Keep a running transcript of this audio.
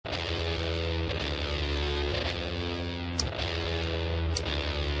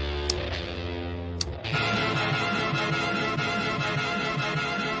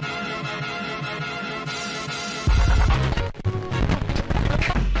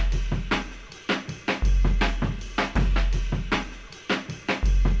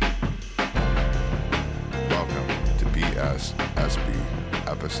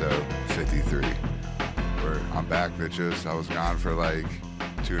bitches. I was gone for like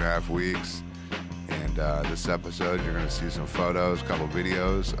 2.5 weeks. And this episode, you're going to see some photos, a couple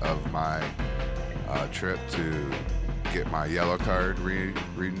videos of my trip to get my yellow card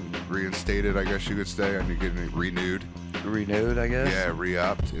reinstated, I guess you could say. I need to get it renewed. Renewed, I guess? Yeah,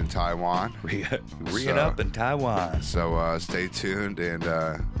 re-upped in Taiwan. Re-up in Taiwan. So stay tuned and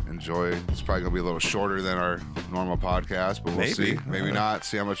enjoy. It's probably going to be a little shorter than our normal podcast, but we'll see. Maybe not.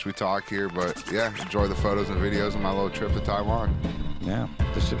 See how much we talk here. But yeah, enjoy the photos and videos of my little trip to Taiwan. Yeah,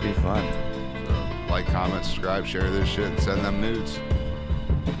 this should be fun. So, like, comment, subscribe, share this shit, and send them nudes.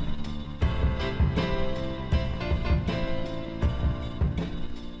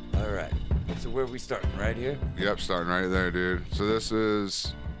 Where are we starting? Right here? Yep, starting right there, dude. So this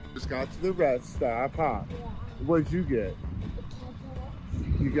is... Just got to the rest stop, huh? Yeah. What did you get?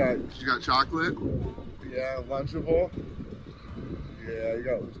 You got chocolate? Yeah, Lunchable? Yeah,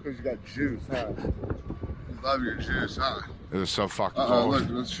 it's because you got juice, huh? Love your juice, huh? It was so fucking cold. Look,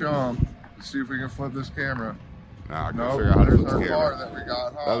 let's show them. Let's see if we can flip this camera. Nah, I couldn't figure out how to flip the camera. Car that we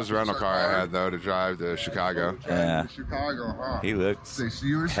got, huh? That was a rental car I had, though, to drive to Chicago. Yeah. Chicago, huh? He looks They see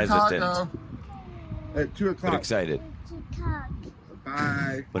you in hesitant. Chicago. At 2 o'clock. But excited.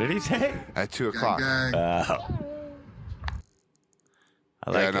 Bye. What did he say? At 2 o'clock. Gang. I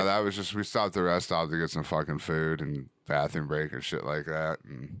like it. No, that was just... We stopped at the rest stop to get some fucking food and bathroom break and shit like that.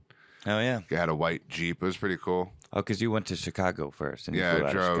 And Oh, yeah. we had a white Jeep. It was pretty cool. Oh, because you went to Chicago first. And you Yeah, flew I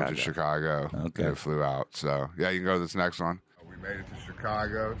out drove of to Chicago. Okay. And flew out. So, yeah, you can go to this next one. We made it to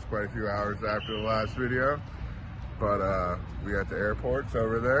Chicago. It's quite a few hours after the last video. But we got the airports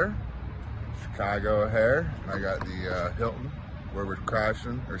over there. Chicago O'Hare. I got the Hilton where we're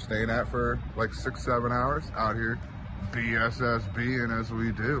crashing or staying at for like 6-7 hours out here. BSSB and as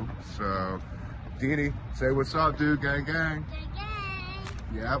we do. So, Dee, say what's up, dude. Gang, gang.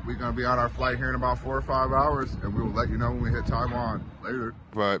 Yep, we're going to be on our flight here in about 4 or 5 hours, and we will let you know when we hit Taiwan. Later.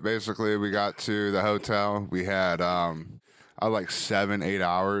 But basically, we got to the hotel. We had like 7-8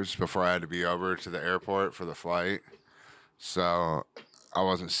 hours before I had to be over to the airport for the flight. So I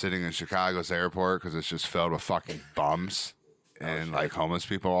wasn't sitting in Chicago's airport because it's just filled with fucking bums and like homeless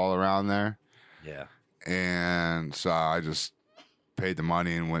people all around there. Yeah. And so I just paid the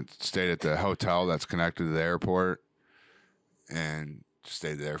money and stayed at the hotel that's connected to the airport and just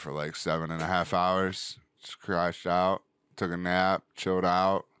stayed there for like 7.5 hours. Just crashed out, took a nap, chilled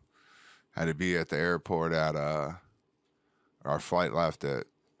out. Had to be at the airport at our flight left at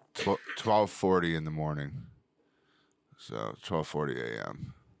 12:40 in the morning. So 12:40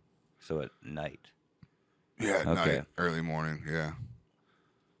 a.m. So at night. Yeah, at night, early morning. Yeah.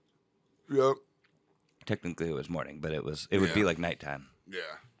 Yep. Technically, it was morning, but it would be like nighttime. Yeah.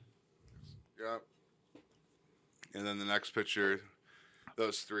 Yep. And then the next picture,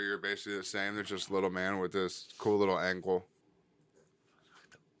 those three are basically the same. They're just little man with this cool little ankle.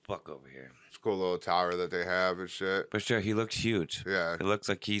 What the fuck over here? It's a cool little tower that they have and shit. For sure, he looks huge. Yeah. It looks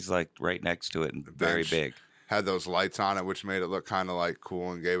like he's like right next to it and very big. Had those lights on it, which made it look kind of like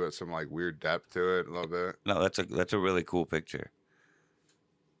cool and gave it some like weird depth to it a little bit. No, that's a really cool picture.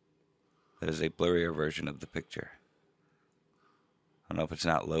 That is a blurrier version of the picture. I don't know if it's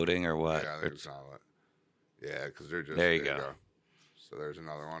not loading or what. Yeah, I think it's not. Yeah, because they're just... There you go. So there's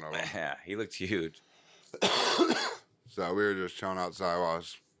another one of them. Yeah, he looks huge. So we were just chilling outside while I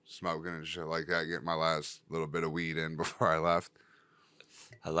was smoking and shit like that, getting my last little bit of weed in before I left.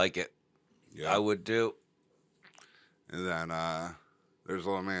 I like it. Yeah. I would do. And then there's a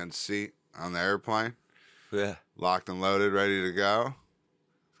little man's seat on the airplane. Yeah. Locked and loaded, ready to go.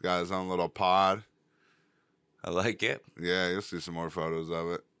 He's got his own little pod. I like it. Yeah, you'll see some more photos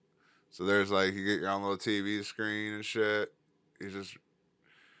of it. So there's like, you get your own little TV screen and shit. You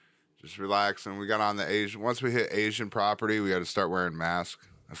just relaxing. We got on the Asian. Once we hit Asian property, we got to start wearing masks.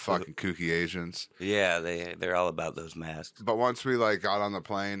 The fucking kooky Asians. Yeah, they're all about those masks. But once we like got on the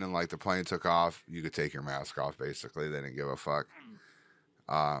plane and like the plane took off, you could take your mask off. Basically, they didn't give a fuck.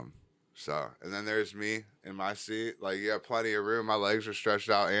 So and then there's me in my seat. Like you have plenty of room. My legs are stretched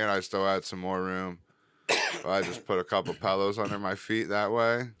out, and I still had some more room. So I just put a couple pillows under my feet that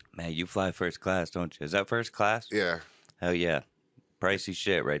way. Man, you fly first class, don't you? Is that first class? Yeah. Hell yeah. Pricey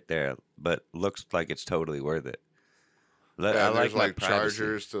shit right there, but looks like it's totally worth it. Yeah, I there's like privacy.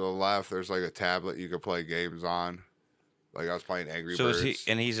 chargers to the left. There's like a tablet you could play games on. Like I was playing Angry Birds.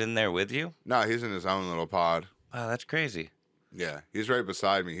 So he's in there with you? No, he's in his own little pod. Wow, that's crazy. Yeah, he's right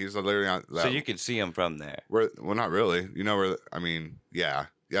beside me. He's literally on that. So you can see him from there. Well, not really. You know where? I mean, yeah,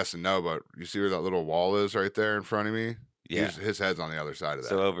 yes and no. But you see where that little wall is right there in front of me? Yeah. His head's on the other side of that.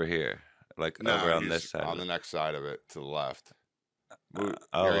 So over here, like over on this side. On the next side of it, to the left.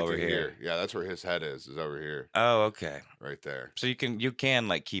 over here. Yeah, that's where his head is over here, Oh, okay. right there. So you can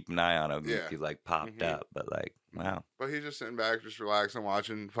like keep an eye on him Yeah. if you like popped up, but like wow. But he's just sitting back, just relaxing,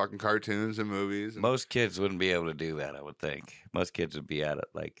 watching fucking cartoons and movies. And Most kids wouldn't be able to do that, I would think. Most kids would be at it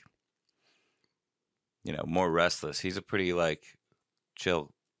like, more restless. He's a pretty like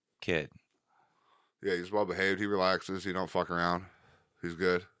chill kid. yeah, he's well behaved. He relaxes. He don't fuck around. He's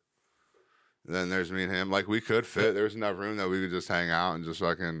good. And then there's me and him. Like, we could fit. There's enough room that we could just hang out and just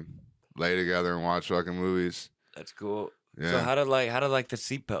fucking lay together and watch fucking movies. That's cool. Yeah. So how did the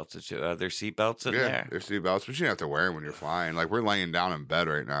seatbelts and shit? Are there seatbelts in there? There's seatbelts, but you don't have to wear them when you're flying. Like, we're laying down in bed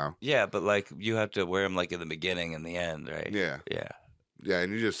right now. Yeah, but like you have to wear them like in the beginning and the end, right? Yeah. Yeah. Yeah,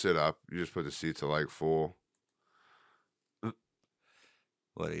 and you just sit up. You just put the seats to like full.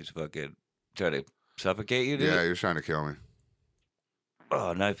 What, he's fucking trying to suffocate you, dude? Yeah, he was trying to kill me.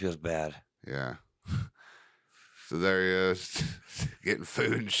 Oh, now it feels bad. Yeah. So there he is, getting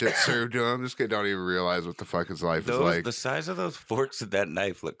food and shit served to him. This kid don't even realize what the fuck his life is like. The size of those forks and that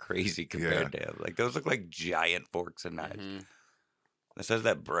knife look crazy compared to him. Like, those look like giant forks and knives. Mm-hmm. The size of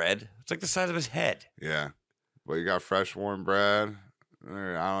that bread, it's like the size of his head. Yeah. But you got fresh warm bread. I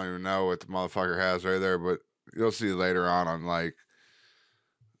don't even know what the motherfucker has right there, but you'll see later on like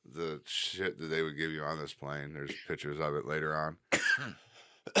the shit that they would give you on this plane. There's pictures of it later on.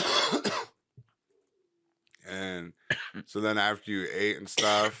 And so then after you ate and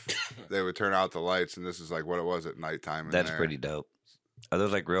stuff, they would turn out the lights, and this is like what it was at nighttime. That's pretty dope. Are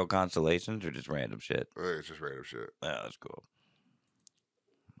those like real constellations or just random shit? I think it's just random shit. Oh, that's cool.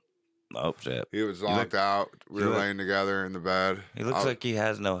 Oh, shit. He was locked out. We were laying together in the bed. He looks like he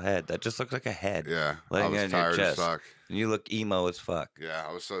has no head. That just looks like a head. Yeah. Laying I was on tired your as chest. fuck. And you look emo as fuck. Yeah,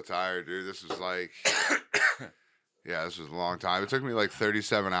 I was so tired, dude. This was like... Yeah, this was a long time. It took me like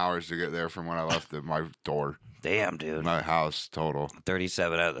 37 hours to get there from when I left my door. Damn, dude. My house, total.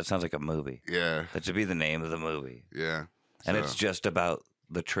 37 hours. That sounds like a movie. Yeah. That should be the name of the movie. Yeah. And it's just about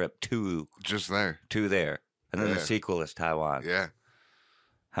the trip to there. And then the sequel is Taiwan. Yeah.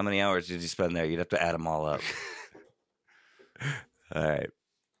 How many hours did you spend there? You'd have to add them all up. All right.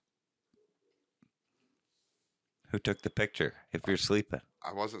 Who took the picture if you're sleeping?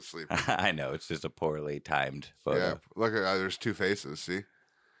 I wasn't sleeping. I know. It's just a poorly timed photo. Yeah. Look, there's two faces, see?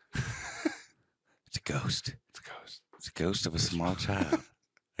 It's a ghost. It's a ghost. It's a ghost of a small child.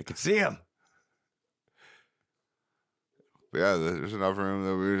 I can see him. But yeah, there's enough room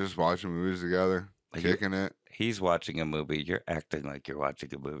that we were just watching movies together, kicking it. He's watching a movie. You're acting like you're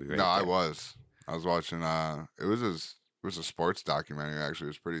watching a movie right now. No, I was watching, it was a sports documentary, actually. It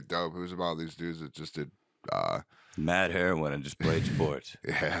was pretty dope. It was about these dudes that just did, mad heroin and just played sports.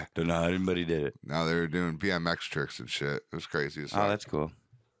 Yeah. Don't know how anybody did it. Now they were doing BMX tricks and shit. It was crazy as fuck. Oh, that's cool.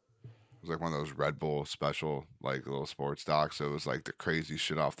 It was like one of those Red Bull special, like, little sports docs. So it was like the crazy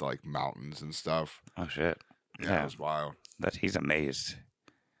shit off the like mountains and stuff. Oh shit. Yeah, it was wild. He's amazed.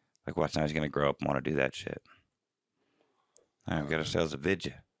 Like, watch now he's gonna grow up and want to do that shit. All right, we got ourselves a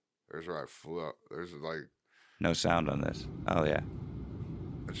vidya. There's where I flew up. There's like no sound on this. Oh yeah.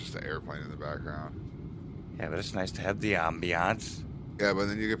 It's just an airplane in the background. Yeah, but it's nice to have the ambiance. Yeah, but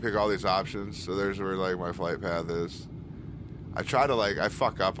then you can pick all these options. So there's where like my flight path is. I try to I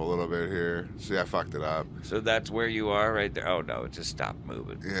fuck up a little bit here. See, I fucked it up. So that's where you are right there. Oh no, it just stopped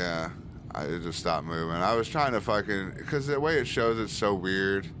moving. Yeah, it just stopped moving. I was trying to fucking, because the way it shows it's so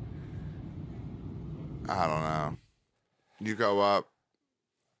weird. I don't know. You go up.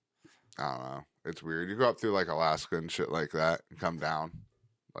 I don't know. It's weird. You go up through like Alaska and shit like that and come down.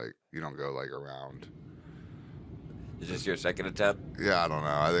 Like, you don't go like around. Is this your second attempt? Yeah, I don't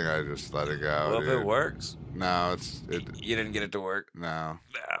know. I think I just let it go. Well, if it works. No, you didn't get it to work? No.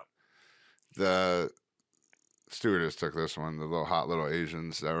 No. The stewardess took this one, the hot little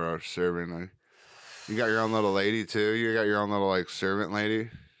Asians that were serving. You got your own little lady, too? You got your own little, like, servant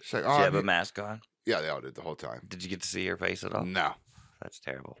lady? She's like, Did she have a mask on? Yeah, they all did the whole time. Did you get to see her face at all? No. That's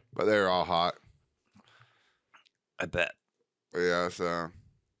terrible. But they were all hot. I bet. But yeah, so.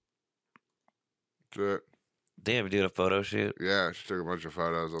 That's it. Damn, doing a photo shoot? Yeah, she took a bunch of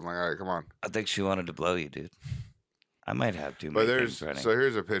photos. I'm like, all right, come on. I think she wanted to blow you, dude. I might have too many things running. So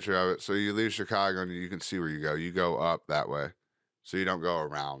here's a picture of it. So you leave Chicago and you can see where you go. You go up that way. So you don't go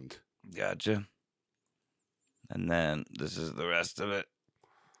around. Gotcha. And then this is the rest of it.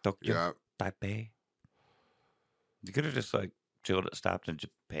 Tokyo, Taipei. You could have just like stopped in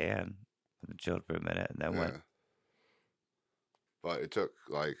Japan and chilled for a minute and then went. But it took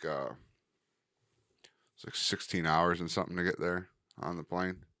like it's like 16 hours and something to get there on the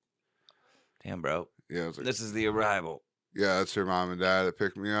plane. Damn, bro. Yeah, it was like, this is the arrival. Yeah, that's her mom and dad that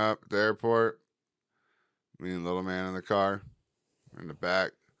picked me up at the airport. Me and little man in the car. in the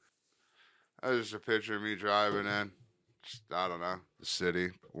back. That was just a picture of me driving in. Just, I don't know, the city,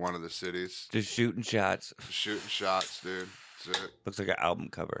 one of the cities. Just shooting shots. Just shooting shots, dude. That's it. Looks like an album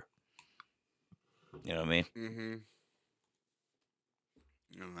cover. You know what I mean? Mm-hmm.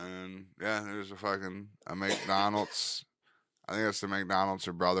 And then, yeah, there's a McDonald's. I think that's the McDonald's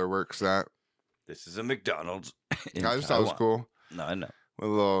her brother works at. This is a McDonald's. I just thought it was cool. No, I know. With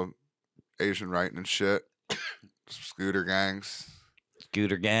a little Asian writing and shit. Some scooter gangs.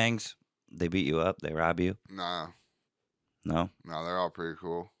 Scooter gangs. They beat you up. They rob you. No, No. they're all pretty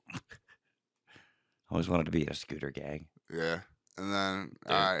cool. I always wanted to be in a scooter gang. Yeah. And then,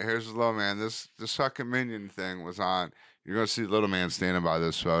 Dude. all right, here's the little man. This fucking Minion thing was on. You're going to see little man standing by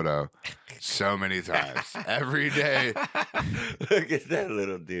this photo so many times. Every day. Look at that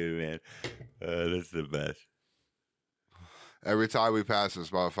little dude, man. That's the best. Every time we pass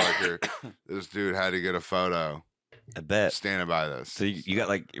this motherfucker, this dude had to get a photo. I bet. Standing by this. So you got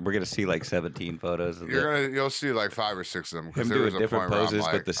we're going to see 17 photos of You'll see 5 or 6 of them. him doing different poses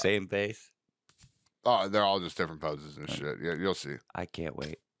with the same face. Oh, they're all just different poses and shit. Yeah, you'll see. I can't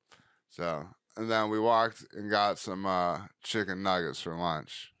wait. So, and then we walked and got some chicken nuggets for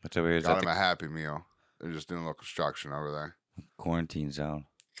lunch. What's over here? Got him a Happy Meal. They're just doing a little construction over there. Quarantine zone.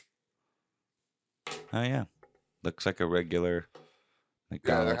 Oh, yeah. Looks like a regular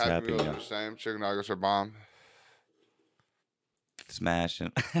McDonald's Happy Happy Meals Meal. are the same. Chicken nuggets are bomb.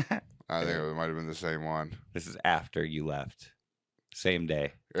 Smashing. I think it might have been the same one. This is after you left. Same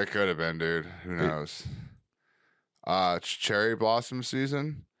day. It could have been, dude. Who knows? It's cherry blossom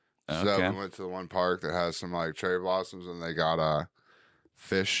season. Okay. So we went to the one park that has some cherry blossoms, and they got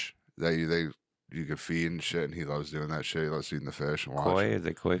fish that you could feed and shit. And he loves doing that shit. He loves eating the fish and watching. Koi? Is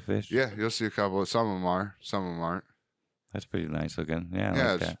it koi fish? Yeah, you'll see a couple. Some of them are. Some of them aren't. That's pretty nice looking. Yeah, I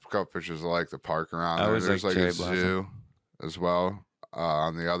Yeah, like just that. a couple pictures of the park around I there. always There's like a cherry zoo as well.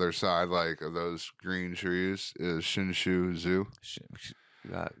 On the other side, of those green trees, is Shinshu Zoo.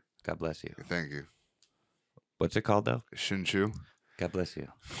 God bless you. Thank you. What's it called though? Shinshu. God bless you.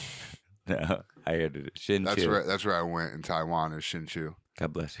 No, I heard it. Shinshu. That's where I went in Taiwan. Is Shinshu.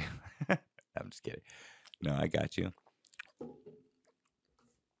 God bless you. I'm just kidding. No, I got you.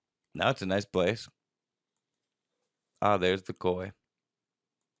 No, it's a nice place. Oh, there's the koi.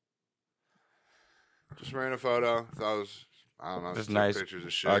 Just ran a photo. Thought it was, I don't know, Just took nice pictures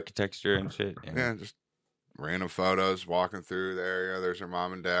of shit. Architecture and shit. Yeah, just random photos. Walking through the area. There's her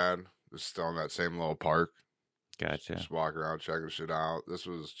mom and dad. Just still in that same little park. Gotcha. Just walking around checking shit out. This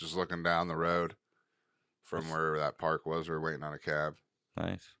was just looking down the road from where that park was. We were waiting on a cab.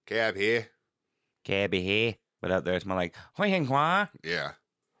 Nice. Cab here. Cabby here. But out there it's more like, Hoi Hing Hua. Yeah.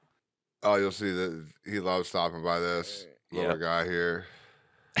 Oh, you'll see that he loves stopping by this little guy here.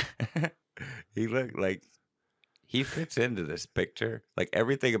 He looked like he fits into this picture. Like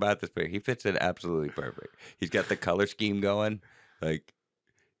everything about this picture, he fits in absolutely perfect. He's got the color scheme going.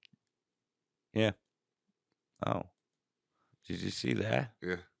 Yeah. Oh. Did you see that?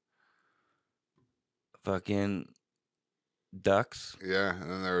 Yeah. Fucking ducks. Yeah, and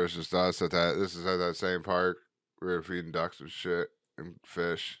then there was just us at that. This is at that same park. We were feeding ducks and shit and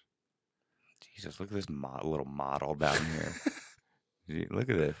fish. Jesus, look at this little model down here. Look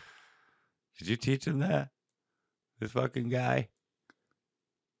at this. Did you teach him that? This fucking guy?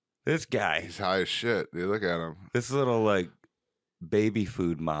 This guy. He's high as shit, dude. Look at him. This little, baby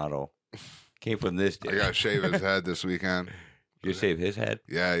food model came from this dude. I got to shave his head this weekend. You shave his head?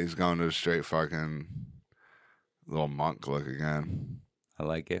 Yeah, he's going to a straight fucking little monk look again. I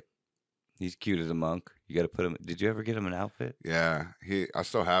like it. He's cute as a monk. You got to put him. Did you ever get him an outfit? Yeah, I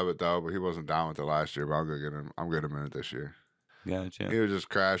still have it though, but he wasn't down with it last year. But I'm gonna get him. I'm getting him in it this year. Gotcha. He was just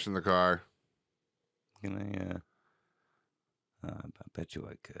crashing the car. I bet you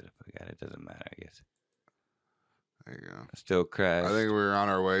I could if I got it. Doesn't matter, I guess. There you go. Still crash. I think we were on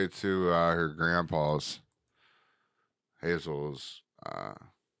our way to her grandpa's. Hazel's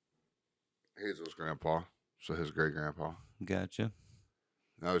grandpa, so his great grandpa. Gotcha.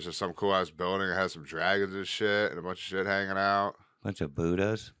 That was just some cool ass building. It had some dragons and shit, and a bunch of shit hanging out. Bunch of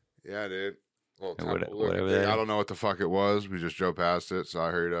Buddhas. Yeah, dude. Little And temple whatever looking that thing. I is. don't know what the fuck it was. We just drove past it, so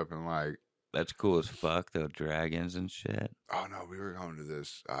I hurried up and That's cool as fuck, though. Dragons and shit. oh no, we were going to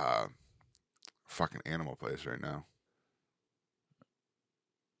this fucking animal place right now.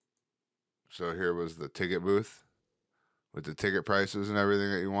 So here was the ticket booth with the ticket prices and everything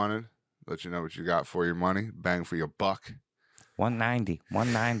that you wanted. Let you know what you got for your money. Bang for your buck.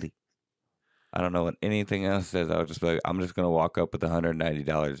 $190. I don't know what anything else says. I was just like, I'm just going to walk up with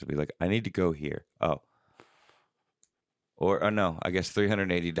 $190 and be like, I need to go here. Oh. Or no, I guess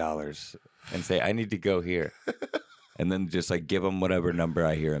 $380 and say, I need to go here. And then just like give him whatever number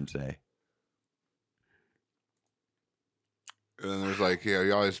I hear him say. And then there's like,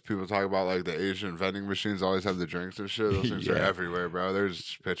 you always people talk about like the Asian vending machines always have the drinks and shit. Those things are everywhere, bro.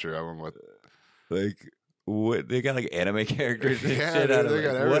 There's a picture of them with like what they got like anime characters and Yeah, shit dude, out of they it.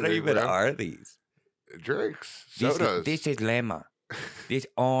 got What everything, even bro. are these? drinks, sodas. This is lemon. This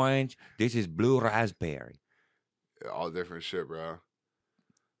orange. This is blue raspberry. All different shit, bro.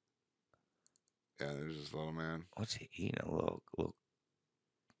 Yeah, there's this little man. What's he eating? A little.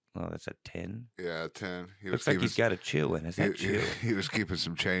 Oh, that's a tin. Yeah, 10. Looks like he's got a chew in. Is that chew? He was keeping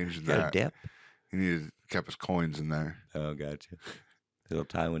some change in Got that. a dip. He kept his coins in there. Oh, gotcha. Little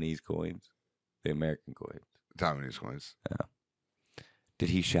Taiwanese coins, the American coins. Taiwanese coins. Yeah. Did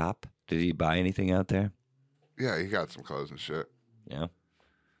he shop? Did he buy anything out there? Yeah, he got some clothes and shit. Yeah.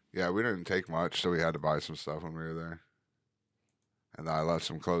 Yeah, we didn't take much, so we had to buy some stuff when we were there. And I left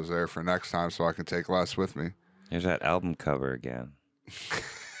some clothes there for next time so I can take less with me. There's that album cover again.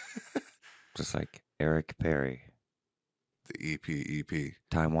 Just like Eric Perry. The EP.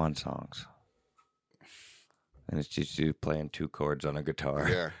 Taiwan songs. And it's just you playing two chords on a guitar.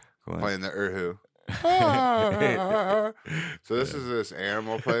 Yeah, playing the erhu. So this is this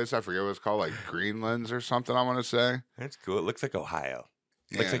animal place. I forget what it's called, like Greenlands or something, I want to say. That's cool. It looks like Ohio.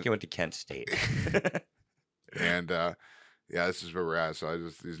 It looks like you went to Kent State. And yeah, this is where we're at. So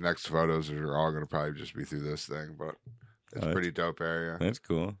these next photos are all going to probably just be through this thing, but it's a pretty dope area. That's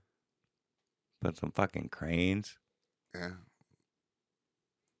cool. Put some fucking cranes. Yeah.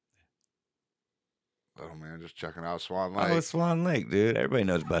 Little man just checking out Swan Lake. Oh, Swan Lake, dude. Everybody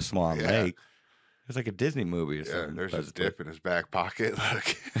knows about Swan Yeah. Lake. It's like a Disney movie or something. There's his dip in his back pocket. Look.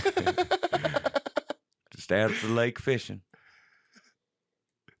 Just out at the lake fishing.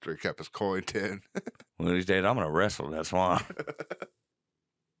 He kept his coin tin. One of these days, I'm going to wrestle that swan.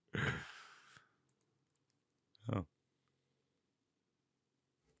 Oh.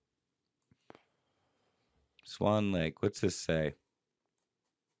 Swan Lake. What's this say?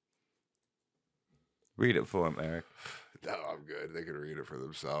 Read it for him, Eric. No, I'm good. They can read it for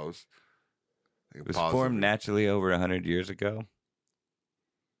themselves. It was formed naturally over 100 years ago.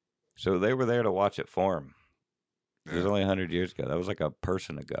 So they were there to watch it form. It was only 100 years ago. That was like a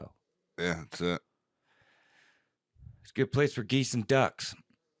person ago. Yeah, that's it. It's a good place for geese and ducks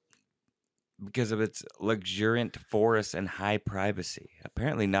because of its luxuriant forests and high privacy.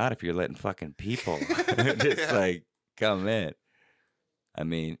 Apparently not if you're letting fucking people just like come in. I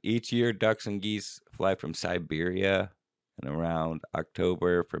mean, each year ducks and geese fly from Siberia and around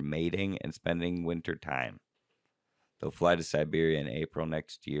October for mating and spending winter time. They'll fly to Siberia in April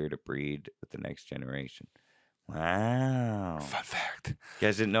next year to breed with the next generation. Wow. Fun fact. You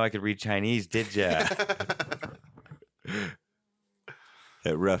guys didn't know I could read Chinese, did ya?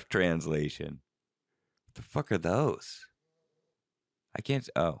 That rough translation. What the fuck are those? I can't.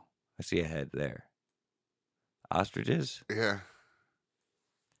 Oh, I see a head there. Ostriches? Yeah.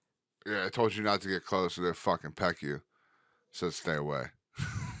 Yeah, I told you not to get close or they'll fucking peck you. So stay away.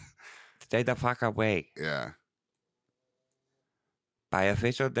 Stay the fuck away. Yeah. By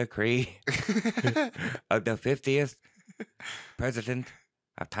official decree of the 50th President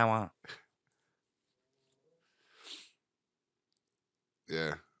of Taiwan.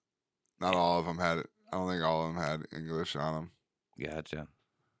 Yeah. Not all of them had it. I don't think all of them had English on them. Gotcha.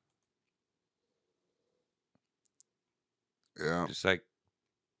 Yeah. Just like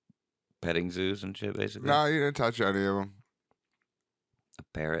petting zoos and shit, basically. No, you didn't touch any of them. A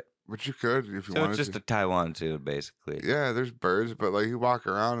parrot. But you could if you So wanted it's just to. a Taiwan zoo, basically. Yeah, there's birds, but like you walk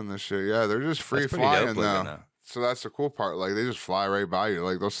around in this shit. Yeah, they're just free That's pretty flying dope looking, now. though. So that's the cool part. Like they just fly right by you.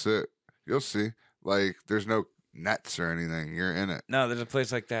 Like they'll sit. You'll see. Like there's no nets or anything. You're in it. No, there's a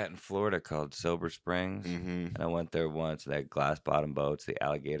place like that in Florida called Silver Springs. Mm-hmm. And I went there once. They had glass bottom boats. The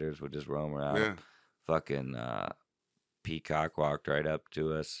alligators would just roam around. Yeah. Fucking peacock walked right up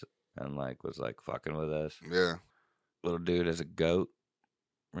to us and like was like fucking with us. Yeah. Little dude has a goat.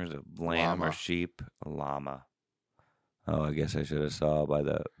 There's a lamb Llama. or sheep. A llama. Oh, I guess I should have saw by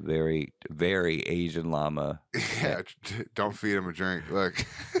the very, very Asian llama. Yeah. Don't feed him a drink. Look.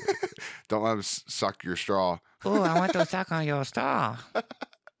 Don't let him suck your straw. Oh, I want to suck on your straw.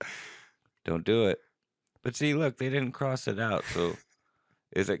 Don't do it. But see, look, they didn't cross it out. So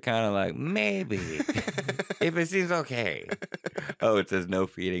is it kind of like, maybe, if it seems okay. Oh, it says no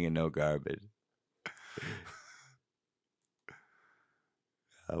feeding and no garbage.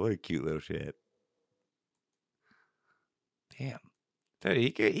 Oh, what a cute little shit. Damn. Dude,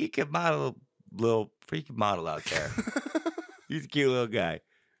 he could model a little freaky model out there. He's a cute little guy.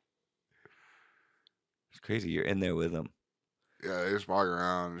 It's crazy. You're in there with him. Yeah, they just walk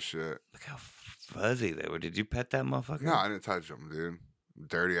around and shit. Look how fuzzy they were. Did you pet that motherfucker? No, I didn't touch them, dude.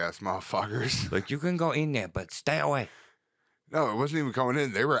 Dirty ass motherfuckers. Like, you can go in there, but stay away. No, it wasn't even coming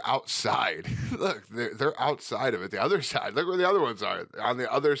in. They were outside. Look, they're outside of it. The other side. Look where the other ones are. On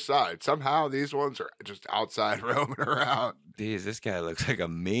the other side. Somehow these ones are just outside roaming around. Jeez, this guy looks like a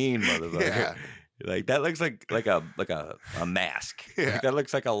mean motherfucker. Yeah. Like, that looks like a mask. Yeah. Like, that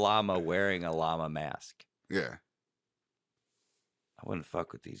looks like a llama wearing a llama mask. Yeah. I wouldn't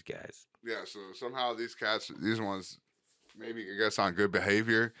fuck with these guys. Yeah, so somehow these ones, maybe, I guess, on good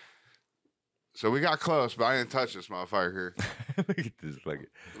behavior. So we got close, but I didn't touch this motherfucker. Look at this fucking...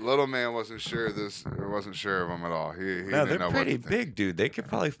 Little man wasn't sure of him at all. He No, didn't they're know pretty what to think. big, dude. They could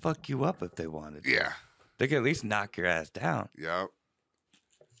probably fuck you up if they wanted to. Yeah. They could at least knock your ass down. Yep.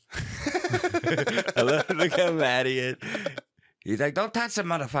 Look how mad he is. He's like, don't touch the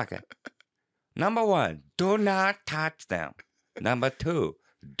motherfucker. Number 1, do not touch them. Number 2,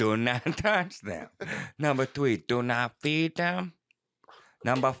 do not touch them. Number 3, do not feed them.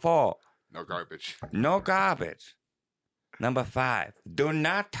 Number 4, No garbage. no garbage. Number 5, do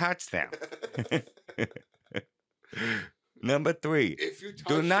not touch them. Number 3, If you touch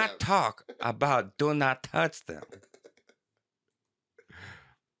do not them- talk about do not touch them.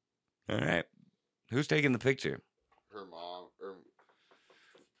 All right. Who's taking the picture? Her mom, or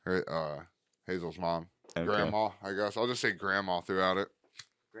her, Hazel's mom. Okay. Grandma, I guess. I'll just say grandma throughout it.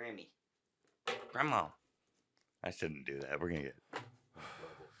 Grammy. Grandma. I shouldn't do that. We're going to get...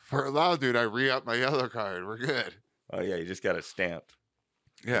 For allowed, dude, I re-up my yellow card. We're good. Oh, yeah, you just got it stamped.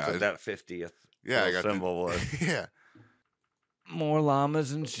 Yeah. That's what that 50th Yeah, I little got symbol was. Yeah. More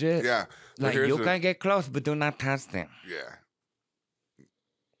llamas and shit. Yeah. But Like, here's you the- can get close, but do not touch them. Yeah.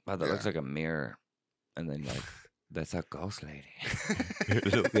 Wow, that Yeah. looks like a mirror. And then, like, that's a ghost lady.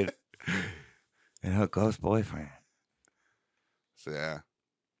 Look at and her ghost boyfriend. So, yeah.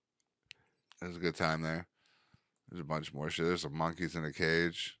 It was a good time there. There's a bunch more shit. There's some monkeys in a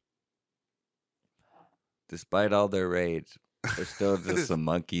cage. Despite all their rage, there's still just some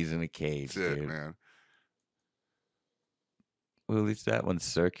monkeys in a cage, That's it, dude. man. Well, at least that one's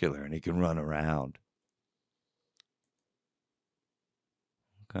circular and he can run around.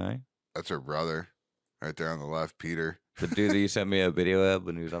 Okay. That's her brother. Right there on the left, Peter. The dude that you sent me a video of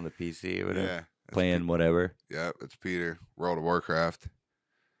when he was on the PC or whatever, Yeah. playing whatever. Yep, it's Peter. World of Warcraft.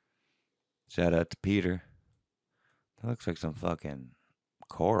 Shout out to Peter. That looks like some fucking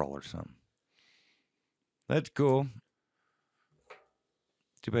coral or something. That's cool.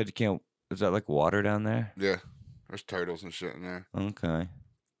 Too bad you can't. Is that like water down there? Yeah. There's turtles and shit in there. Okay.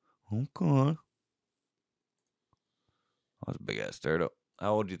 Okay. That's a big ass turtle.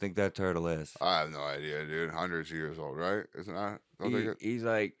 How old do you think that turtle is? I have no idea, dude. Hundreds of years old, right? Isn't that? Don't think it? He's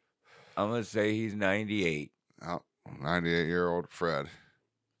like, I'm going to say he's 98. Oh, 98-year-old Fred.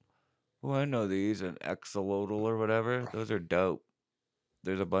 Well, I know these, an axolotl or whatever. Those are dope.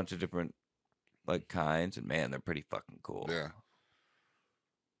 There's a bunch of different like kinds, and man, they're pretty fucking cool. Yeah.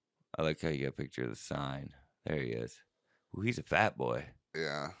 I like how you got a picture of the sign. There he is. Ooh, he's a fat boy.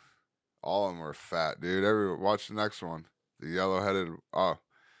 Yeah. All of them are fat, dude. Watch the next one. The yellow-headed. Oh.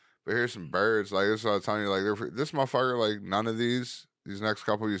 But here's some birds. Like, this is what I'm telling you. Like, this motherfucker, like, none of these next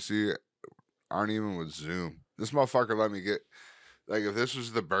couple you see aren't even with zoom. This motherfucker let me get, like, if this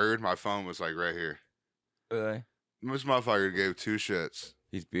was the bird, my phone was, like, right here. Really? This motherfucker gave 2 shits.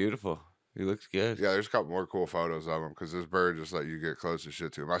 He's beautiful. He looks good. Yeah, there's a couple more cool photos of him because this bird just let you get close to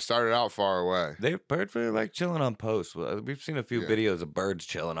shit to him. I started out far away. Birds really like chilling on posts. We've seen a few Yeah. videos of birds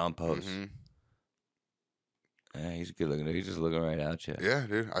chilling on posts. Mhm. Yeah, he's good looking. He's just looking right at you. Yeah,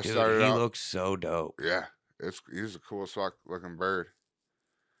 dude. I He started out. looks so dope. Yeah, he's the coolest fuck looking bird.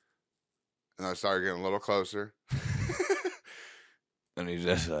 And I started getting a little closer. And he's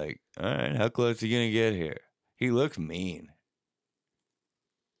just like, all right, how close are you going to get here? He looks mean.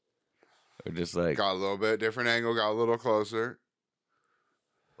 Or just like, Got a little bit different angle, got a little closer.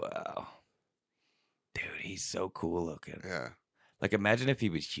 wow. Dude, he's so cool looking. Yeah, Like, imagine if he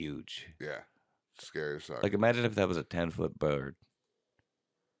was huge. yeah. Scary as fuck. Like, imagine if that was a 10-foot bird.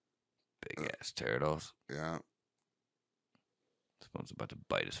 Big ass turtles. Yeah, This one's about to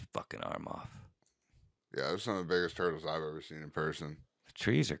bite his fucking arm off. yeah. Those are some of the biggest turtles I've ever seen in person. The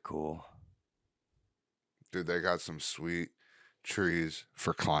trees are cool. Dude, they got some sweet trees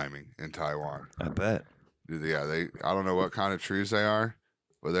for climbing in Taiwan. I bet. Dude, yeah, I don't know what kind of trees they are,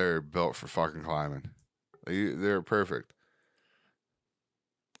 but they're built for fucking climbing. They're perfect.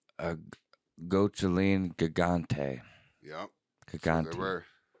 Gochaline gigante. Yep. They Gigante. were.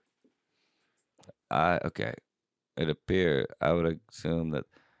 Okay. It appeared, I would assume that,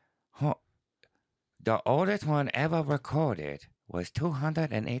 The oldest one ever recorded was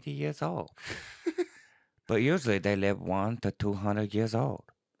 280 years old. But usually they live 1 to 200 years old.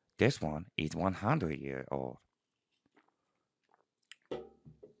 This one is 100 years old.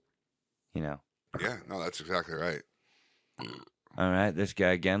 You know. Yeah, no, that's exactly right. All right, this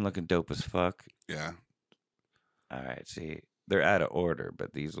guy again looking dope as fuck. Yeah. All right, see, they're out of order,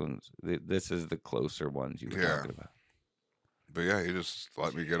 but these ones, this is the closer ones you were talking about. But yeah, he just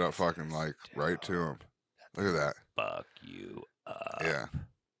let me get up fucking like right to him. Look at that. Fuck you up. Yeah.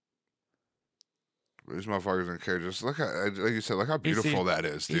 These motherfuckers don't care. Just look at, like you said, look how beautiful that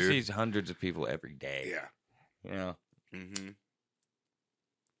is, dude. He sees hundreds of people every day. Yeah. You know? Mm-hmm.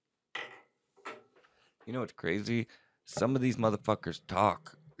 You know what's crazy? Some of these motherfuckers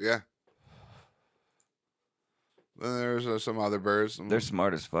talk. Yeah. Then there's some other birds. They're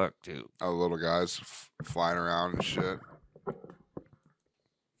smart as fuck, too. Oh, little guys flying around and shit.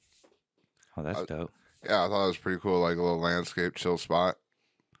 Oh, that's dope. Yeah, I thought it was pretty cool. Like a little landscape chill spot.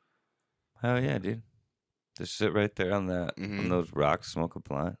 Hell yeah, dude. Just sit right there on that on those rocks, smoke a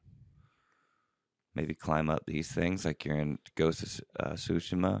blunt. Maybe climb up these things like you're in Ghost of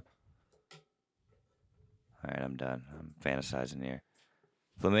Tsushima. All right, I'm done. I'm fantasizing here.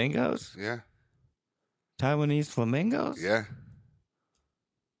 Flamingos? Yeah. Taiwanese flamingos? Yeah.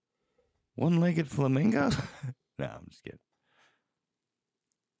 One-legged flamingos? No, I'm just kidding.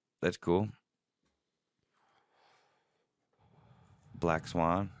 That's cool. Black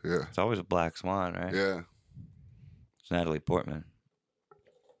swan. Yeah. It's always a black swan, right? Yeah. It's Natalie Portman.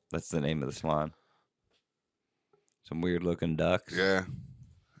 That's the name of the swan. Some weird-looking ducks. Yeah.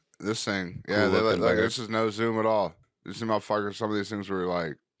 This thing. Yeah, Cool like this is no zoom at all. This is motherfuckers. Some of these things were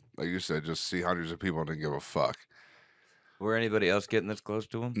like you said, just see hundreds of people and didn't give a fuck. Were anybody else getting this close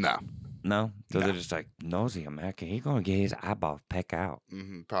to him? No. No? So No. they're just like, nosy American. He gonna get his eyeball peck out.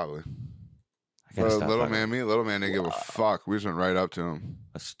 Probably. I gotta stop little talking. man didn't give a fuck. We just went right up to him.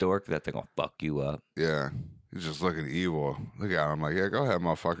 A stork, that thing gonna fuck you up. Yeah. He's just looking evil. Look at him. I'm like, yeah, go ahead,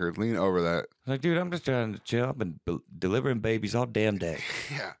 motherfucker. Lean over that. Like, dude, I'm just trying to chill. I've been delivering babies all damn day.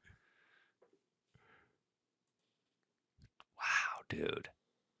 Yeah. Wow, dude.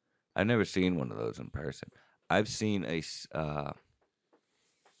 I've never seen one of those in person. I've seen a,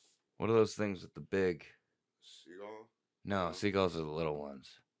 what are those things with the big? Seagull? No, seagulls are the little ones.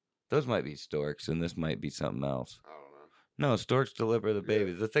 Those might be storks, and this might be something else. I don't know. No, storks deliver the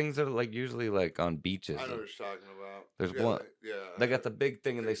babies. The things that are like usually like on beaches. I know what you're talking about. There's one. They got the big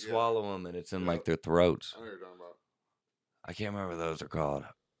thing and they swallow them, and it's in like their throats. I know what you're talking about. I can't remember what those are called.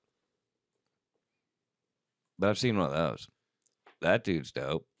 But I've seen one of those. That dude's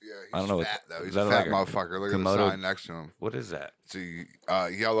dope. Yeah, he's I don't know fat, though. He's is a that fat like a motherfucker. Look at Komodo- the sign next to him. What is that? It's a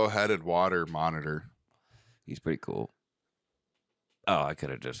yellow-headed water monitor. He's pretty cool. Oh, I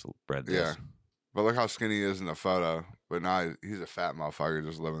could have just read this. Yeah. But look how skinny he is in the photo. But now he's a fat motherfucker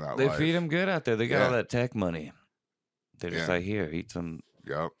just living that They life. feed him good out there. They got all that tech money. They're just Yeah. like, here, eat some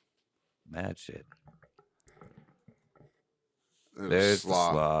Yep. mad shit. There's the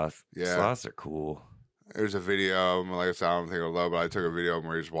sloth. Yeah. Sloths are cool. There's a video of him, like I said, I don't think it'll load, but I took a video of him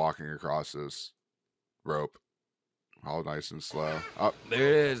where he's walking across this rope. All nice and slow. Oh, There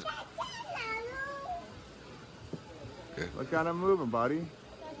it is. What kind of moving, buddy?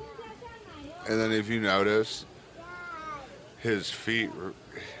 and then if you notice, his feet,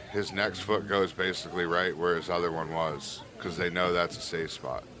 his next foot goes basically right where his other one was, because they know that's a safe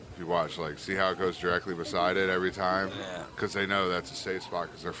spot. If you watch, like, see how it goes directly beside it every time? Yeah. Because they know that's a safe spot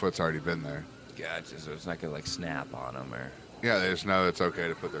because their foot's already been there. Gotcha. So it's not gonna like snap on them or. Yeah, they just know it's okay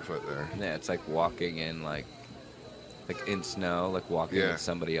to put their foot there. Yeah, it's like walking in like in snow, like walking Yeah. in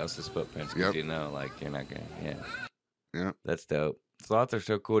somebody else's footprints because you know, like you're not gonna. Yeah. Yeah. That's dope. Sloths are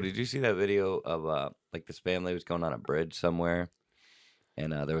so cool. Did you see that video of like this family was going on a bridge somewhere,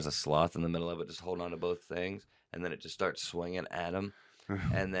 and there was a sloth in the middle of it, just holding on to both things, and then it just starts swinging at them,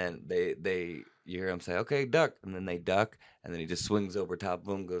 and then they you hear him say, "Okay, duck," and then they duck, and then he just swings over top of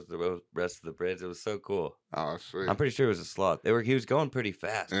them, goes the rest of the bridge. It was so cool. Oh, sweet. I'm pretty sure it was a sloth. He was going pretty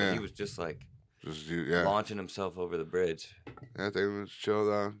fast, Yeah. but he was just like Just yeah. launching himself over the bridge. Yeah, I think it was chill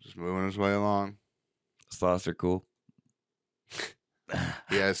though, just moving his way along. Sloths are cool.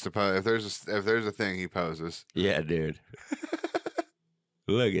 Yeah, it's to pose. If there's a thing, he poses. Yeah, dude.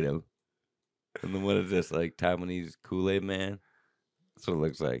 Look at him. And then what is this, like Taiwanese Kool-Aid man? That's what it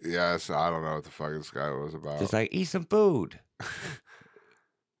looks like. Yeah, I don't know what the fuck this guy was about. Just like, eat some food.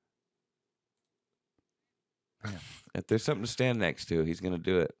 Yeah. If there's something to stand next to, he's going to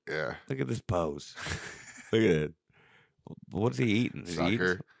do it. Yeah. Look at this pose. Look at it. What's he eating? Is he eating?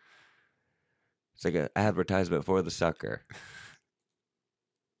 Sucker. It's like an advertisement for the sucker.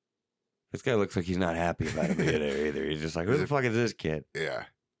 This guy looks like he's not happy about him being there either. He's just like, who the fuck is this kid? Yeah.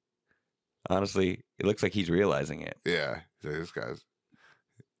 Honestly, it looks like he's realizing it. Yeah. This guy's,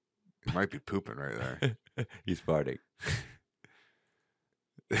 he might be pooping right there. He's farting.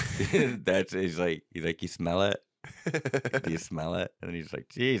 He's like, you smell it? Do you smell it? And he's like,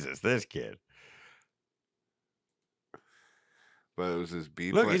 Jesus, this kid. But it was his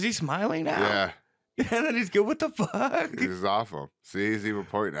bee. Look, is he smiling now? Yeah. And then he's good. What the fuck? He's awful. See, he's even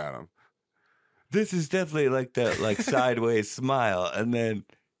pointing at him. This is definitely like the sideways smile, and then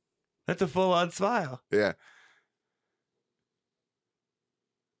that's a full on smile. Yeah.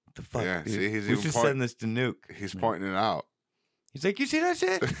 What the fuck? Yeah. Dude? See, he's we even should send this to Nuke. He's pointing it out. He's like, you see that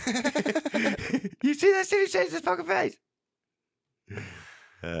shit? You see that shit? He changed his fucking face.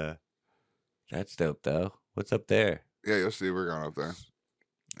 That's dope, though. What's up there? Yeah, you'll see. We're going up there.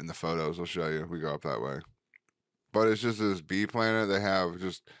 In the photos, I'll show you. We go up that way. But it's just this bee planet. They have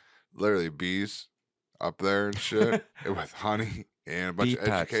just literally bees up there and shit with honey and a bunch of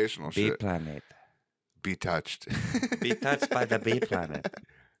educational shit. Bee planet. Be touched. Be touched by the bee planet.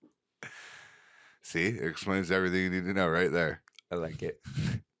 See, it explains everything you need to know right there. I like it.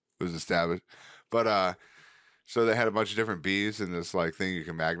 It was established. But so they had a bunch of different bees in this like thing you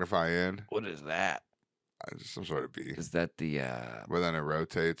can magnify in. What is that? Just some sort of bee. Is that the Where then it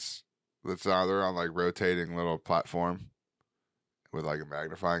rotates. They're on like rotating little platform with like a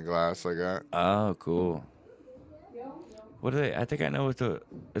magnifying glass like that. Oh, cool. What are they? I think I know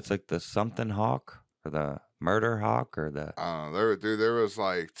it's like the something hawk or the murder hawk or the. There was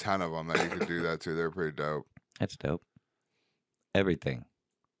like 10 of them that you could do that to. They're pretty dope. That's dope. Everything.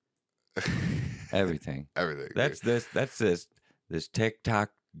 Everything. Everything. That's this TikTok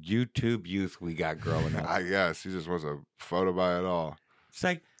YouTube youth we got growing up. I guess he just wants a photo by it all. It's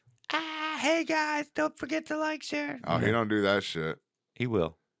like, hey guys, don't forget to like, share. Oh, he don't do that shit. He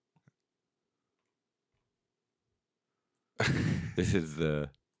will. This is the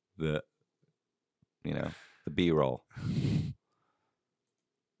B-roll.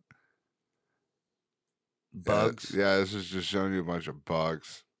 Bugs. Yeah, this is just showing you a bunch of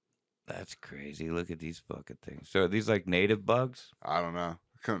bugs. That's crazy. Look at these fucking things. So are these like native bugs? I don't know.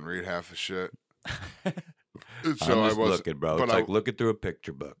 I couldn't read half the shit. I'm just looking, bro. It's like looking through a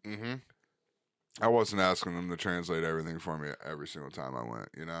picture book. Mm-hmm. I wasn't asking them to translate everything for me every single time I went,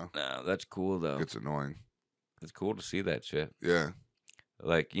 you know? No, that's cool, though. It's annoying. It's cool to see that shit. Yeah.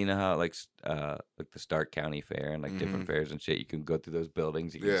 Like, you know how, like the Stark County Fair and, like, different fairs and shit, you can go through those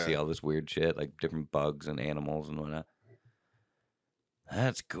buildings, you can see all this weird shit, like different bugs and animals and whatnot.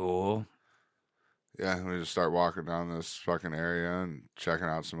 That's cool. Yeah, we just start walking down this fucking area and checking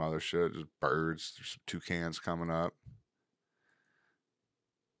out some other shit. Just birds. There's some toucans coming up.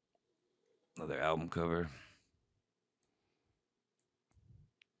 Another album cover.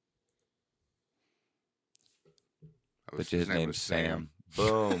 But his name was Sam.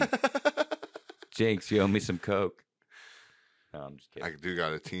 Boom. Jinx, you owe me some coke. No, I'm just kidding. I do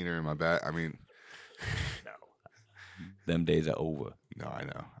got a teener in my back. I mean, no. Them days are over. No, I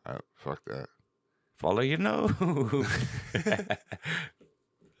know. Fuck that. Follow your nose. All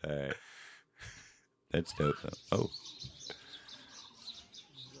right. That's dope, though. Oh.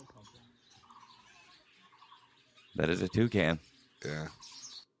 That is a toucan. Yeah.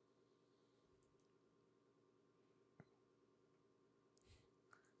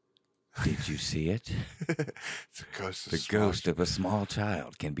 Did you see it? It's a ghost. The ghost of a small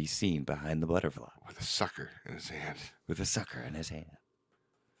child can be seen behind the butterfly. With a sucker in his hand. With a sucker in his hand.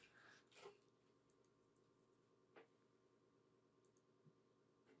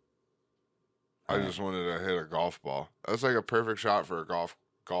 I just wanted to hit a golf ball. That's like a perfect shot for a golf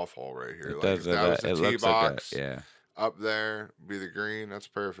hole right here. It like does if that was it the tee looks box, like yeah. Up there be the green. That's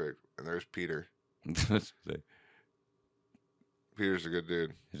perfect. And there's Peter. Peter's a good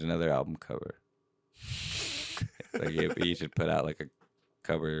dude. Here's another album cover. Like you should put out like a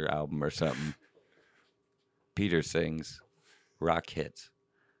cover album or something. Peter sings rock hits.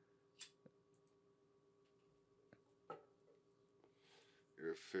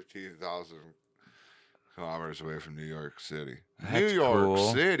 You're 15,000 kilometers away from New York City. That's New York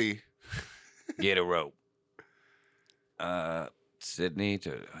cool. City. Get a rope. Sydney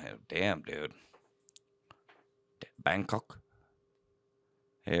to damn, dude. Bangkok.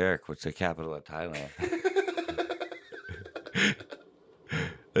 Hey, Eric, what's the capital of Thailand?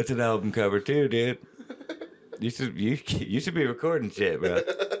 That's an album cover too, dude. You should be recording shit, bro.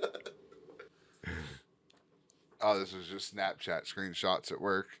 Oh, this was just Snapchat screenshots at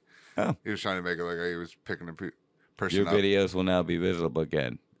work. Oh. He was trying to make it like he was picking a person Your up. videos will now be visible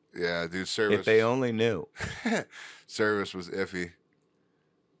again. Yeah, dude, service. If they only knew. Service was iffy.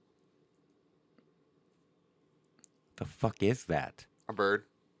 The fuck is that? A bird.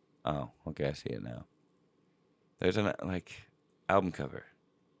 Oh, okay, I see it now. There's an album cover.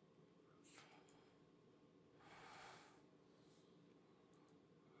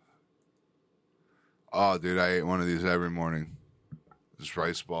 Oh, dude, I ate one of these every morning. This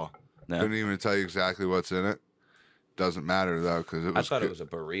rice ball. No? Couldn't even tell you exactly what's in it. Doesn't matter though, because it was. I thought it was a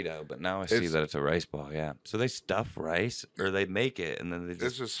burrito, but now I see that it's a rice ball. Yeah. So they stuff rice, or they make it, and then they It's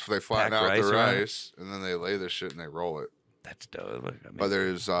just. just they flatten pack out the rice around it? rice, and then they lay the shit and they roll it. That's dope. I mean, But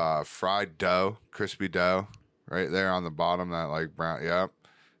there's fried dough, crispy dough, right there on the bottom. That like brown. Yep.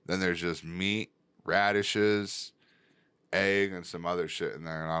 Then there's just meat, radishes, egg, and some other shit in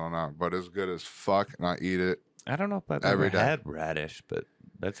there, and I don't know, but it's good as fuck, and I eat it. I don't know if I've every ever day. had radish, but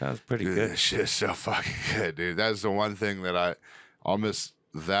that sounds pretty Dude, good. this shit is so fucking good, dude. That's the one thing that I'll miss.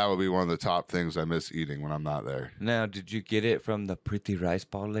 That would be one of the top things I miss eating when I'm not there. Now, did you get it from the pretty rice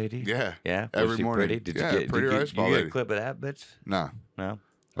ball lady? Yeah. Yeah. Every Was she morning. Pretty? Did Yeah, you get pretty did you, rice ball you get lady. a clip of that bitch? No. No.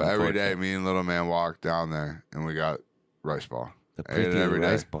 But every day, Unfortunate. me and little man walked down there, and we got rice ball. The Ate it pretty every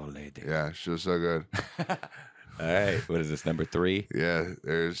rice day. ball lady. Yeah, she was so good. All right. What is this, number 3? Yeah,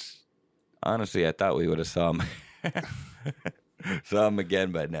 there's. Honestly, I thought we would have saw him. Saw him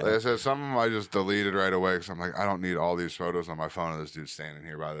again by now. Like I said, some of them I just deleted right away because I'm like, I don't need all these photos on my phone of this dude standing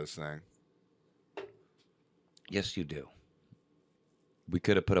here by this thing. Yes, you do. We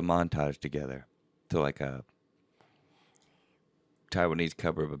could have put a montage together to like a Taiwanese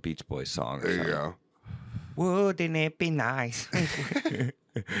cover of a Beach Boys song. Or There you something. go. Wouldn't it be nice?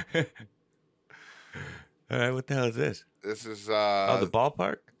 All right, what the hell is this? This is The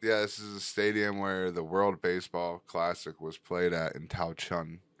ballpark? yeah, this is a stadium where the World Baseball Classic was played at in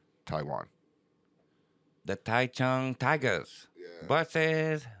Taochung, Taiwan. The Taichung Tigers Yeah.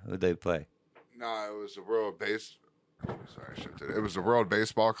 versus who they play? No, it was the World Base. Sorry, I shifted it. It was the World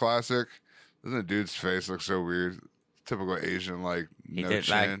Baseball Classic. Doesn't the dude's face look so weird? Typical Asian, like He no did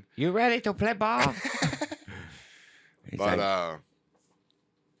chin. like, you ready to play ball? He's But like,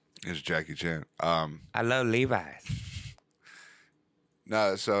 it's Jackie Chan. I love Levi's.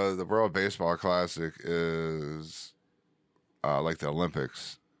 No, so the World Baseball Classic is like the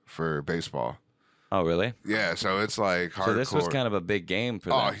Olympics for baseball. Oh, really? Yeah, so it's like hardcore. So this was kind of a big game for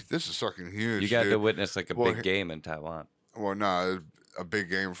them. This is fucking huge. You got dude. to witness like a Well, big game in Taiwan. Well, no, a big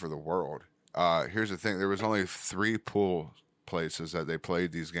game for the world. Here's the thing: there was only 3 pool places that they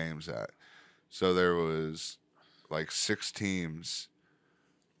played these games at. So there was like 6 teams,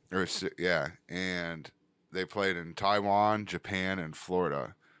 and they played in Taiwan, Japan, and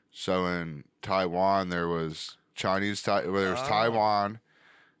Florida. So in Taiwan, there was Taiwan,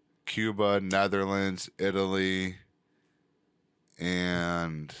 Cuba, Netherlands, Italy,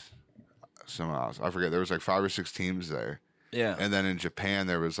 and someone else. I forget. There was like 5 or 6 teams there. Yeah. And then in Japan,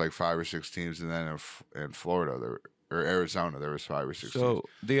 there was like 5 or 6 teams, and then in Florida or Arizona, there was 5 or 6 teams. So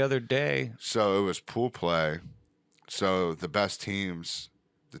the other day, So it was pool play. So the best teams,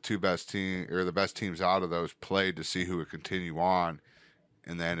 the best teams out of those played to see who would continue on,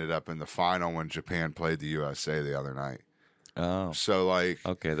 and they ended up in the final when Japan played the USA the other night. oh, So like,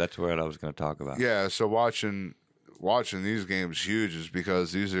 okay, that's what I was going to talk about. yeah. So watching these games huge is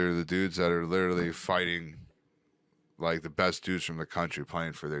because these are the dudes that are literally fighting. Like the best dudes from the country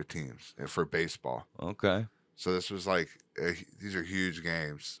playing for their teams and for baseball. Okay. So this was like, these are huge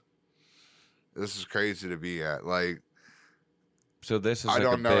games. This is crazy to be at. Like, So this is I like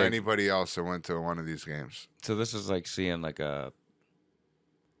don't a know big, anybody else that went to one of these games. So this is like seeing like a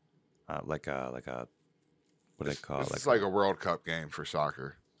what do they call it? It's like a World Cup game for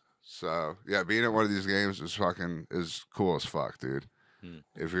soccer. So yeah, being at one of these games is cool as fuck, dude.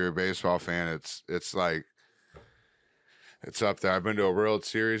 If you're a baseball fan, it's like, it's up there. I've been to a World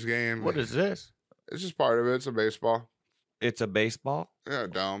Series game. What is this? It's just part of it. It's a baseball. It's a baseball. Yeah,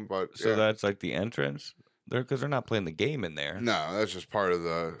 dome, but So yeah. that's like the entrance. Because they're not playing the game in there. No, that's just part of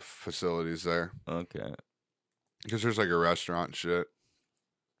the facilities there. Okay. Because there's like a restaurant and shit.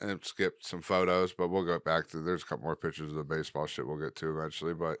 And it skipped some photos, but we'll go back to, there's a couple more pictures of the baseball shit we'll get to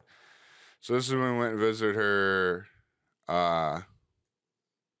eventually. But so this is when we went and visited her,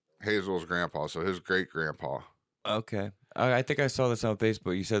 Hazel's grandpa, so his great grandpa. Okay. I think I saw this on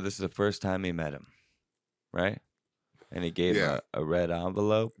Facebook. You said this is the first time he met him, right? And he gave him a red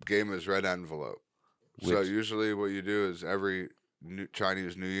envelope. Gave him his red envelope. So Which- usually what you do is every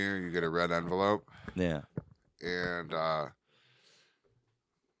Chinese New Year, you get a red envelope. Yeah. And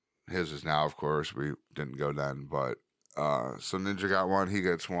his is now, of course. We didn't go then, but so Ninja got one, he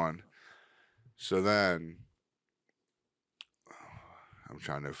gets one. So then I'm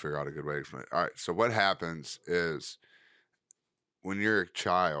trying to figure out a good way to explain it. All right, so what happens is when you're a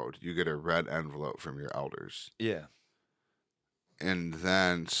child, you get a red envelope from your elders. Yeah. And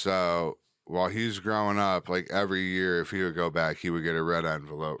then, so while he's growing up, like every year, if he would go back, he would get a red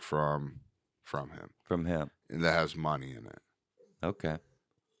envelope from him. From him. And that has money in it. Okay.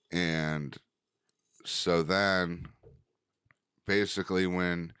 And so then, basically,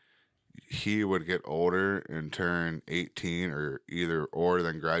 when he would get older and turn 18 or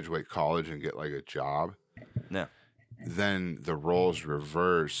then graduate college and get like a job. No. Then the roles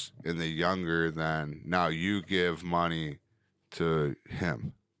reverse, and the younger then now you give money to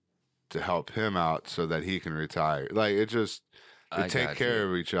him to help him out so that he can retire. Like it just they take care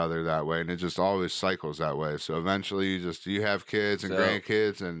of each other that way, and it just always cycles that way. So eventually you have kids and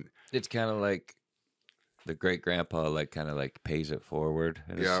grandkids, and it's kind of like the great grandpa like kind of like pays it forward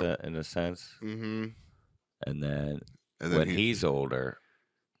in a sense. Mm-hmm. And then when he's older,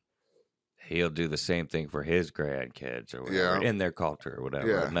 he'll do the same thing for his grandkids or whatever in their culture or whatever.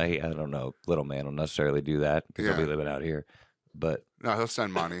 Yeah. Now, I don't know. Little man will necessarily do that because he'll be living out here. But no, he'll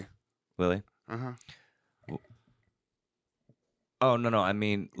send money. Will he? Uh-huh. Oh, no. I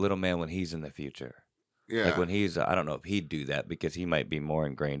mean, little man when he's in the future. Yeah. Like when he's, I don't know if he'd do that because he might be more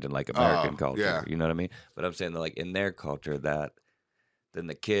ingrained in like American culture. Yeah. You know what I mean? But I'm saying that like in their culture that then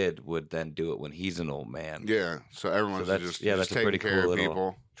the kid would then do it when he's an old man. Yeah. So everyone's just that's a pretty care cool of little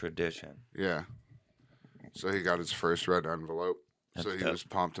people. Tradition. Yeah. So he got his first red envelope. That's so he dope. was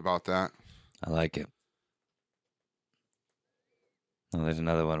pumped about that. I like it. Well, there's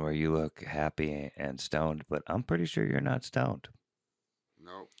another one where you look happy and stoned, but I'm pretty sure you're not stoned.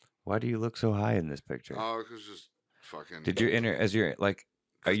 Nope. Why do you look so high in this picture? Oh, because just fucking. Did you as you're like,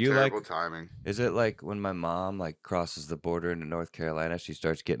 are you terrible like timing? Is it like when my mom like crosses the border into North Carolina, she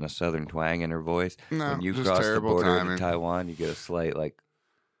starts getting a southern twang in her voice? No, when you just cross the terrible border timing. into Taiwan, you get a slight like.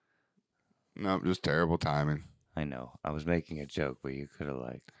 No, just terrible timing. I know. I was making a joke, but you could have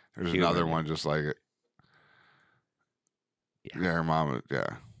like. There's another one just like it. Yeah, her mom was,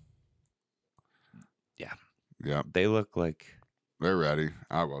 yeah. Yeah. They look like. They're ready.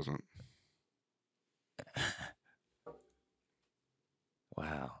 I wasn't.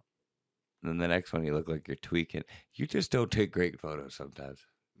 Wow. And then the next one, you look like you're tweaking. You just don't take great photos sometimes.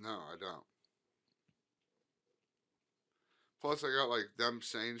 No, I don't. Plus, I got like them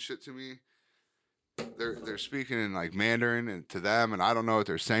saying shit to me. They're speaking in like Mandarin and to them, and I don't know what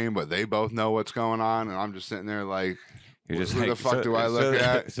they're saying, but they both know what's going on, and I'm just sitting there like, you're just who like, the fuck do I look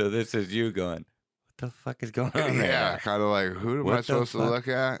at? So this is you going, what the fuck is going on there? Yeah, kind of like, who am I supposed to look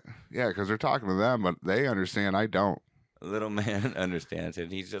at? Yeah, because they're talking to them, but they understand I don't. Little man understands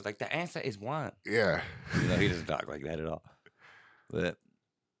it. He's just like, the answer is one. Yeah. You know, he doesn't talk like that at all. But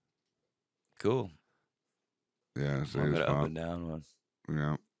cool. Yeah, so I'll up and down one.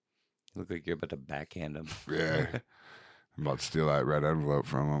 Yeah. Look like you're about to backhand him. Yeah. I'm about to steal that red envelope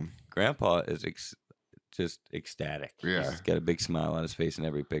from him. Grandpa is just ecstatic. Yeah. He's got a big smile on his face in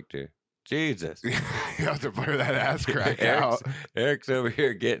every picture. Jesus. You have to blur that ass crack out. Eric's over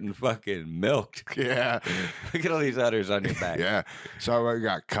here getting fucking milked. Yeah. Look at all these udders on your back. Yeah. So I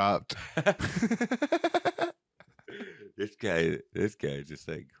got cupped. This guy is just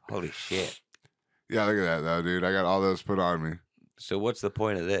like, holy shit. Yeah, look at that though, dude. I got all those put on me. So what's the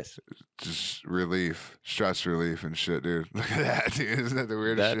point of this? Just relief, stress relief and shit, dude. Look at that, dude. Isn't that the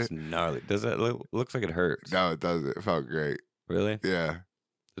weirdest shit? That's gnarly. Does that looks like it hurts? No, it doesn't. It felt great. Really? Yeah.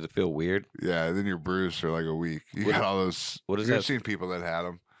 Does it feel weird? Yeah, then you're bruised for like a week. You got all those. What is You've that? seen people that had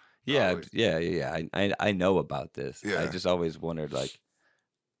them. Yeah, probably. yeah. I know about this. Yeah. I just always wondered like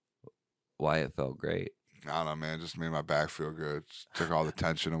why it felt great. I don't know, man. Just made my back feel good. Just took all the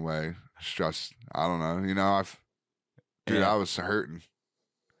tension away. Stress. I don't know. You know, I was hurting.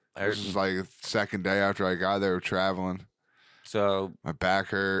 This was like the second day after I got there traveling. So my back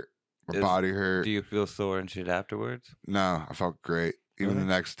hurt. My body hurt. Do you feel sore and shit afterwards? No, I felt great. Even the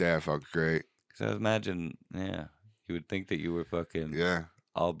next day, I felt great. Because I imagine, you would think that you were fucking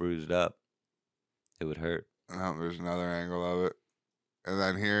all bruised up. It would hurt. There's another angle of it. And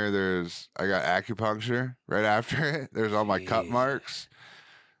then here, I got acupuncture right after it. There's all my cut marks.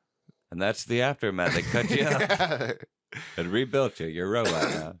 And that's the aftermath. They cut you up and rebuilt you. You're a robot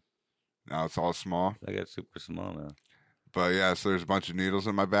now. Now it's all small. I got super small now. But yeah, so there's a bunch of needles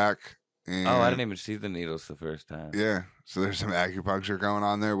in my back. And I didn't even see the needles the first time. Yeah, so there's some acupuncture going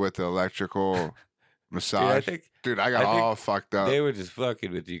on there with the electrical massage. Dude, I got all fucked up. They were just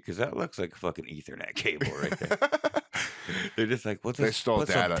fucking with you because that looks like a fucking Ethernet cable right there. They're just like, what's this? They stole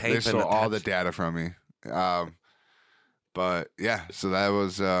data. They stole all the data from me. But yeah, so that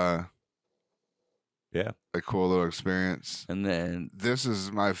was a cool little experience. And then this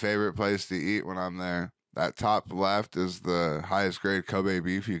is my favorite place to eat when I'm there. That top left is the highest grade Kobe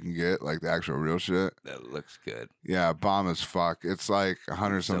beef you can get, like the actual real shit. That looks good. Yeah, bomb as fuck. It's like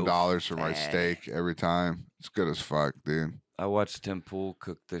 $100 some dollars for my steak every time. It's good as fuck, dude. I watched Tim Pool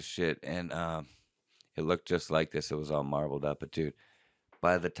cook this shit, and it looked just like this. It was all marbled up, but dude,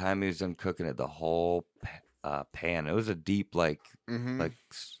 by the time he was done cooking it, the whole pan, it was a deep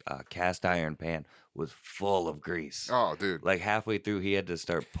cast iron pan, was full of grease. Oh, dude. Like halfway through, he had to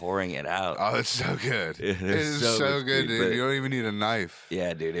start pouring it out. Oh, it's so good. It is so good, grease, dude. You don't even need a knife.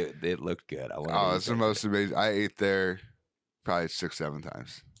 Yeah, dude, it looked good. It's the most amazing. I ate there probably 6-7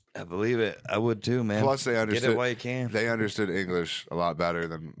 times. I believe it. I would too, man. Plus, they understood. Get it while you can. They understood English a lot better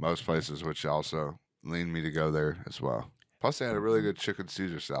than most places, which also leaned me to go there as well. Plus, they had a really good chicken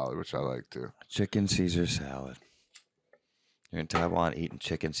Caesar salad, which I like too. Chicken Caesar salad. You're in Taiwan eating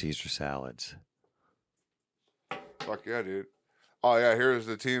chicken Caesar salads. Fuck yeah, dude. Oh yeah, here's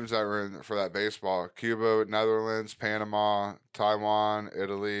the teams that were in for that baseball: Cuba, Netherlands, Panama, Taiwan,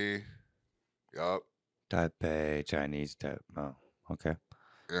 Italy. Yup. Taipei, Chinese type. Oh, okay.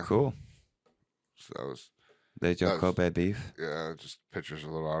 Yeah. Cool. So that was. They do Kobe beef. Yeah, just pictures a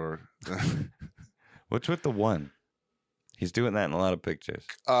little outer. What's with the one? He's doing that in a lot of pictures.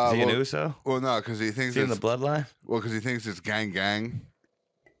 Is he an Uso? Well, no, because he thinks it's in the bloodline. Well, because he thinks it's gang gang.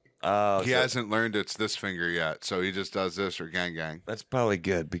 Oh, he hasn't learned it's this finger yet, so he just does this or gang gang. That's probably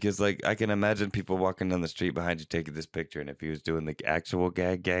good because, like, I can imagine people walking down the street behind you taking this picture, and if he was doing the actual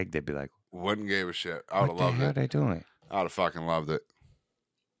gag, they'd be like, "Wouldn't give a shit." I would have loved it. What are they doing? I would have fucking loved it.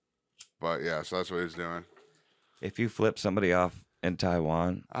 But yeah, so that's what he's doing. If you flip somebody off in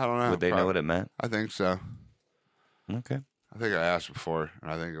Taiwan, I don't know. Would they know what it meant? I think so. Okay. I think I asked before,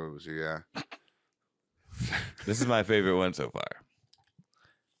 and I think it was yeah. This is my favorite one so far.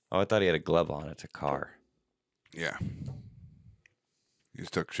 Oh, I thought he had a glove on. It's a car. Yeah. He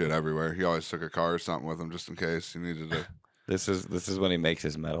just took shit everywhere. He always took a car or something with him just in case he needed to. This is when he makes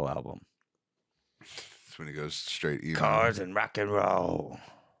his metal album. That's when he goes straight emo. Cars and rock and roll.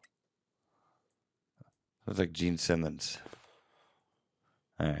 It was like Gene Simmons.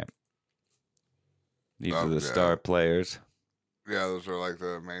 All right. These are the star players. Yeah, those are like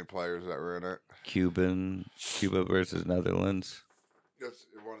the main players that were in it. Cuba versus Netherlands. That's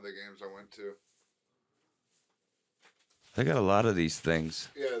one of the games I went to. They got a lot of these things.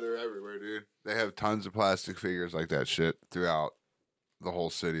 Yeah, they're everywhere, dude. They have tons of plastic figures like that shit throughout the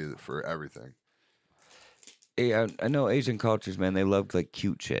whole city for everything. Yeah, I know Asian cultures, man. They love like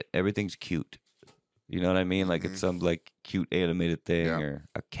cute shit. Everything's cute. You know what I mean? Like it's some like cute animated thing or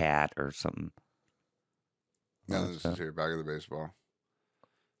a cat or something. No, this is here, back of the baseball.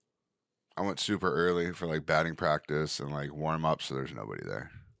 I went super early for like batting practice and like warm up, so there's nobody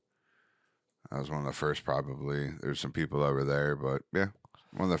there. I was one of the first, probably. There's some people over there, but yeah,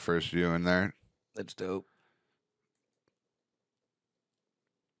 one of the first few in there. That's dope.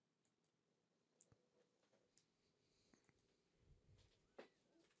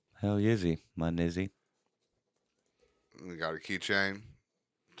 Hell yizzy, my nizzy. We got a keychain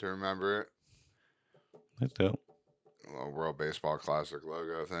to remember it. That's dope. A little World Baseball Classic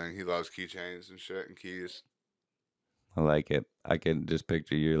logo thing. He loves keychains and shit and keys. I like it. I can just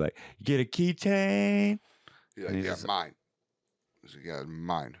picture you like, you get a keychain. He's like, yeah, mine. He's like, yeah,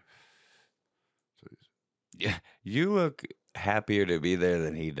 mine. So yeah, you look happier to be there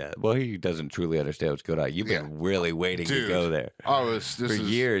than he does. Well, he doesn't truly understand what's going on. You've been really waiting to go there. For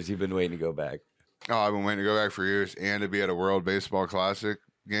years, you've been waiting to go back. Oh, I've been waiting to go back for years and to be at a World Baseball Classic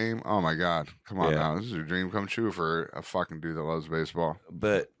game. Oh my God. Come on now. This is a dream come true for a fucking dude that loves baseball.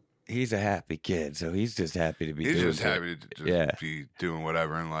 But he's a happy kid, so he's just happy to be doing it. He's just happy to be doing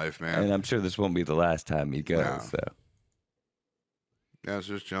whatever in life, man. And I'm sure this won't be the last time he goes. No. So. Yeah, it's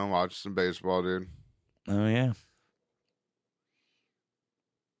just chilling, watching some baseball, dude. Oh, yeah.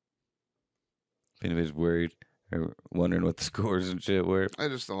 If anybody's worried or wondering what the scores and shit were.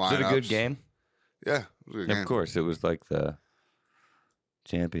 Just the lineups. Was it a good game? Yeah, it was a good game. Of course, it was like the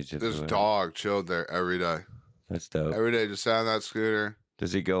championship. This dog chilled there every day. That's dope. Every day, just sat on that scooter.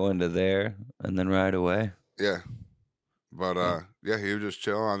 Does he go into there and then ride away? Yeah. But, he would just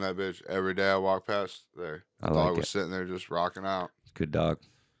chill on that bitch every day I walk past there. The dog was sitting there just rocking out. It's a good dog.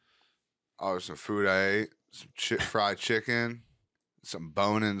 Oh, there's some food I ate. Some fried chicken. Some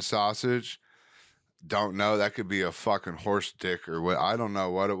bone-in sausage. Don't know. That could be a fucking horse dick or what. I don't know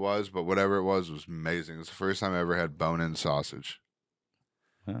what it was, but whatever it was amazing. It's the first time I ever had bone-in sausage.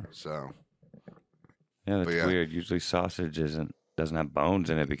 Huh. So. Yeah, that's weird. Usually sausage doesn't have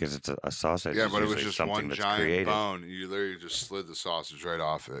bones in it because it's a sausage. Yeah, but it was just one giant bone. You literally just slid the sausage right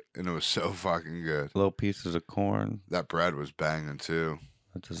off it, and it was so fucking good. Little pieces of corn. That bread was banging too.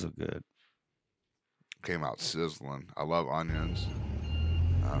 That does look good. Came out sizzling. I love onions.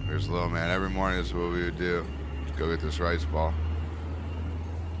 Here's little man. Every morning is what we would do. Go get this rice ball.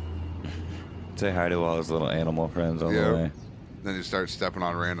 Say hi to all his little animal friends on the way. Then you start stepping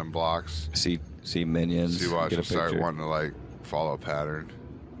on random blocks. See minions. See, watch, get you'll a start picture. wanting to like follow a pattern.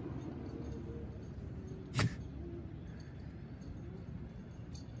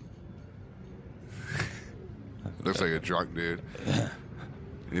 Looks like a drunk dude.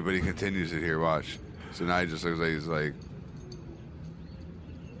 Anybody continues it here, watch. So now he just looks like he's like.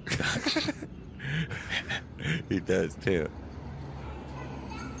 He does too.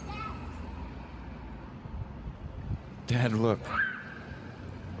 Dad, look.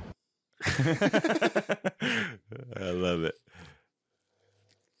 I love it.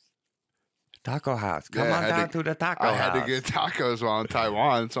 Taco house. Come on down to the taco house. I had to get tacos while in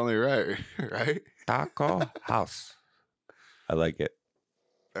Taiwan. It's only right, right? Taco house. I like it.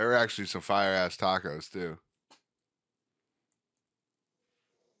 There were actually some fire ass tacos too.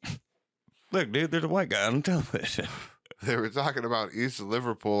 Look, dude, there's a white guy on television. They were talking about East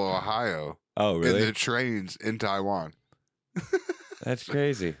Liverpool, Ohio. Oh, really? And the trains in Taiwan. That's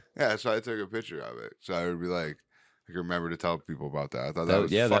crazy. Yeah, so I took a picture of it. So I would be like, I can remember to tell people about that. I thought that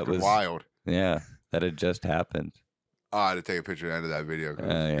was fucking wild. Yeah, that had just happened. Oh, I had to take a picture at the end of that video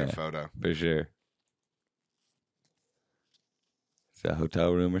because it was a good photo. For sure. Is that a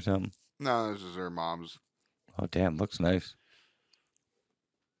hotel room or something? No, this is her mom's. Oh, damn, looks nice.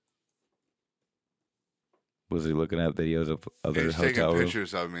 Was he looking at videos of other He's hotel taking rooms?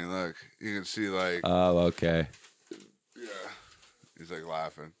 pictures of me. Look, you can see like. Oh, okay. Yeah, he's like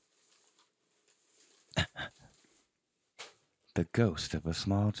laughing. The ghost of a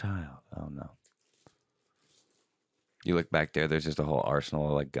small child. Oh no. You look back there, there's just a whole arsenal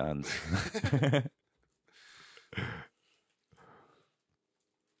of like guns.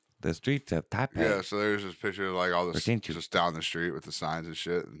 The streets of Taipei. Yeah, so there's this picture of like all this just down the street with the signs and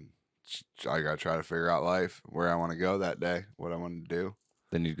shit. And I got to try to figure out life, where I want to go that day, what I want to do.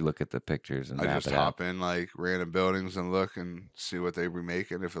 Then you look at the pictures and I just hop in like random buildings and look and see what they be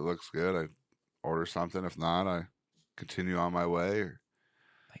making. If it looks good, I order something. If not, I continue on my way. Or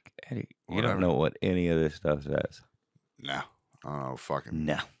like, Eddie, you don't know what any of this stuff says. No. I don't know. Fucking.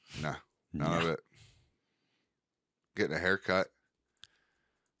 No. None of it. Getting a haircut.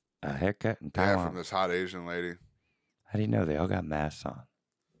 A haircut in Taiwan? Yeah, from this hot Asian lady. How do you know they all got masks on?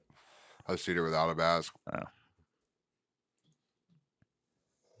 I've seen her without a mask. Oh.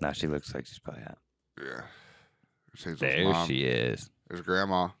 Now she looks like she's probably out. Yeah. There she is. There's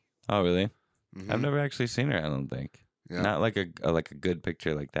Grandma. Oh, really? Mm-hmm. I've never actually seen her, I don't think. Yeah. Not like a good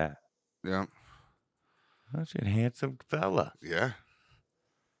picture like that. Yeah. Oh, she's a handsome fella. Yeah.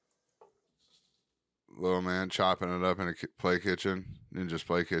 Little man chopping it up in a play kitchen. Ninja's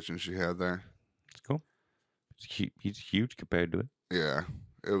play kitchen she had there. It's cool. He's huge compared to it. Yeah.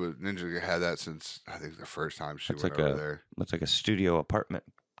 It was Ninja had that since I think the first time she went over there. Looks like a studio apartment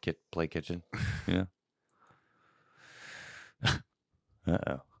play kitchen. Yeah.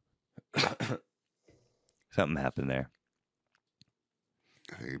 Uh-oh. Something happened there.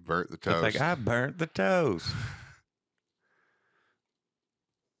 He burnt the toast. It's like, I burnt the toast.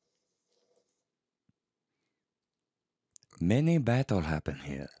 Many battle happen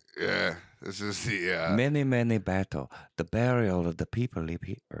here. Yeah. This is the... Many battle. The burial of the people live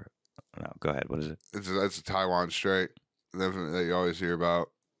here. No, go ahead. What is it? That's a Taiwan Strait that you always hear about.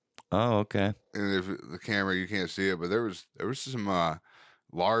 Oh, okay. And if the camera, you can't see it, but there was some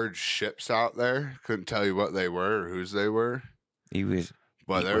large ships out there. Couldn't tell you what they were or whose they were. It was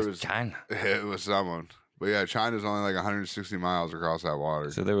China. It was someone. But yeah, China's only like 160 miles across that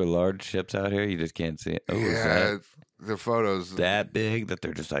water. So there were large ships out here. You just can't see it. Oh, yeah, the photos that big that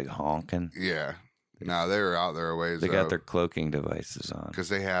they're just like honking. Yeah. No, they were out there a ways. They got their cloaking devices on because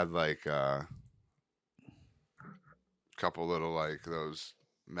they had like a couple little like those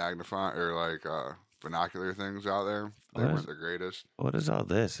magnifying or like binocular things out there. They weren't the greatest. What is all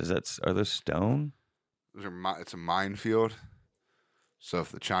this? Are those stone? It's a minefield. So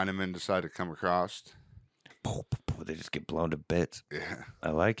if the Chinamen decide to come across, they just get blown to bits. Yeah, I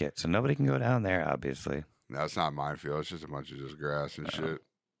like it. So nobody can go down there, obviously. No, it's not a minefield. It's just a bunch of just grass and shit.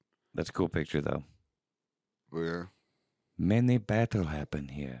 That's a cool picture, though. Yeah. Many battle happen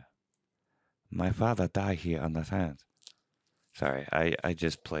here. My father died here on the sands. Sorry, I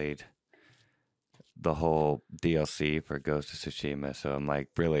just played the whole DLC for Ghost of Tsushima, so I'm like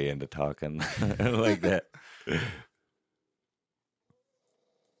really into talking like that.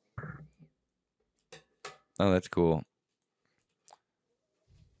 Oh, that's cool.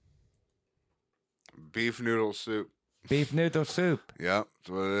 Beef noodle soup. Beef noodle soup. Yep, that's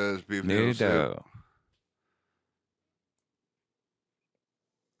what it is. Beef noodle soup.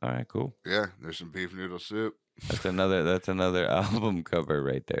 All right, cool. Yeah, there's some beef noodle soup. That's another album cover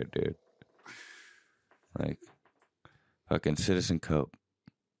right there, dude. Like fucking Citizen Cope.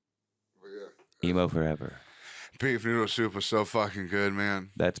 Yeah. Emo forever. Beef noodle soup was so fucking good,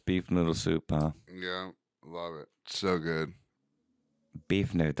 man. That's beef noodle soup, huh? Yeah, love it. So good.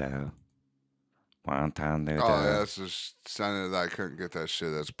 Beef noodle. Wonton noodle. Oh, yeah, it's just something that I couldn't get that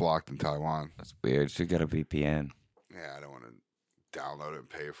shit that's blocked in Taiwan. That's weird. So you got a VPN. Yeah, I don't want to download it and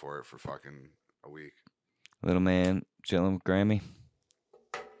pay for it for fucking a week. Little man chilling with Grammy.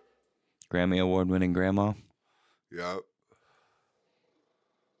 Grammy award winning grandma. Yep.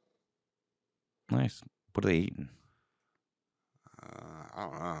 Nice. What are they eating? I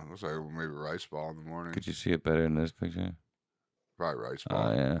don't know. Looks like maybe rice ball in the morning. Could you see it better in this picture? Probably rice ball.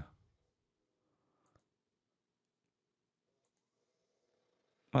 Oh, yeah.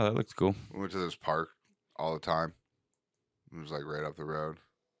 Oh, that looks cool. We went to this park all the time. It was like right up the road.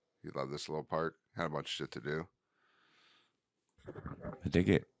 You love this little park. Had a bunch of shit to do. I dig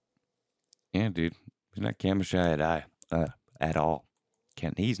it. Yeah, dude. He's not camera shy at all.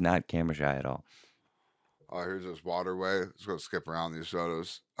 He's not camera shy at all. Oh, here's this waterway. Let's go skip around these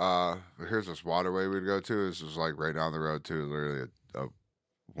photos. Here's this waterway we'd go to. This is like right down the road too. Literally a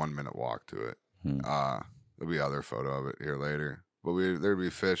 1 minute walk to it. There'll be other photo of it here later. But there'd be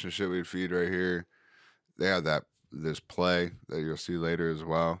fish and shit we'd feed right here. They had this play that you'll see later as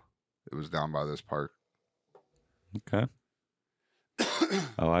well. It was down by this park. Okay.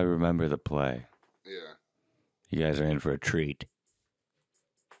 Oh, I remember the play. Yeah. You guys are in for a treat.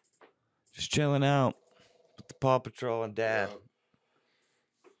 Just chilling out with the Paw Patrol and Dad. Yeah.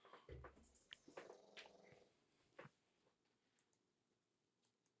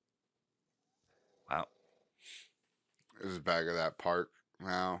 Wow. This is back of that park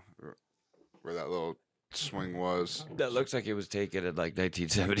now, where that little swing was. That looks like it was taken in like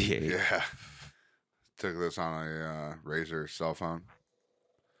 1978. Yeah. Took this on a Razor cell phone.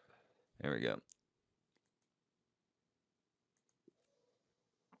 There we go.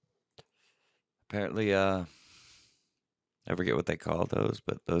 Apparently, I forget what they call those,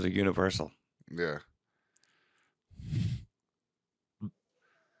 but those are universal. Yeah.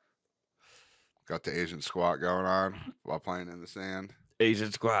 Got the Asian squat going on while playing in the sand.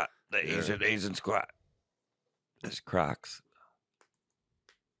 Asian squat. The Asian squat. There's Crocs.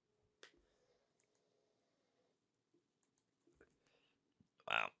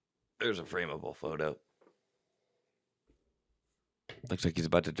 Wow. There's a frameable photo. Looks like he's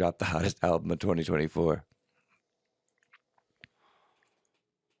about to drop the hottest album of 2024.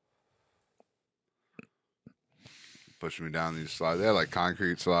 Pushing me down these slides. They have like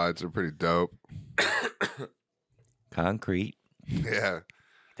concrete slides. They're pretty dope. Concrete. Yeah.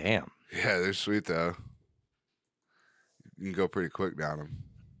 Damn. Yeah, they're sweet though. You can go pretty quick down them.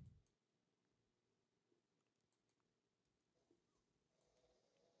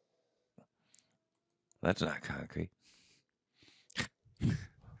 That's not concrete.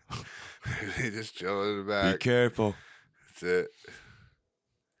 They just chill in the back. Be careful. That's it.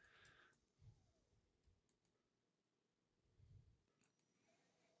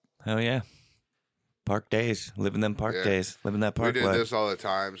 Hell yeah. Park days. Living them park days. Living that park We did life. this all the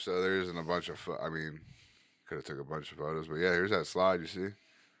time, so there isn't a bunch of. I mean, could have took a bunch of photos, but yeah, here's that slide. You see,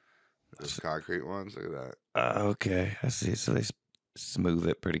 those concrete ones. Look at that. Okay, I see. So they smooth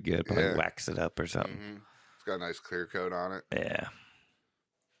it pretty good. Probably Yeah. wax it up or something. Mm-hmm. It's got a nice clear coat on it. Yeah.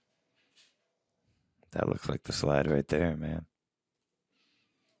 That looks like the slide right there, man.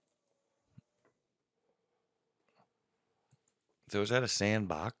 So is that a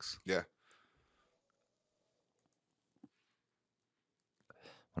sandbox? Yeah.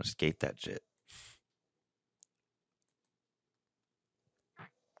 I want to skate that shit.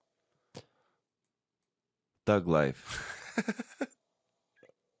 Thug life.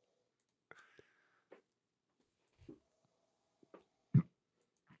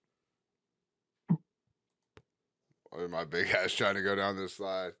 Look at my big ass trying to go down this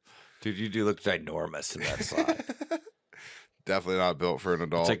slide. Dude, you do look ginormous in that slide. Definitely not built for an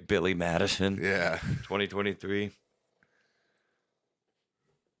adult. It's like Billy Madison. Yeah. 2023.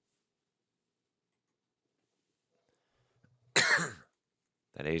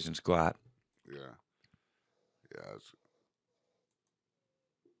 That Asian squat. Yeah. Yeah. It's,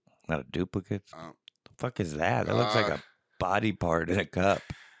 Not a duplicate. The fuck is that? That looks like a body part in a cup.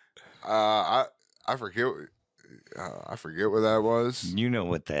 I forget. I forget what that was. You know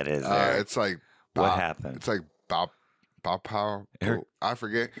what that is. Eric. It's like What happened? It's like Bow Pow. Eric- I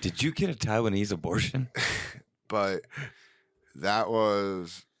forget. Did you get a Taiwanese abortion? But that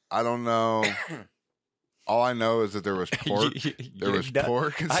was, I don't know All I know is that there was pork. There was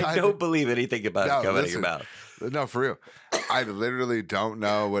pork inside. I don't believe anything about it coming out of your mouth. No, for real. I literally don't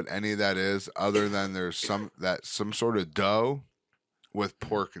know what any of that is, other than there's some sort of dough with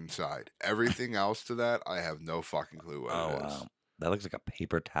pork inside. Everything else to that, I have no fucking clue what it is. Wow. That looks like a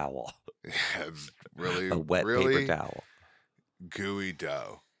paper towel. Yeah, it's really a wet paper towel. Gooey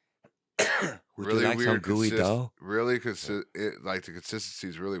dough. Really like weird gooey dough. Really, like the consistency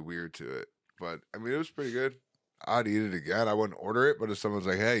is really weird to it. But I mean, it was pretty good. I'd eat it again. I wouldn't order it, but if someone's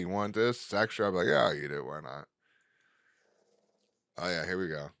like, "Hey, you want this? It's extra," I'm like, "Yeah, I'll eat it. Why not?" Oh yeah, here we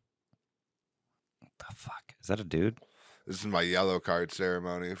go. What the fuck? Is that a dude? This is my yellow card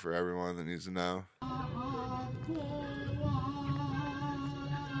ceremony for everyone that needs to know.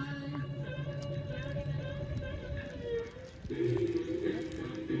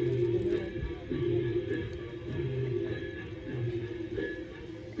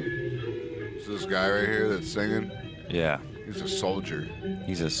 This guy right here that's singing, yeah, he's a soldier.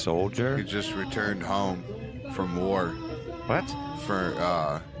 He's a soldier? He just returned home from war. What?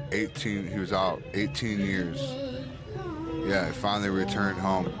 For 18, he was out 18 years. Yeah, he finally returned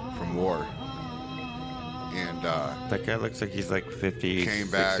home from war. And that guy looks like he's like 50, came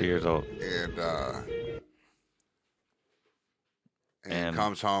back 60 years old. And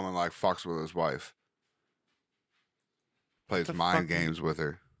comes home and like fucks with his wife. Plays mind games with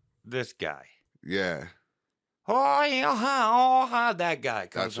her. This guy. Yeah. That guy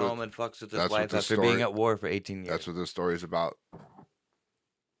comes home and fucks with his wife after being at war for 18 years. That's what this story's about.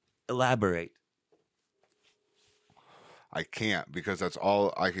 Elaborate. I can't, because that's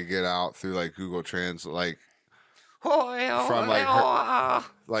all I could get out through like Google Translate. From like her,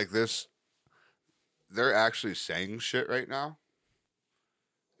 like this. They're actually saying shit right now,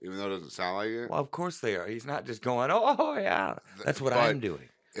 even though it doesn't sound like it. Well, of course they are. He's not just going, "Oh yeah." That's what I'm doing.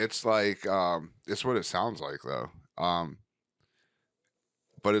 It's like it's what it sounds like though.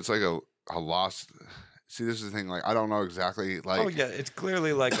 But it's like a lost. See, this is the thing. Like, I don't know exactly. Like, oh yeah, it's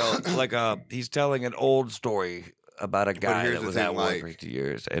clearly like he's telling an old story about a guy that was at war for 50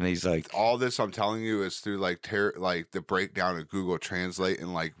 years, and he's like, all this I'm telling you is through like the breakdown of Google Translate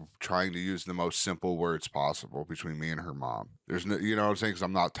and like trying to use the most simple words possible between me and her mom. There's no, you know what I'm saying? Because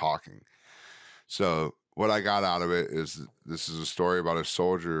I'm not talking. So what I got out of it is this is a story about a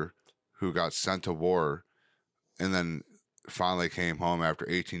soldier who got sent to war and then finally came home after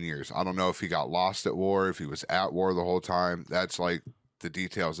 18 years. I don't know if he got lost at war, if he was at war the whole time. That's like the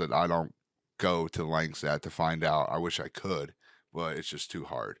details that I don't go to lengths at to find out. I wish I could, but it's just too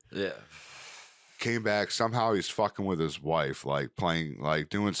hard. Yeah. Came back, somehow he's fucking with his wife, like playing, like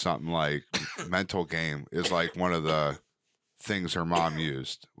doing something like mental game is like one of the things her mom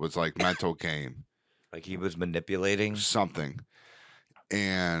used was like mental game. Like he was manipulating something.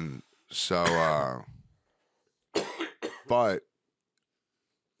 And so, but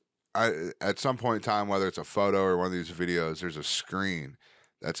at some point in time, whether it's a photo or one of these videos, there's a screen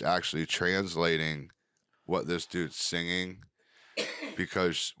that's actually translating what this dude's singing.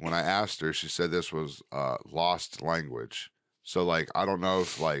 Because when I asked her, she said this was lost language. So, like, I don't know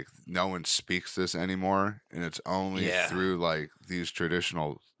if, like, no one speaks this anymore, and it's only through, like, these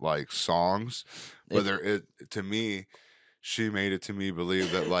traditional, like, songs. Whether to me, she made it to me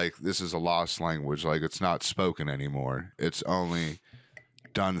believe that, like, this is a lost language. Like, it's not spoken anymore. It's only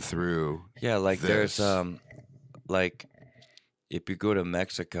done through like, this. There's, like, if you go to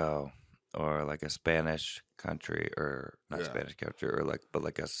Mexico or, like, a Spanish country, or not Spanish country, or, like, but,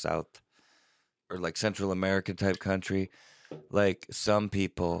 like, a South or, like, Central American type country, like, some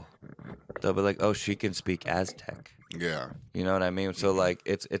people, they'll be like, oh, she can speak Aztec. Yeah. You know what I mean? So, like,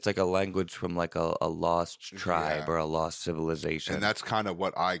 it's like a language from, like, a lost tribe or a lost civilization. And that's kind of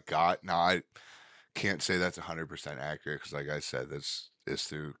what I got. Now, I can't say that's 100% accurate because, like I said, this is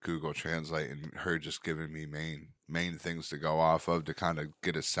through Google Translate and her just giving me main things to go off of to kind of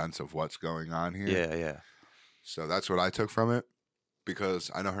get a sense of what's going on here. Yeah, yeah. So that's what I took from it, because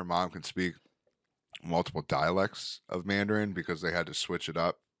I know her mom can speak multiple dialects of Mandarin because they had to switch it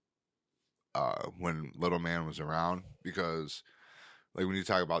up when little man was around, because like when you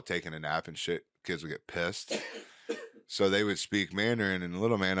talk about taking a nap and shit, kids would get pissed. So they would speak Mandarin and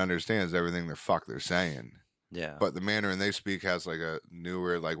little man understands everything they're saying. Yeah. But the Mandarin they speak has like a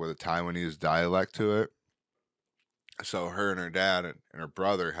newer, like with a Taiwanese dialect to it. So her and her dad and her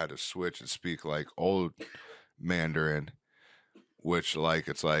brother had to switch and speak like old Mandarin, which like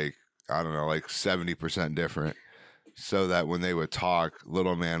it's like, I don't know, like 70% different, so that when they would talk,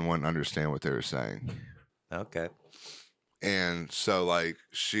 little man wouldn't understand what they were saying. Okay. And so like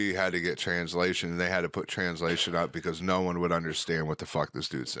she had to get translation. They had to put translation up because no one would understand what the fuck this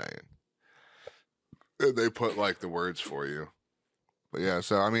dude's saying. And they put like the words for you. But yeah,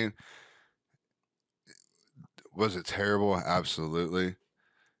 so I mean, was it terrible? Absolutely.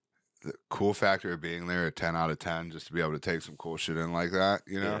 The cool factor of being there, a 10 out of 10, just to be able to take some cool shit in like that,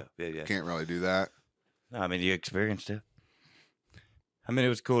 you know? Yeah. Can't really do that. No, I mean, you experienced it. I mean, it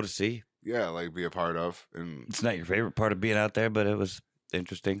was cool to see. Yeah, like be a part of. And it's not your favorite part of being out there, but it was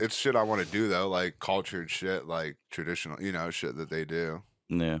interesting. It's shit I want to do though, like cultured shit, like traditional, shit that they do.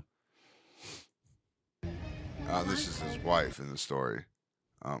 Yeah. This is his wife in the story.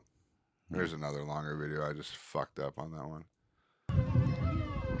 There's another longer video. I just fucked up on that one.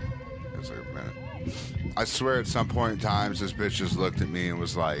 It's like a minute. I swear at some point in time, this bitch just looked at me and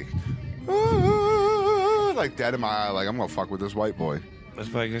was like, ah, like dead in my eye, like I'm gonna fuck with this white boy. That's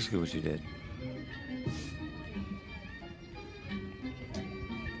probably exactly what you did.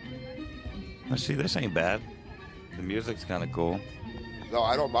 Let's see, this ain't bad. The music's kind of cool. No,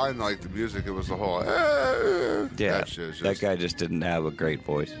 I don't mind like the music. It was the whole yeah. That shit just... that guy just didn't have a great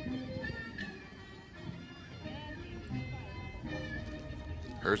voice.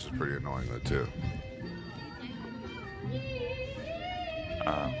 Hers is pretty annoying though too.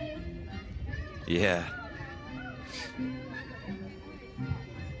 Yeah.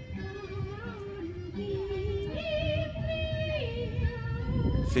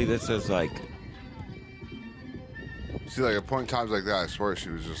 See, this is like. See, like at point times like that, I swear she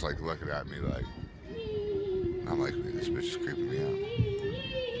was just like looking at me like. I'm like, this bitch is creeping me out.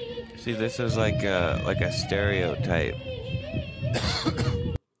 See, this is like a stereotype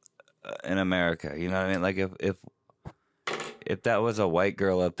in America. You know what I mean? Like if that was a white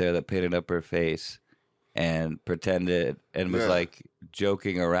girl up there that painted up her face and pretended and was like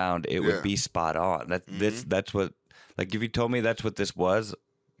joking around, it would be spot on. That's what. Like if you told me that's what this was,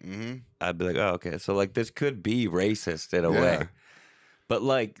 I'd be like, oh, okay. So like this could be racist in a way. But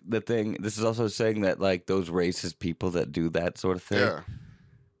like this is also saying that like those racist people that do that sort of thing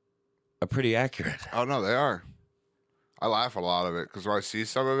are pretty accurate. Oh no, they are. I laugh a lot of it because when I see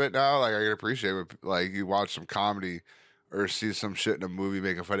some of it now, like I can appreciate it. Like you watch some comedy or see some shit in a movie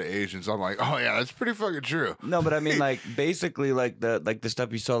making fun of Asians, I'm like, oh yeah, that's pretty fucking true. No, but I mean like basically like the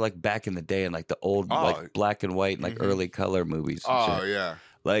stuff you saw like back in the day in like the old like black and white and like early color movies. And shit. Yeah.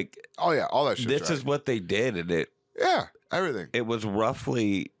 Like all that shit. This is what they did, and everything. It was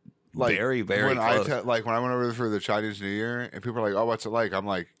roughly like very, very when close. Like when I went over for the Chinese New Year, and people are like, "Oh, what's it like?" I'm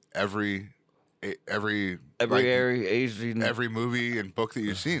like, every Asian, every movie and book that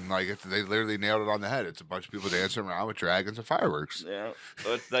you've seen, like they literally nailed it on the head. It's a bunch of people dancing around with dragons and fireworks. Yeah,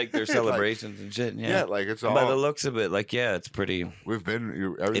 so it's like their celebrations and shit. Yeah, like it's all by the looks of it. Like it's pretty.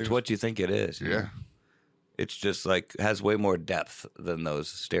 It's what you think it is. Yeah. It's just like has way more depth than those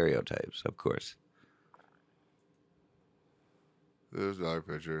stereotypes, of course. There's another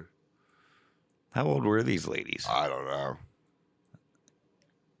picture. How old were these ladies? I don't know.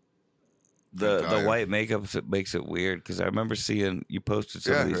 The white makeup makes it weird because I remember seeing you posted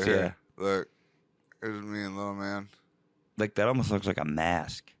some of these. Yeah, look, here's me and little man. Like that almost looks like a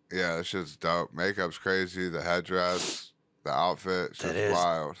mask. Yeah, that shit's dope. Makeup's crazy. The headdress. The outfit, that is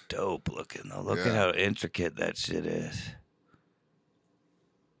wild. Dope looking though. Look at how intricate that shit is.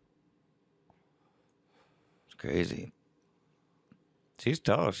 It's crazy. She's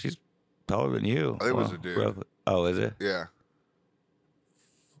tall. She's taller than you. I think it was a dude. Roughly. Oh, is it? Yeah.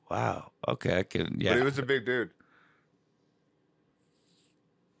 Wow. Okay, I can. Yeah. But he was a big dude.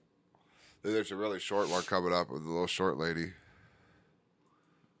 There's a really short one coming up with a little short lady.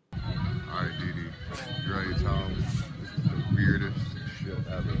 All right, Dee Dee. You ready to tell him? Weirdest shit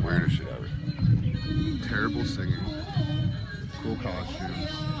ever. Weirdest shit ever. Terrible singing. Cool costumes.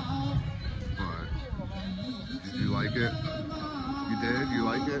 But did you like it? You did? You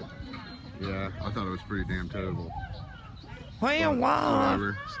like it? Yeah, I thought it was pretty damn terrible.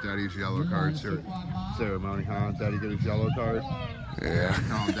 Whatever. It's Daddy's yellow card ceremony, huh? Daddy got his yellow card? Yeah.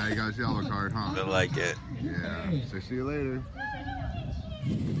 Oh, Daddy got his yellow card, huh? I like it. Yeah. So see you later.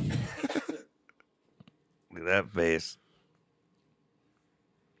 Look at that face.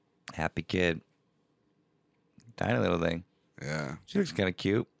 Happy kid. Tiny little thing. Yeah. She looks kind of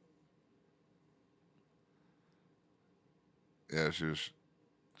cute. Yeah, she was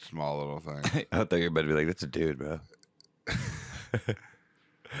a small little thing. I thought you were about to be like, that's a dude, bro.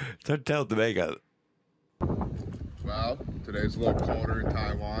 It's hard to tell with the makeup. Well, today's a little colder in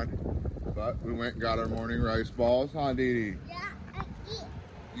Taiwan, but we went and got our morning rice balls. Huh, Dee Dee? Yeah, I eat.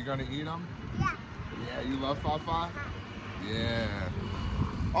 You gonna eat them? Yeah. Yeah, you love Fafa? Yeah.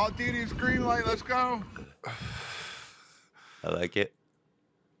 Oh, Dee Dee's green light, let's go. I like it.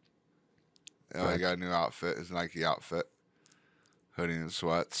 Yeah, I got a new outfit, his Nike outfit. Hoodie and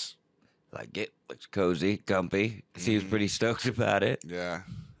sweats. Like it looks cozy, comfy. Seems pretty stoked about it. Yeah.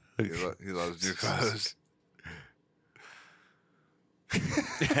 He loves new clothes.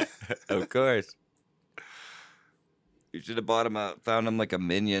 Of course. You should have bought him found him like a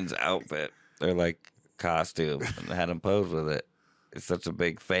Minions outfit or like costume and had him pose with it. He's such a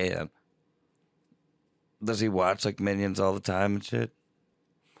big fan. Does he watch like Minions all the time and shit?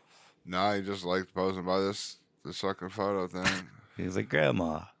 No, he just liked posing by this fucking photo thing. He's like,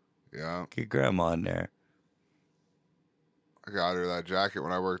 Grandma. Yeah. Get Grandma in there. I got her that jacket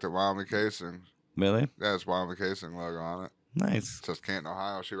when I worked at Wyoming Casing. Really? Yeah, it's Wyoming Casing logo on it. Nice. It says Canton,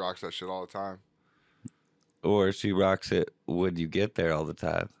 Ohio. She rocks that shit all the time. Or she rocks it when you get there all the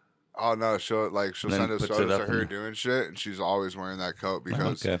time. Oh no, she'll send us puts it photos up of her in the- doing shit, and she's always wearing that coat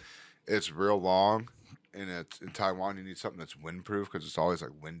because it's real long, and it's in Taiwan. You need something that's windproof because it's always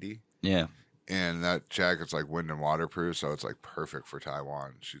like windy. Yeah. And that jacket's like wind and waterproof, so it's like perfect for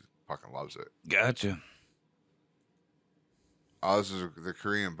Taiwan. She fucking loves it. Gotcha. Oh, this is the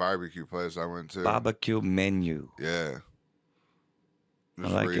Korean barbecue place I went to. Barbecue menu. Yeah. This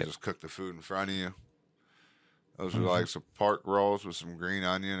is like where you it. just cook the food in front of you. Those are like some pork rolls with some green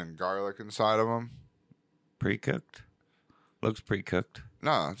onion and garlic inside of them. Pre-cooked? Looks pre-cooked.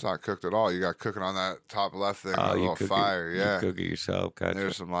 No, it's not cooked at all. You got cooking on that top left thing, a little fire. You cook it yourself. Gotcha.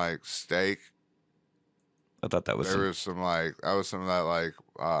 There's some like steak. I thought that was There was some like some of that like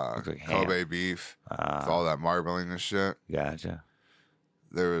like Kobe beef with all that marbling and shit. Gotcha.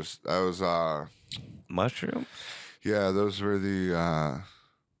 That was Mushrooms? yeah, those were the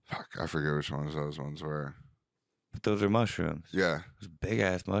fuck, I forget which ones those ones were. But those are mushrooms. Yeah. Those big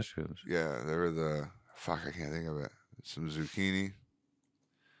ass mushrooms. Yeah, they were the fuck, I can't think of it. Some zucchini.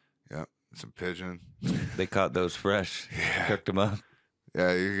 Yep. Some pigeon. They caught those fresh. Yeah. Cooked them up.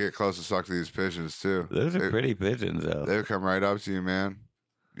 Yeah, you can get close to suck to these pigeons too. Those are pretty pigeons though. They'll come right up to you, man.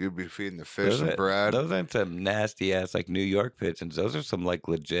 You'd be feeding the fish and bread. Those aren't some nasty ass like New York pigeons. Those are some like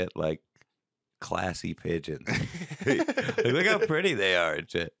legit like classy pigeons. Like, look how pretty they are and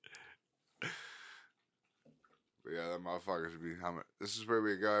shit. But yeah, that motherfuckers would be humming. This is where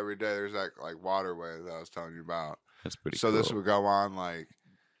we go every day. There's that like waterway that I was telling you about. That's pretty So cool. this would go on like.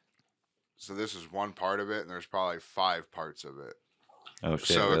 So this is one part of it, and there's probably 5 parts of it. Oh shit!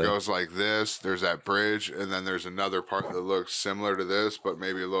 So really? it goes like this. There's that bridge, and then there's another part that looks similar to this, but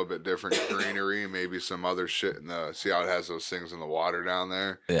maybe a little bit different greenery, maybe some other shit in the. See how it has those things in the water down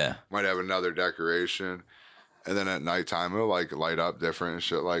there? Yeah. Might have another decoration, and then at nighttime it'll like light up different and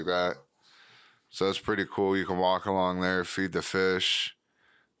shit like that. So it's pretty cool. You can walk along there, feed the fish.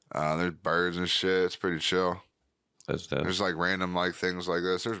 There's birds and shit. It's pretty chill. That's dope. There's like random like things like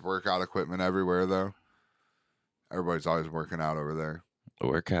this. There's workout equipment everywhere though. Everybody's always working out over there.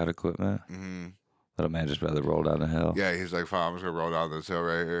 Workout equipment. Mm-hmm. Little man just rather roll down the hill. Yeah, he's like, fine, I'm just gonna roll down this hill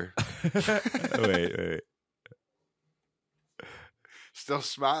right here. wait. Still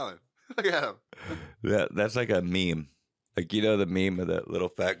smiling. Look at him. That's like a meme. Like, you know the meme of that little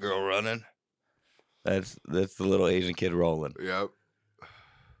fat girl running? That's the little Asian kid rolling. Yep.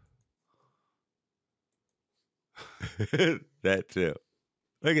 That too.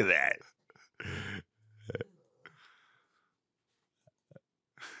 Look at that.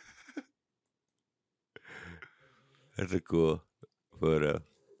 That's a cool photo.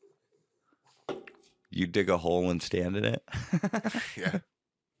 You dig a hole and stand in it? Yeah.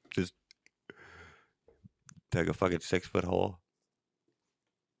 Just dig a fucking 6-foot hole.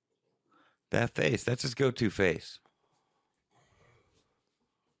 That face, that's his go-to face.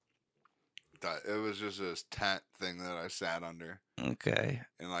 It was just this tent thing that I sat under. Okay.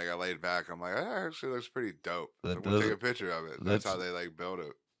 And like I laid back, I'm like, that actually looks pretty dope. That I'm gonna take a picture of it. That's how they like build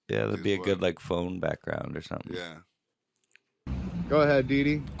it. Yeah, that'd be a good like phone background or something. Yeah. Go ahead,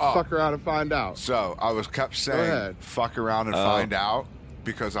 Dee. Oh. Fuck around and find out. So I kept saying, fuck around and find out,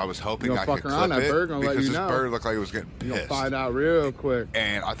 because I was hoping I could clip around, that it bird gonna let because you this know. bird looked like it was getting You're pissed. gonna find out real quick.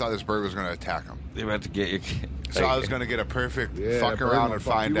 And I thought this bird was gonna attack him. You're about to get your So I was gonna get a perfect Yeah, fuck bird around gonna and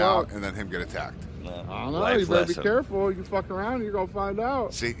fuck find you out, up. and then him get attacked. I don't know. You better be careful. You fuck around, you're gonna find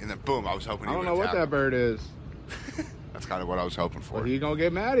out. See, and then boom, I was hoping I he don't would know what attack that him. bird is. That's kind of what I was hoping for. But he gonna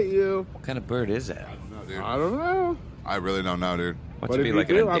get mad at you. What kind of bird is that? I don't know, dude. I don't know. I really don't know, dude. What's But it if be you like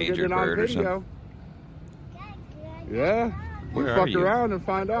do, an I'm getting endangered it on bird or video. something? Yeah. Where You are fuck you? around and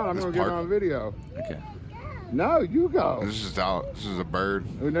find out. I'm This gonna get it park- on video. Okay. No, you go. This is out. This is a bird.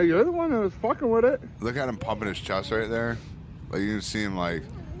 No, you're the one that was fucking with it. Look at him pumping his chest right there. Like you can see him. Like,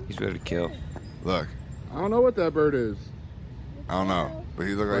 He's ready to kill. look. I don't know what that bird is. I don't know, but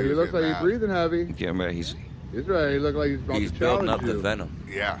he looked like Like, he he was looks like getting he's mad. breathing heavy. Get him ready. He's ready. He looks like he's about He's to building challenge up you. the venom.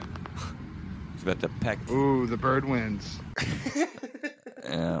 Yeah. He's about to peck. Ooh, the bird wins.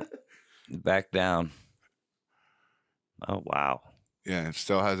 Yeah. Back down. Oh, wow. Yeah, it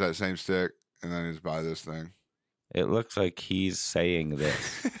still has that same stick, and then he's buy this thing. It looks like he's saying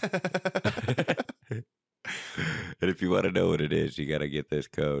this. And if you want to know what it is, you got to get this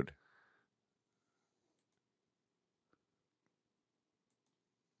code.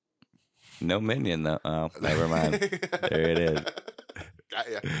 No minion, though. Oh, never mind. There it is.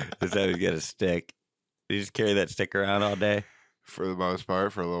 Got ya. This time he's got a stick. You just carry that stick around all day? For the most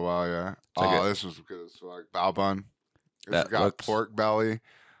part, for a little while, yeah. Like this was good. It's like bao bun. It's That got looks- pork belly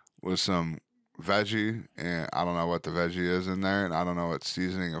with some veggie, and I don't know what the veggie is in there, and I don't know what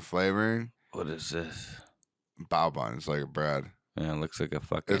seasoning or flavoring. What is this? Bao bun. It's like a bread. Yeah, it looks like a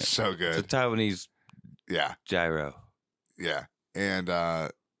fucking... It's so It's a good. Taiwanese Yeah, gyro. yeah. And a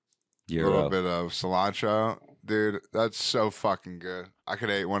Euro. little bit of cilantro. Dude, that's so fucking good. I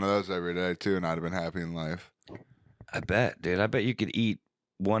could eat one of those every day, too, and I'd have been happy in life. I bet, dude. I bet you could eat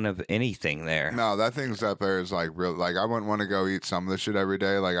one of anything there. No, that thing's up there is like real. Like, I wouldn't want to go eat some of this shit every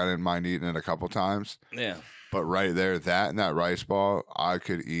day. Like, I didn't mind eating it a couple times. Yeah. But right there, that and that rice ball, I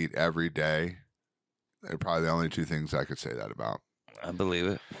could eat every day. They're probably the only two things I could say that about. I believe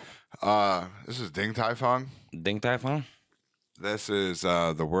it. This is Ding Tai Fung. Ding Tai Fung? This is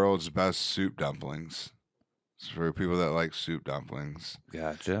the world's best soup dumplings. It's for people that like soup dumplings.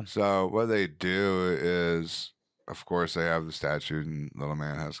 Gotcha. So what they do is, of course, they have the statue and little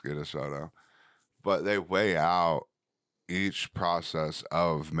man has to get his photo. But they weigh out each process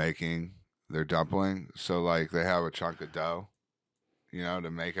of making their dumpling. So, like, they have a chunk of dough,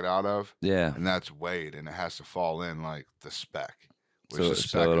 to make it out of. Yeah. And that's weighed, and it has to fall in, like, the speck. Which So- the so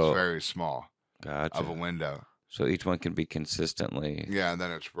speck is it'll- very small Gotcha. of a window. So each one can be consistently... Yeah, and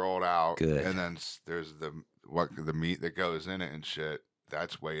then it's rolled out. Good. And then there's the meat that goes in it and shit.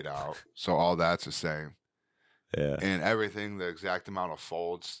 That's weighed out. So all that's the same. Yeah. And everything, the exact amount of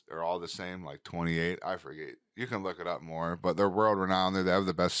folds are all the same, like 28. I forget. You can look it up more. But they're world renowned. They have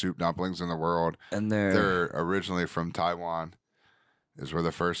the best soup dumplings in the world. And They're originally from Taiwan, is where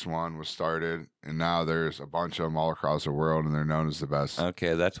the first one was started. And now there's a bunch of them all across the world, and they're known as the best.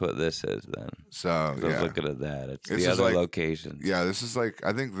 Okay, that's what this is then. So, 'Cause I was yeah. looking at that. It's This the is other like- locations. Yeah, this is like,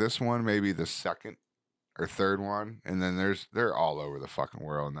 I think this one may be the second or third one. And then they're all over the fucking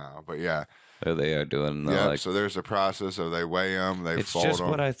world now. But yeah. There they are doing the, Yeah, like... so there's a process of they weigh them, they It's fold just them.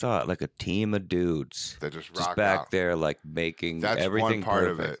 what I thought, like a team of dudes. They just Just rock back out. there, like, making That's everything one part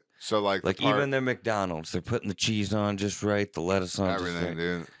perfect. of it. So like Like, even their McDonald's, they're putting the cheese on just right, the lettuce on just everything,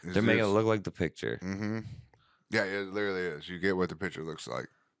 right. dude. They're making it look like the picture. Mm-hmm. Yeah, it literally is. You get what the picture looks like,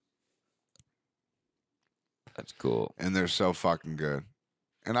 That's cool. and they're so fucking good.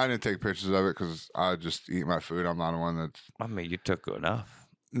 And I didn't take pictures of it because I just eat my food. I'm not one that's I mean, you took enough.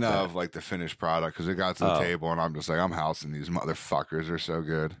 of like the finished product because it got to the Oh. table and I'm just like, I'm housing these motherfuckers. They're so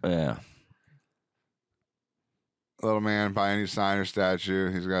good. Yeah. Little man by any sign or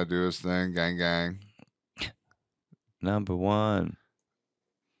statue, he's got to do his thing. Gang, gang. Number one.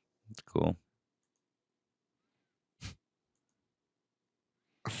 That's cool.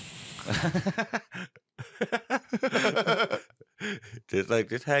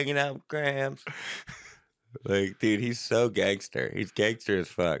 just hanging out with Grams. Like, dude, he's so gangster. He's gangster as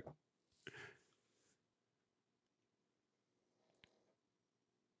fuck.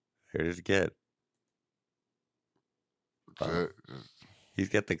 Here it is again. He's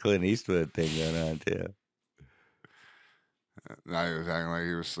got the Clint Eastwood thing going on too. Now he was acting like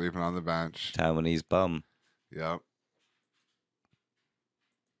he was sleeping on the bench. Taiwanese bum. Yep.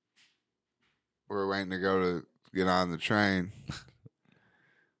 We're waiting to go to get on the train.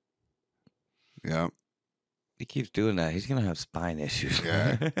 Yep. He keeps doing that. He's gonna have spine issues.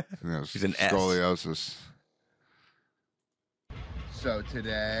 Yeah. He's an S. scoliosis. So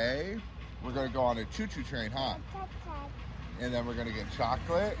today we're gonna go on a choo-choo train, huh? And then we're gonna get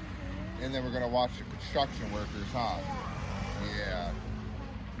chocolate, and then we're gonna watch the construction workers, huh? Yeah.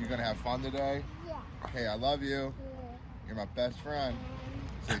 You gonna have fun today? Yeah. Hey, I love you. You're my best friend.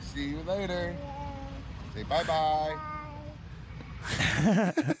 Say see you later. Say bye-bye.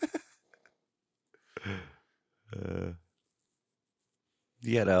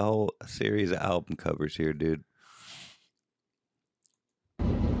 You got a whole series of album covers here, dude.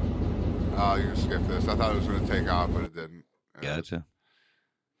 Oh, you can skip this. I thought it was going to take off, but it didn't. Gotcha.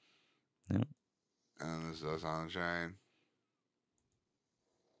 And this is on the chain.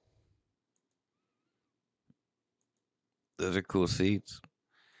 Those are cool seats.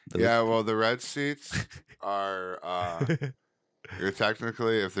 Those- Yeah, well, the red seats are, you're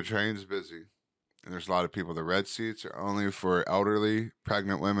technically, if the train's busy and there's a lot of people, the red seats are only for elderly,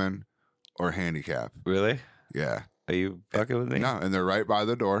 pregnant women, or handicap. Really? Yeah. Are you fucking with me? No, and they're right by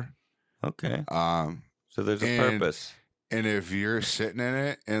the door. Okay. Um, So there's a purpose. And if you're sitting in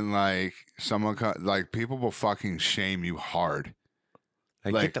it and like someone like people will fucking shame you hard.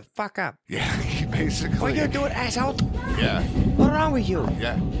 Like, get the fuck up. Yeah, basically. What are you doing, asshole? Yeah. What's wrong with you?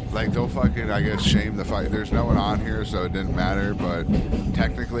 Yeah. Like they'll fucking, I guess, shame the fight. There's no one on here, so it didn't matter. But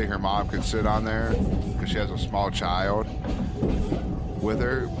technically, her mom could sit on there because she has a small child with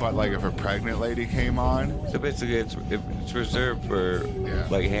her. But like, if a pregnant lady came on, so basically, it's reserved for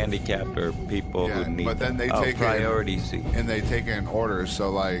like handicapped or people who need. But then they take priority seat, and they take it in order.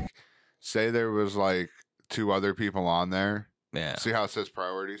 So like, say there was like 2 other people on there. Yeah. See how it says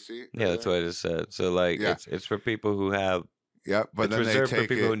priority seat? Yeah, that's what I just said. So like, it's for people who have. Yep, but it's then reserved they take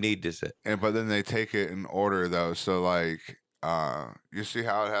for people it, who need to sit. But then they take it in order though. So like, you see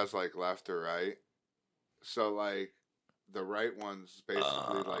how it has like left or right. So like, the right one's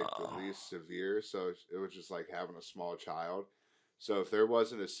basically like the least severe. So it was just like having a small child. So if there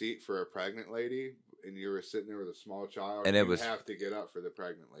wasn't a seat for a pregnant lady and you were sitting there with a small child, and you'd have to get up for the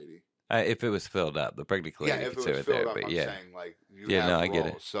pregnant lady. If it was filled up, the pregnant lady if could it was sit filled there. up, But I'm saying like I get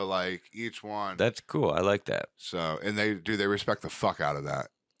it. So like each one. That's cool. I like that. So and they respect the fuck out of that.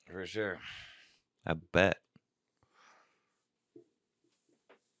 For sure. I bet.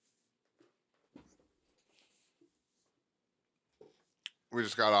 We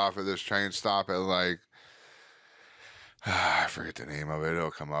just got off of this train stop at like I forget the name of it.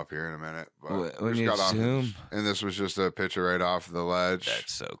 It'll come up here in a minute. But when you zoom, and this was just a picture right off the ledge.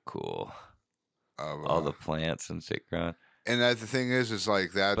 That's so cool. Of, all the plants and shit growing. And that the thing is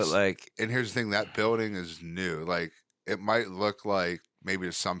like that's. But like, and here's the thing: that building is new. Like it might look like maybe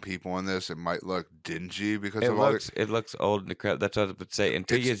to some people in this, it might look dingy because it looks old and decrepit. That's what I would say.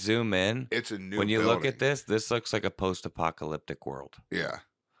 Until you zoom in, it's a new. When you building. look at this looks like a post-apocalyptic world. Yeah,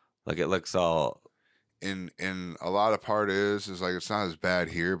 like it looks all. In a lot of part is like it's not as bad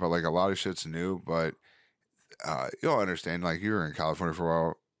here, but like a lot of shit's new. But you'll understand. Like you were in California for a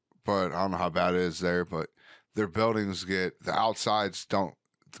while, but I don't know how bad it is there. But their buildings the outsides don't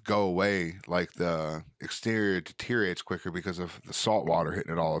go away, like the exterior deteriorates quicker because of the salt water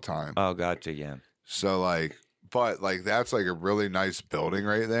hitting it all the time. Oh, gotcha, yeah. So like, but like that's like a really nice building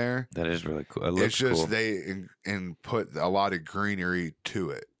right there. That is really cool. It looks it's just cool. they put a lot of greenery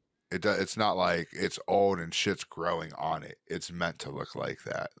to it. It's not like it's old and shit's growing on it. It's meant to look like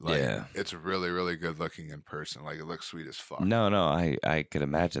that. Like, yeah, it's really, really good looking in person. Like it looks sweet as fuck. No, I could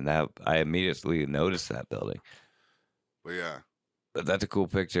imagine that. I immediately noticed that building. But yeah, but that's a cool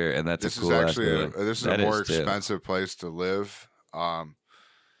picture, and that's this a cool. This is a more expensive place to live.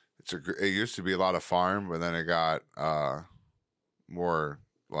 It used to be a lot of farm, but then it got more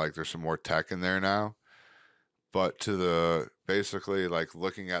like there's some more tech in there now. But basically like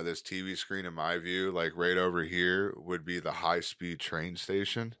looking at this TV screen in my view, like right over here would be the high speed train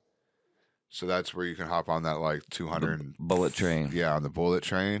station. So that's where you can hop on that like 200 bullet train. Yeah, on the bullet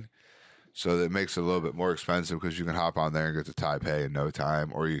train. So that makes it a little bit more expensive because you can hop on there and get to Taipei in no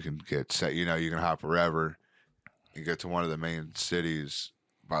time, or you can get set. You can hop wherever and get to one of the main cities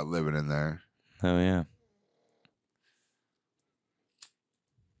by living in there. Oh yeah.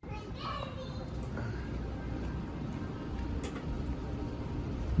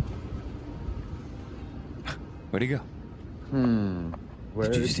 Where'd he go? Where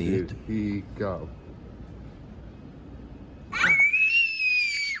did you see did he go?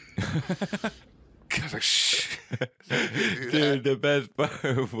 Dude, the best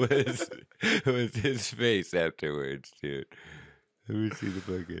part was his face afterwards, dude. Let me see the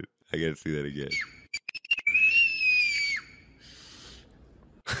bucket. I gotta see that again.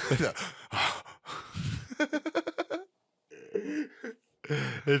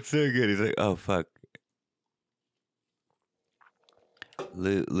 It's so good. He's like, oh fuck.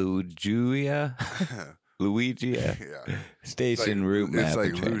 Luigi? Yeah. Station route map. It's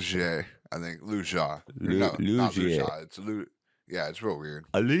like Lugia. I think Lugia. No, not Lugia. It's yeah, it's real weird.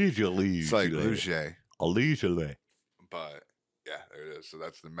 Allegedly. It's like Lugia. Allegedly. But yeah, there it is. So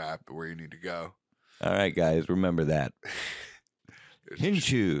that's the map where you need to go. All right, guys, remember that.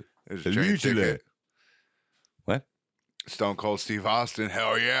 Hinshu. There's a train ticket. What? Stone Cold Steve Austin.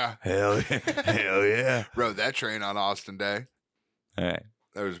 Hell yeah. Hell yeah. Hell yeah. Rode that train on Austin Day. All right.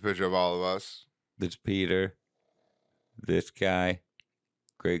 There's a picture of all of us. This Peter. This guy.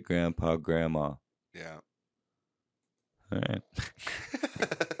 Great grandpa, grandma. Yeah. All right.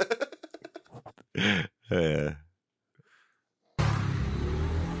 Yeah.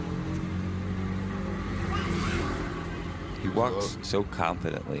 He walks so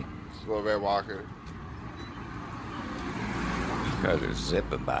confidently. Slow man walker. Cars are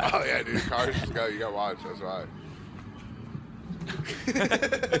zipping by. Oh yeah, dude. Cars just go. You gotta watch. That's right.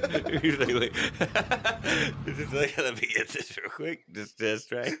 He's like, wait. Just like, let me get this real quick.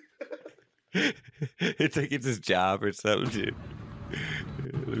 Just right. It's like it's his job or something, dude.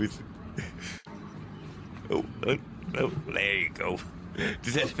 Let me see. Oh, there you go.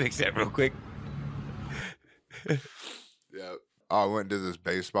 Just had to fix that real quick. Yeah. Oh, I went and did this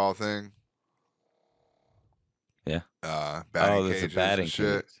baseball thing. Yeah. Batting that's a cages batting and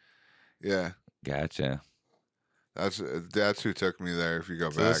shit. cage. Yeah. Gotcha. That's who took me there. If you go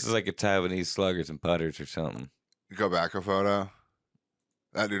So back, this is like a Taiwanese sluggers and putters or something. you go back a photo.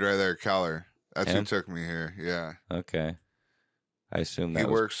 That dude right there, Keller. That's Him? who took me here. Yeah. Okay. I assume that He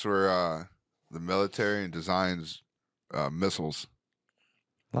was... works for the military and designs missiles.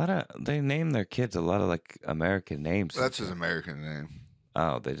 They name their kids a lot of like American names. That's his American name.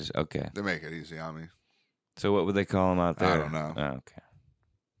 Oh, they just okay. They make it easy on me. So what would they call him out there? I don't know. Oh, okay.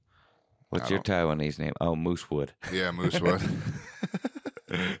 What's your Taiwanese name? Oh, Moosewood. Yeah, Moosewood.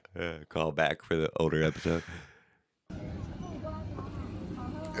 Call back for the older episode.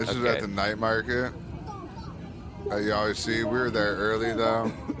 This is at the night market that you always see. We were there early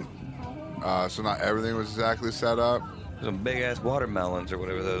though, so not everything was exactly set up. Some big ass watermelons or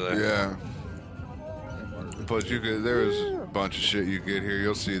whatever those are. Yeah, but there was a bunch of shit you get here.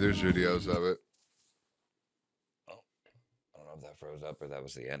 You'll see. There's videos of it. Oh, I don't know if that froze up or that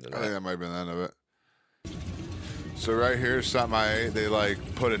was the end of I that. think that might have been the end of it. So right here, something I ate. They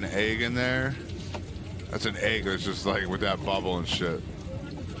like put an egg in there. That's an egg that's just like with that bubble and shit.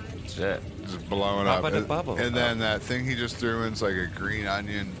 Shit. Just blowing Pop up. in the bubble. And then that thing he just threw in is like a green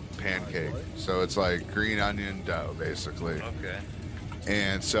onion pancake. So it's like green onion dough, basically. Okay.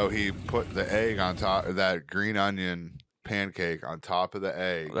 And so he put the egg on top of that green onion pancake on top of the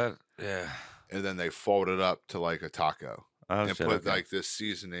egg. Yeah. And then they fold it up to like a taco. Oh, and shit, put okay. like this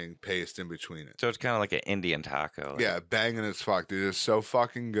seasoning paste in between it. So it's kind of like an Indian taco. Yeah, banging as fuck, dude. It's so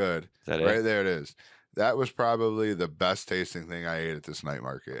fucking good. Is that Right it? there it is. That was probably the best tasting thing I ate at this night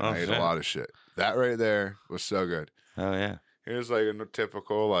market. And Oh, I ate shit. a lot of shit. That right there was so good. Oh, yeah. Here's like a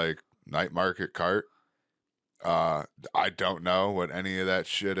typical like night market cart. I don't know what any of that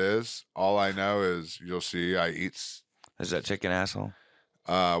shit is. All I know is you'll see I eat. Is that chicken asshole?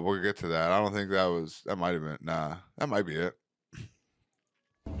 We'll get to that. I don't think that might have been. Nah, that might be it.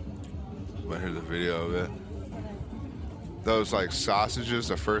 But here's a video of it. Those like sausages,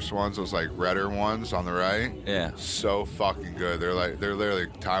 the first ones, those like redder ones on the right. Yeah. So fucking good. They're literally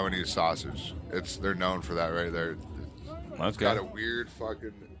Taiwanese sausage. They're known for that right there. It's got a weird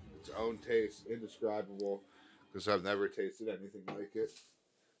fucking its own taste, indescribable, because I've never tasted anything like it.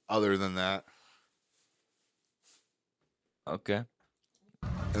 Other than that. Okay.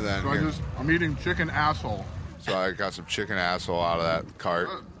 And then So I'm eating chicken asshole. so I got some chicken asshole out of that cart.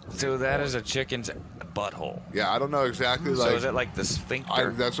 So that is a chicken's butthole. Yeah, I don't know exactly. So Like, is it like the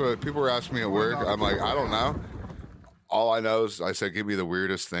sphincter? that's what people were asking me at work. I'm like, I don't know. All I know is I said, give me the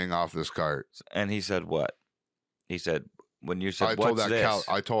weirdest thing off this cart. And he said what? He said, when you said, I told what's this?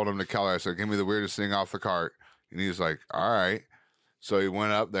 I told him to Keller, I said, give me the weirdest thing off the cart. And he was like, all right. So he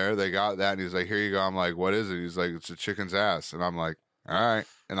went up there, they got that, and he's like, here you go. I'm like, what is it? He's like, it's a chicken's ass. And I'm like, all right.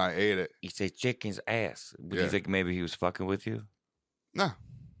 And I ate it. He said chicken's ass. Would Yeah. you think maybe he was fucking with you? No.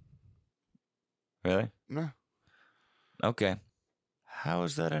 Really? No. Okay. How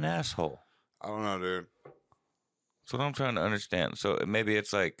is that an asshole? I don't know, dude. That's what I'm trying to understand. So maybe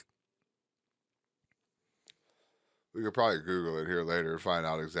it's like, We could probably Google it here later and find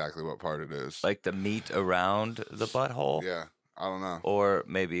out exactly what part it is. like the meat around the butthole, Yeah. I don't know. or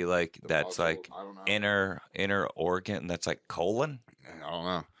maybe like The that's muscle, like I don't know. inner organ. That's like colon. I don't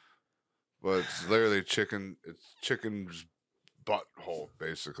know. But it's literally it's chicken's butthole,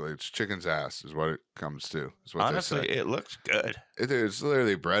 basically. It's chicken's ass is what it comes to. Is what Honestly, they say. it looks good. It's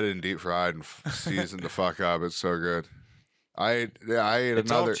literally breaded and deep fried and seasoned the fuck up. It's so good. I ate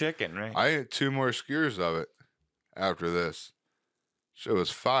It's another all chicken, right? I ate 2 more skewers of it after this. Shit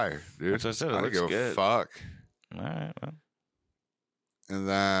was fire, dude. That's what I said, it I looks don't give a good. fuck. All right. Well, And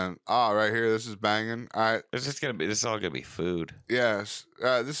then right here, this is banging. All right, this is all gonna be food. yes,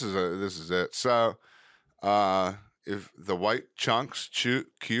 this is it. So, if the white chunks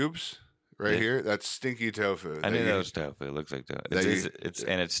cubes right Yeah. here, that's stinky tofu. I knew That that you- was tofu. It looks like tofu. that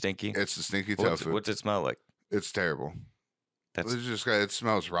It's stinky. It's the stinky What's, tofu. what's it smell like? It's terrible. That's It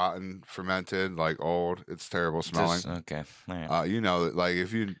smells rotten, fermented, like old. It's terrible smelling. just, okay. All right. You know that, like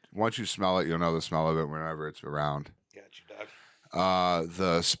once you smell it, you'll know the smell of it whenever it's around. Got you, dog.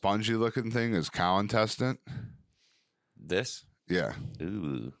 The spongy looking thing is cow intestine. This? Yeah.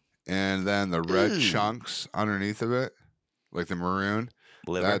 Ooh. And then the red chunks underneath of it, like the maroon,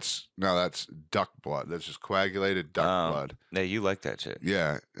 Liver? That's duck blood. That's just coagulated duck blood. Yeah, you like that shit.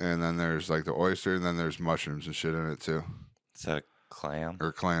 Yeah, and then there's like the oyster, and then there's mushrooms and shit in it too. Is that a clam?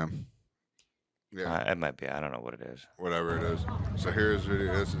 Or clam. Yeah. It might be. I don't know what it is. Whatever it is. So here's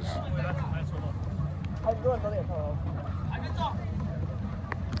video. This is.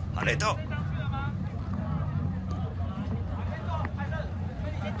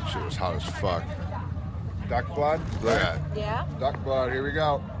 Shit was hot as fuck. Duck blood? Look at that. Yeah. Duck blood, here we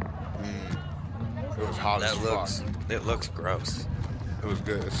go. It was hot as fuck. It looks gross. It was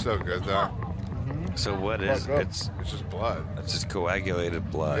good. It's so good though. So what is it's just blood. It's just coagulated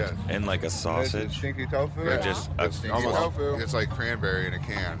blood. Yeah. And like a sausage. It's stinky tofu. Or just it's almost tofu. It's like cranberry in a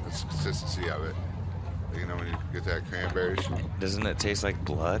can. It's the consistency of it. You know when you get that cranberry shit. Doesn't it taste like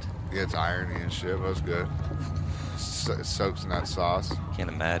blood? Yeah, it's irony and shit, but it's good. It soaks in that sauce. Can't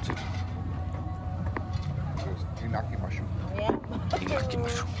imagine. Inaki mushroom. Yeah. Inaki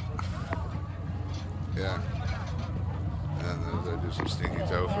mushroom. Yeah. And then they do some stinky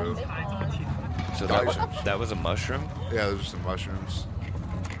tofu. So that was a mushroom? Yeah, those are some mushrooms.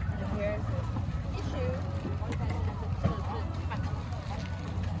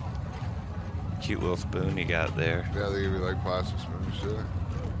 Cute little spoon you got there. Yeah, they give you like plastic spoon and shit.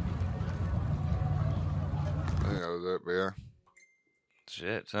 I think that was it, but yeah.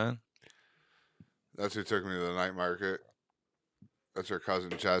 Shit, son. That's who took me to the night market. That's her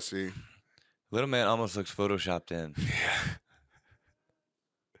cousin, Chessie. Little man almost looks photoshopped in. Yeah.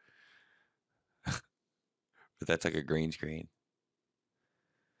 But that's like a green screen.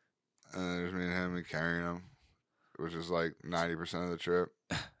 And then there's me and him and carrying him, which is like 90% of the trip.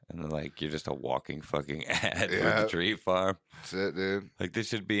 And then, like, you're just a walking fucking ad for Yeah. the tree farm. That's it, dude. Like, this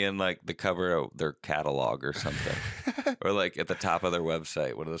should be in, like, the cover of their catalog or something. Or, like, at the top of their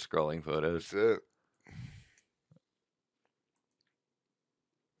website, one of the scrolling photos. That's it.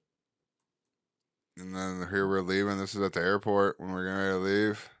 And then here we're leaving. This is at the airport when we're getting ready to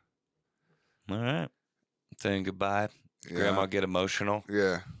leave. All right. Saying goodbye. Yeah. Grandma get emotional.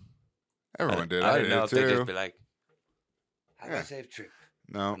 Yeah. Everyone did. I I didn't know if did they'd too. just be like, have Yeah. a safe trip.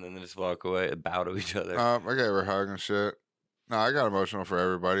 No. And then they just walk away and bow to each other. I gave her a hug and shit. No, I got emotional for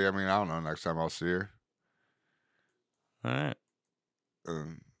everybody. I mean, I don't know next time I'll see her. All right.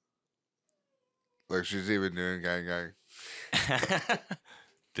 Like, she's even doing gang gang.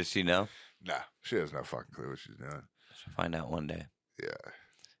 Does she know? Nah, she has no fucking clue what she's doing. She'll find out one day. Yeah.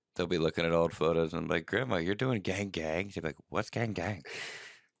 They'll be looking at old photos and be like, Grandma, you're doing gang gang. She'll be like, what's gang gang?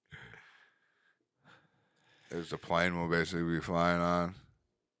 There's a plane we'll basically be flying on.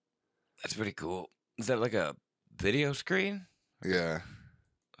 That's pretty cool. Is that like a video screen? Yeah.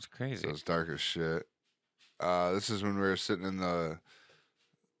 That's crazy. So it's dark as shit. This is when we were sitting in the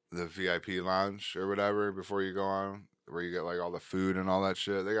VIP lounge or whatever before you go on, where you get like all the food and all that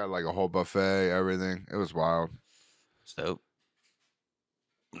shit. They got like a whole buffet, everything. It was wild. So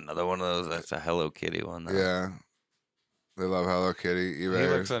another one of those. That's a Hello Kitty one, though. Yeah. They love Hello Kitty. He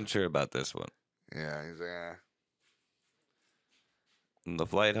looks unsure about this one. Yeah, he's like, eh. And the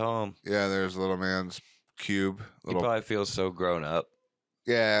flight home, Yeah, there's little man's cube. he probably feels so grown up.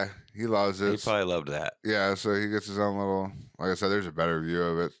 Yeah, he loves it. He probably loved that. Yeah, so he gets his own little. Like I said, there's a better view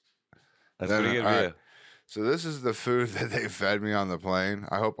of it. That's Then, pretty good all view. right. So this is the food that they fed me on the plane.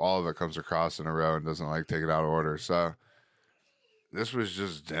 I hope all of it comes across in a row and doesn't like take it out of order. So this was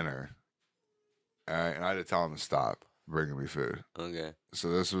just dinner. All right, and I had to tell him to stop bringing me food. Okay. So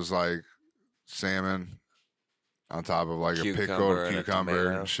this was like salmon on top of like a Cucumber pickled and a cucumber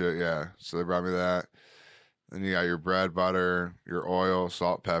tomato. and shit. Yeah. So they brought me that. Then you got your bread, butter, your oil,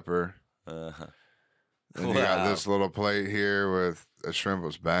 salt, pepper. Uh-huh. Then you got this little plate here with a shrimp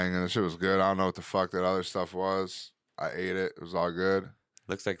was banging. The shit was good. I don't know what the fuck that other stuff was. I ate it. It was all good.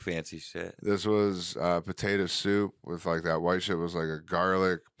 Looks like fancy shit. This was potato soup with like that white shit was like a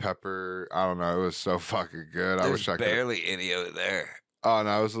garlic, pepper. I don't know. It was so fucking good. I There's wish I could. barely any over there. Oh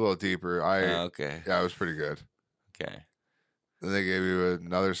no, it was a little deeper. Okay. Yeah, it was pretty good. Okay. Then they gave you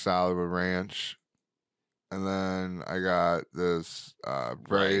another salad with ranch. And then I got this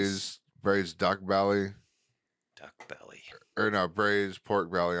braised duck belly. Duck belly. Or no, braised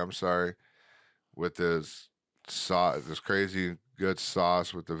pork belly, I'm sorry. With this sauce, this crazy good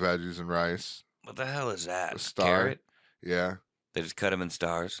sauce with the veggies and rice. What the hell is that? A star. Carrot? Yeah. They just cut them in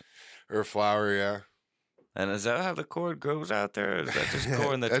stars. Or flour, yeah. And is that how the corn grows out there? Or is that just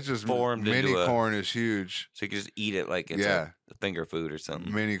corn that's just formed mini into corn is huge. So you can just eat it like it's Yeah. a finger food or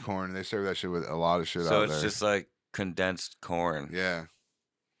something. Mini corn. They serve that shit with a lot of shit So out it's there. just like condensed corn. Yeah.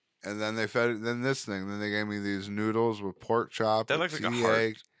 And then they fed it, then this thing. Then they gave me these noodles with pork chop. That a looks like a tea heart.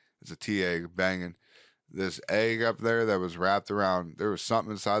 egg. It's a tea egg, banging. this egg up there that was wrapped around. There was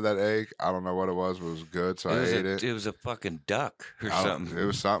something inside that egg. I don't know what it was, but it was good, so I ate it. It was a fucking duck or something. It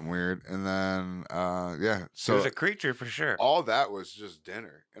was something weird. And then, yeah. So it was a creature for sure. All that was just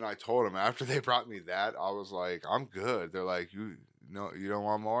dinner. And I told them after they brought me that, I was like, I'm good. They're like, you don't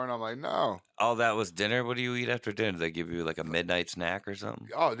want more? And I'm like, no. All that was dinner? What do you eat after dinner? Do they give you like a midnight snack or something?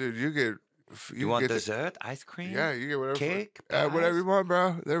 Oh, dude, you get... You want dessert, ice cream? Yeah, you get whatever. Cake? Whatever you want,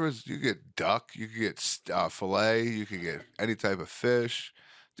 bro. You get duck, you could get filet, you could get any type of fish.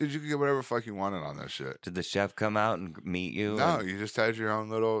 Dude, you could get whatever the fuck you wanted on that shit. Did the chef come out and meet you? No, you just had your own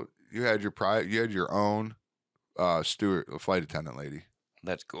little... You had your own steward, flight attendant lady.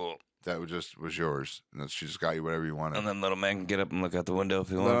 That's cool. That was yours. And she just got you whatever you wanted. And then little man can get up and look out the window if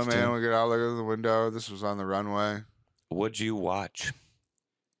he wants to. Little man would get out, look out the window. This was on the runway. What'd you watch?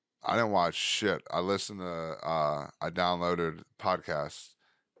 I didn't watch shit. I listened to, I downloaded podcasts.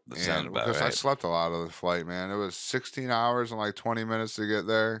 That sounded about because right. I slept a lot of the flight, man. It was 16 hours and like 20 minutes to get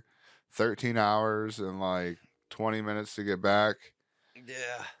there, 13 hours and like 20 minutes to get back.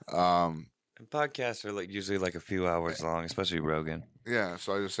 Yeah. And podcasts are like usually like a few hours long, especially Rogan. Yeah,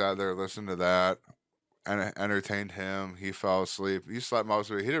 so I just sat there, listened to that, and entertained him. He fell asleep. He slept most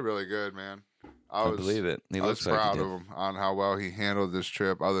of it. He did really good, man. I believe it. I was proud of him on how well he handled this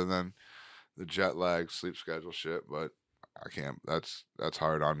trip, other than the jet lag, sleep schedule shit. But I can't. That's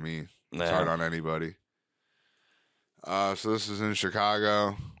hard on me. It's hard on anybody. So this is in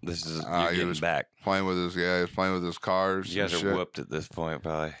Chicago. This is he was back playing with his. Yeah, he was playing with his cars. You guys are whooped at this point,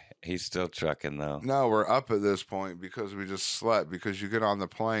 probably. He's still trucking though. No, we're up at this point because we just slept. Because you get on the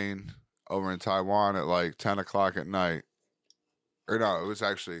plane over in Taiwan at like 10 o'clock at night, or no, it was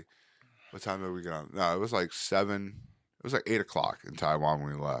actually. What time did we get on? No, it was like 7. It was like 8 o'clock in Taiwan when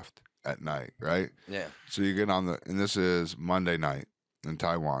we left at night, right? Yeah. So you get on and this is Monday night in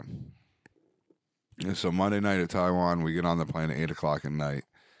Taiwan. And so Monday night at Taiwan, we get on the plane at 8 o'clock at night,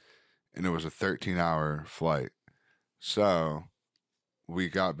 and it was a 13-hour flight. So we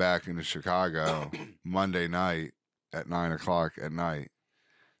got back into Chicago Monday night at 9 o'clock at night,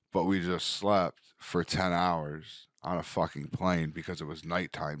 but we just slept for 10 hours on a fucking plane because it was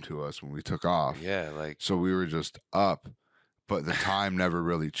nighttime to us when we took off. Yeah, like... So we were just up, but the time never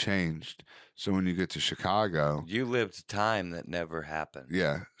really changed. So when you get to Chicago... You lived time that never happened.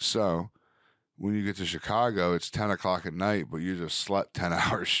 Yeah. So when you get to Chicago, it's 10 o'clock at night, but you just slept 10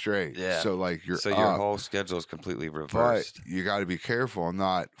 hours straight. Yeah. So like So your whole schedule is completely reversed. But you got to be careful and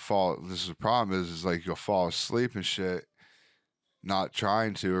not fall... This is the problem is like you'll fall asleep and shit, not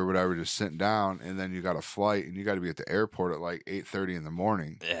trying to or whatever, just sitting down, and then you got a flight and you got to be at the airport at like 8:30 in the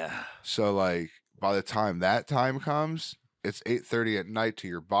morning. Yeah. So like by the time that time comes, it's 8:30 at night to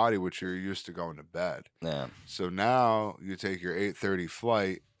your body, which you're used to going to bed. Yeah. So now you take your 8:30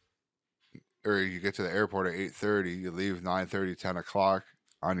 flight, or you get to the airport at 8:30, you leave 9:30, 10 o'clock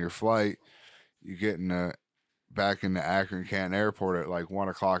on your flight, you get back in the Akron Canton Airport at like 1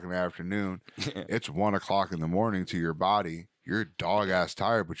 o'clock in the afternoon. It's 1 o'clock in the morning to your body. You're dog ass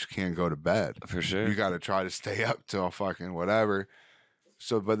tired, but you can't go to bed. For sure. You got to try to stay up till fucking whatever.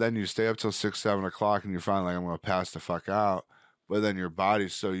 So, but then you stay up till 6, 7 o'clock and you're finally like, I'm going to pass the fuck out. But then your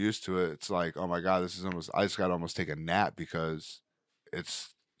body's so used to it. It's like, oh my God, I just got to almost take a nap because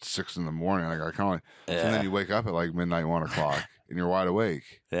it's 6 in the morning. Like I can only, so then you wake up at like midnight, 1 o'clock and you're wide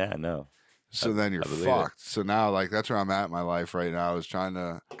awake. Yeah, I know. So then you're fucked. So now, like, that's where I'm at in my life right now. Is trying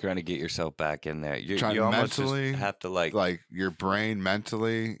to get yourself back in there. You trying to almost mentally just have to like your brain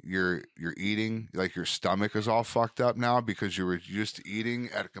mentally, your eating, like your stomach is all fucked up now because you were used to eating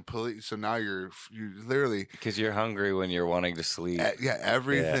at a complete. So now you literally because you're hungry when you're wanting to sleep.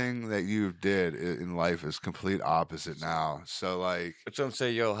 Everything that you did in life is complete opposite now. So like, that's what I'm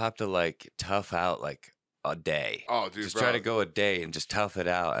saying. You'll have to like tough out like a day. Oh, dude, just try to go a day and just tough it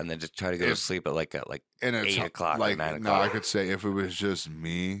out, and then just try to go to sleep at like 8 o'clock, like 9 o'clock. No, I could say if it was just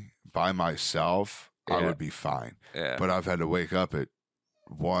me by myself, I would be fine. Yeah. But I've had to wake up at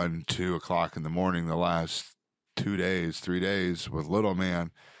 1, 2 o'clock in the morning the last 2 days, 3 days with little man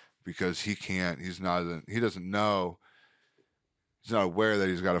because he doesn't know. He's not aware that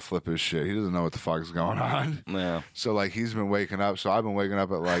he's got to flip his shit. He doesn't know what the fuck is going on. Yeah. So like he's been waking up. So I've been waking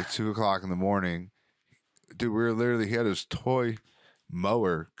up at like 2 o'clock in the morning. Dude, he had his toy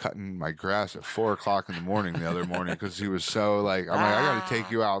mower cutting my grass at 4 o'clock in the morning the other morning because he was so like, I'm like, I got to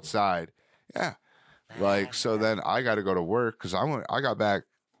take you outside. Yeah. Like, so then I got to go to work because I got back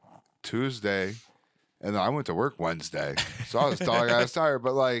Tuesday and then I went to work Wednesday. So I was dog ass tired.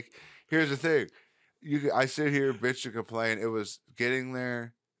 But like, here's the thing. I sit here, bitch, and complain. It was getting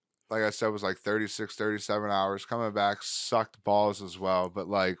there, like I said, was like 36, 37 hours. Coming back sucked balls as well. But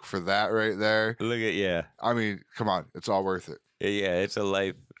like for that right there, Look at yeah. I mean, come on, it's all worth it. Yeah, it's a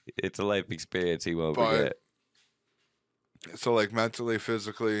life experience he won't But forget. so like mentally,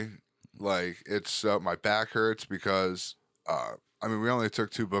 physically, like it's my back hurts because I mean we only took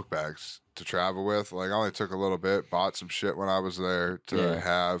 2 book bags to travel with. Like I only took a little bit, bought some shit when I was there to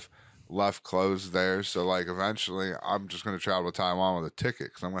have, left clothes there. So like eventually I'm just gonna travel to Taiwan with a ticket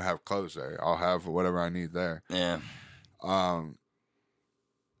because I'm gonna have clothes there. I'll have whatever I need there. Yeah.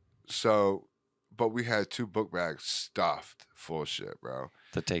 So, but we had 2 book bags stuffed full of shit, bro.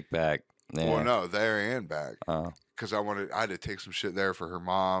 To take back. Yeah. Well, no, there and back. Oh. Because I had to take some shit there for her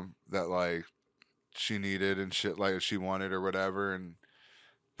mom that like she needed and shit like she wanted or whatever.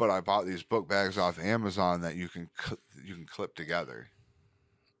 But I bought these book bags off Amazon that you can clip together.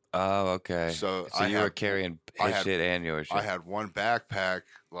 Oh, okay. So you were carrying his shit and your shit. I had 1 backpack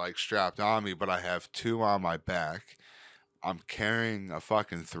like strapped on me, but I have 2 on my back. I'm carrying a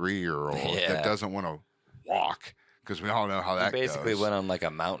fucking 3-year-old that doesn't want to walk because we all know how that basically goes. Went on like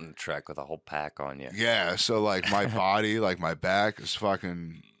a mountain trek with a whole pack on you. Yeah, so like my body, like my back is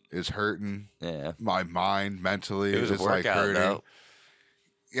hurting. Yeah. My mind mentally it was is a workout, like hurting. Though.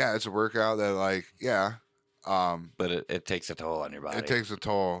 Yeah, it's a workout that like but it takes a toll on your body. It takes a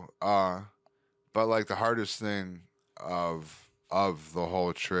toll. But like the hardest thing of the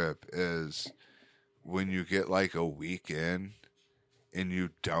whole trip is when you get like a week in and you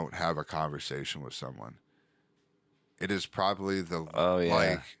don't have a conversation with someone. It is probably the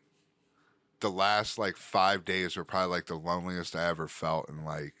last like 5 days were probably like the loneliest I ever felt. And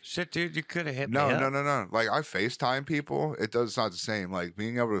like shit, dude, you could have hit me No. up. Like I FaceTime people. It's not the same. Like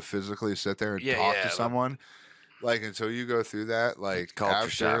being able to physically sit there and talk to someone. Like until you go through that, like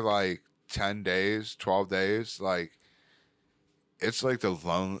after shock. like 10 days, 12 days, like it's like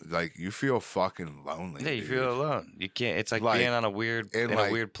like you feel fucking lonely. Yeah, you dude. feel alone. You can't. It's like being on a weird a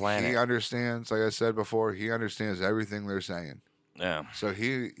weird planet. He understands, like I said before, he understands everything they're saying. Yeah. So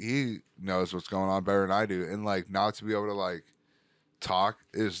he knows what's going on better than I do, and like not to be able to like talk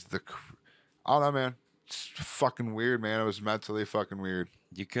is I don't know, man. It's fucking weird, man. It was mentally fucking weird.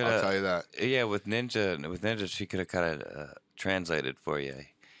 You could. I'll tell you that. Yeah, with Ninja, she could have kind of translated for you.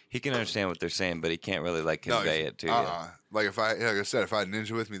 He can understand what they're saying, but he can't really like convey it to you. Like like I said, if I had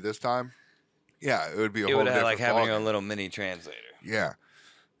Ninja with me this time, yeah, it would be a whole different like having your ballgame. own little mini translator. Yeah.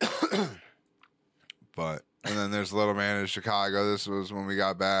 And then there's Little Man in Chicago. This was when we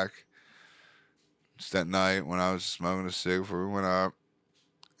got back. Just that night when I was smoking a cig before we went up.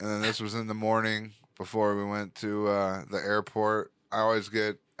 And then this was in the morning before we went to the airport. I always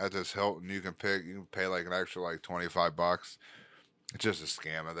get at this Hilton, you can pay like an extra like $25. It's just a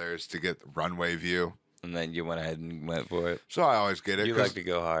scam of theirs to get the runway view. And then you went ahead and went for it. So I always get it. You like to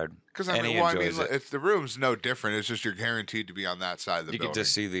go hard. Because I mean, it's the room's no different. It's just you're guaranteed to be on that side of the building. You can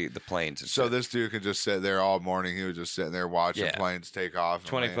just see the planes. And so shit. This dude can just sit there all morning. He was just sitting there watching planes take off.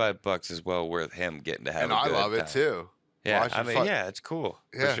 $25 is well worth him getting to have. And a good I love time. it too. Yeah, I mean, it's cool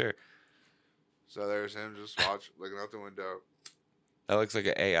for sure. So there's him just looking out the window. That looks like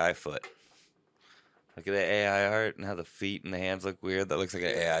an AI foot. Look at the AI art and how the feet and the hands look weird. That looks like an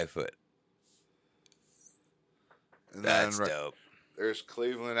AI foot. And That's then dope. There's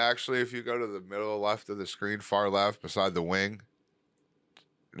Cleveland. Actually, if you go to the middle left of the screen, far left, beside the wing.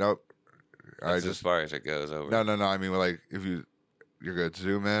 Nope. That's as far as it goes over. No. I mean, like, if you're good.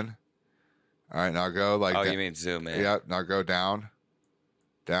 Zoom in. All right, now go like. Oh, you mean zoom in? Yeah. Now go down.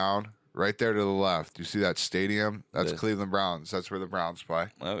 Down. Right there to the left. You see that stadium? That's Cleveland Browns. That's where the Browns play.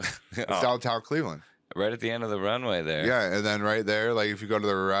 It's downtown Cleveland. Right at the end of the runway there. Yeah, and then right there, like if you go to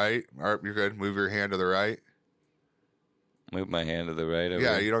the right, or you're good. Move your hand to the right. Move my hand to the right.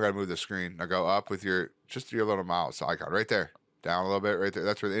 Yeah, you don't got to move the screen. Now go up with your little mouse icon right there. Down a little bit, right there.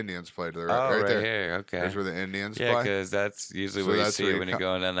 That's where the Indians play to the right. Oh, right there. Here. Okay. That's where the Indians play. Yeah, because that's usually where you see it when you're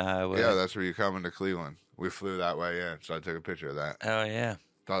going down the highway. Yeah, that's where you come into Cleveland. We flew that way in, so I took a picture of that. Oh, yeah.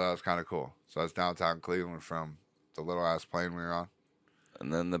 Thought that was kind of cool. So that's downtown Cleveland from the little ass plane we were on.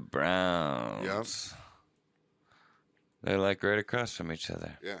 And then the Browns. Yep. They're like right across from each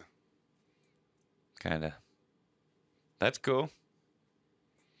other. Yeah. Kind of. That's cool.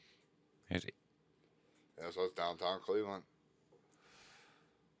 Yeah, so it's downtown Cleveland.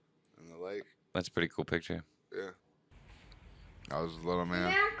 And the lake. That's a pretty cool picture. Yeah. I was a little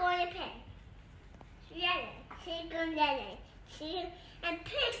man. Now I'm going to pay. And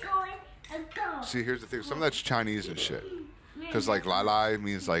pig going and go. See, here's the thing. Some of that's Chinese and shit. Because, like, lai lai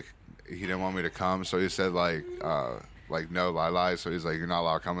means, like, he didn't want me to come. So he said, like no lai lai. So he's like, you're not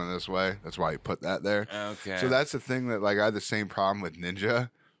allowed coming this way. That's why he put that there. Okay. So that's the thing that, like, I had the same problem with Ninja.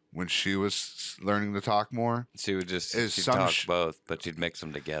 when she was learning to talk more. She would just Is she'd some talk both, but she'd mix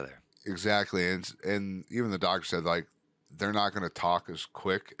them together. Exactly, and even the doctor said like they're not going to talk as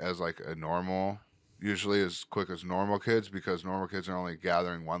quick as like a normal, usually as quick as normal kids, because normal kids are only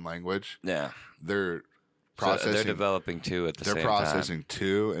gathering one language. Yeah, They're so processing. they're developing two at the same They're time. processing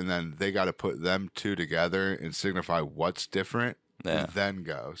two, and then they got to put them two together and signify what's different, Yeah. and then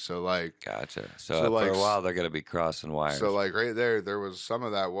go. So like, Gotcha. So, So, for like, a while they're gonna be crossing wires. so like right there was some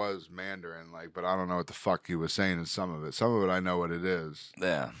of that was Mandarin, like, but I don't know what the fuck he was saying in some of it. Some of it I know what it is,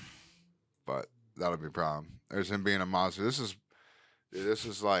 yeah. but that'll be a problem. There's him being a monster. This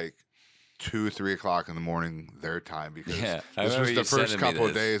is like 2-3 o'clock in the morning their time, because Yeah, I this was remember the you first sending me couple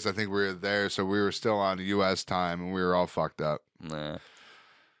of this. days I think we were there, so we were still on U.S. time and we were all fucked up. Nah.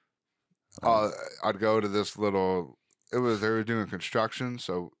 I'd go to this little. They were doing construction,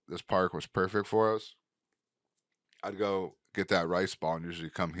 so this park was perfect for us. I'd go get that rice ball and usually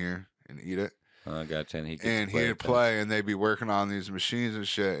come here and eat it. Oh, gotcha. And He'd play, and they'd be working on these machines and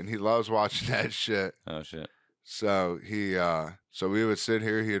shit, and he loves watching that shit. Oh shit. So so we would sit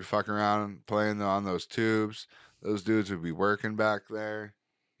here. He'd fuck around playing on those tubes. Those dudes would be working back there.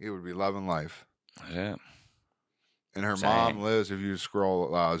 He would be loving life. Yeah. And her Dang. mom lives. If you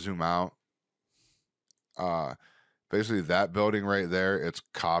zoom out, basically that building right there, it's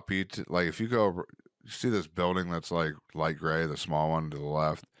copied. Like if you go, you see this building that's like light gray, the small one to the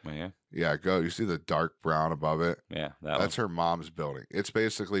left. Oh, yeah. Yeah, go. You see the dark brown above it. Yeah. That's her mom's building. It's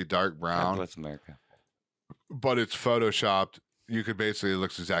basically dark God brown, bless America. but it's photoshopped. You could basically, it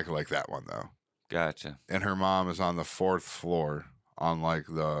looks exactly like that one though. Gotcha. And her mom is on the 4th floor on like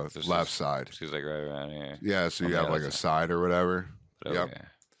the So left side. She's like right around here. Yeah, so on you the have like other a side. side or whatever. But over Yep.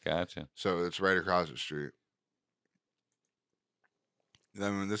 here. Gotcha. So it's right across the street.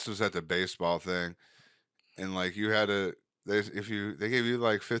 Then this was at the baseball thing, and like you had to, they gave you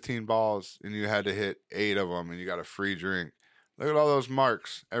like 15 balls and you had to hit 8 of them and you got a free drink. Look at all those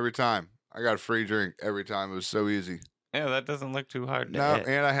marks every time. I got a free drink every time. It was so easy. Yeah, that doesn't look too hard to No, hit.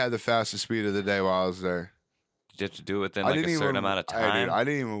 and I had the fastest speed of the day while I was there. Did you have to do it within like a certain amount of time? I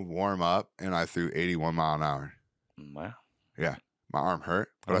didn't even warm up, and I threw 81 mile an hour. Wow. Yeah, my arm hurt,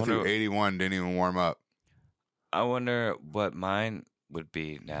 but I threw wonder- 81. Didn't even warm up. I wonder what mine would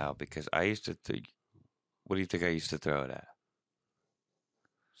be now, because I used to think. What do you think I used to throw it at?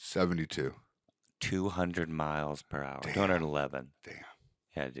 72. 200 miles per hour. Damn. 211. Damn.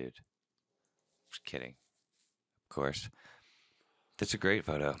 Yeah, dude. Just kidding. Of course. That's a great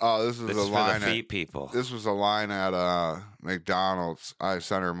photo. Oh, this This was is a for line. the feet people. This was a line at McDonald's. I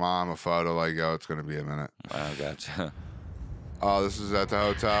sent her mom a photo. Like, yo, it's gonna be a minute. Wow, gotcha. Oh, this is at the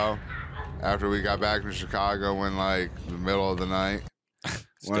hotel. After we got back from Chicago, in like the middle of the night,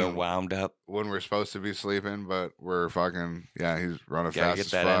 Still When- wound up. when we're supposed to be sleeping, but we're fucking He's running Gotta fast get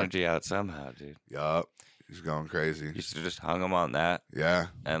as that fuck. energy out somehow, dude. Yup, he's going crazy. You should have just hung him on that Yeah.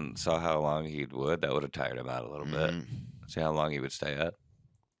 and saw how long he would. That would have tired him out a little bit. Mhm. See how long he would stay up.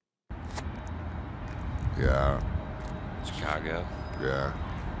 Yeah. Chicago. Yeah.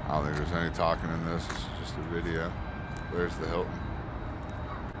 I don't think there's any talking in this. It's just a video. There's the Hilton.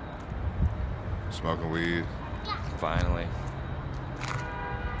 Smoking weed. Finally.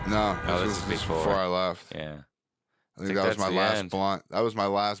 No, Oh, this this was is just before. before I left. Yeah. I think think that was that's my the last end. blunt. That was my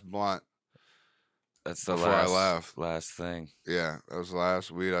last blunt. That's the Before I last, left. last thing. Yeah, that was the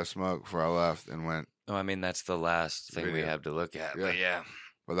last weed I smoked before I left and went. Oh, I mean, that's the last thing we Video. have to look at. Yeah. But yeah.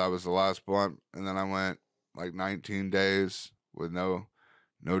 But that was the last blunt, and then I went like 19 days with no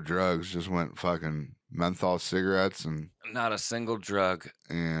drugs. Just went fucking menthol cigarettes and Not a single drug.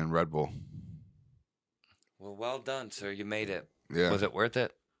 Red Bull. Well done, sir. You made it. Yeah. Was it worth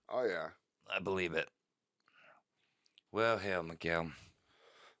it? Oh yeah. I believe it. Well, hell, Miguel.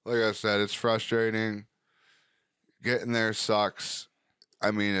 Like I said, it's frustrating. Getting there sucks.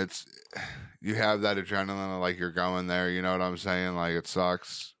 I mean, you have that adrenaline, like you're going there. You know what I'm saying? Like it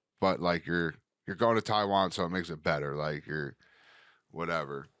sucks, but like you're going to Taiwan, so it makes it better. Like you're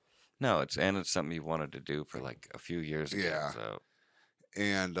whatever. No, it's something you wanted to do for like a few years ago. Yeah. So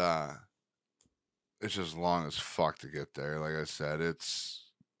And it's just long as fuck to get there. Like I said, it's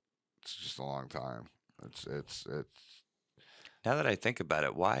just a long time. It's now that I think about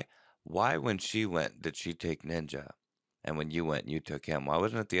it, why when she went did she take Ninja, and when you went you took him? Why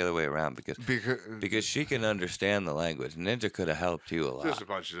wasn't it the other way around? Because she can understand the language. Ninja could have helped you a lot. just a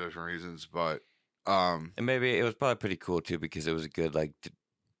bunch of different reasons, but And maybe it was probably pretty cool too, because it was a good like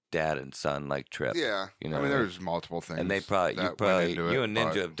dad and son like trip. yeah. You know I mean, what I mean? there's multiple things. And they that went into you it, and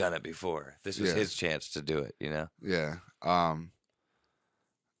Ninja but- have done it before. This was Yeah. his chance to do it, you know? Yeah.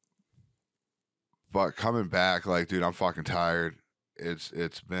 But coming back, like, dude, I'm fucking tired.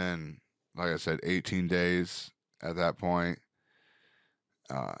 it's been, like I said, 18 days at that point.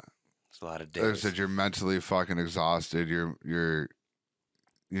 It's a lot of Like I days. said, you're mentally fucking exhausted. You're,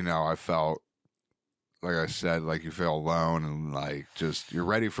 I felt, like I said, like you feel alone and like just you're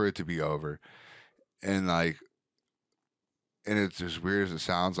ready for it to be over. And like, and it's as weird as it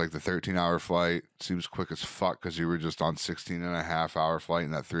sounds, like the 13-hour flight seems quick as fuck because you were just on 16.5-hour flight,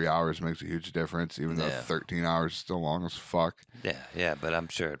 and that 3 hours makes a huge difference, even though 13 hours is still long as fuck. Yeah, but I'm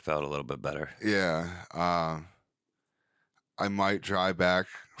sure it felt a little bit better. Yeah. I might drive back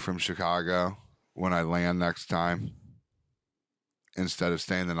from Chicago when I land next time instead of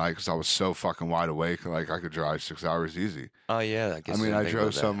staying the night because I was so fucking wide awake. Like, I could drive 6 hours easy. Oh, yeah. I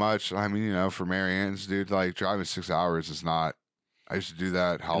drove so much. I mean, for Marianne's, dude, like driving 6 hours is not. I used to do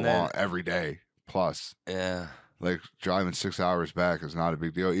that long? Every day plus. Yeah. Like, driving 6 hours back is not a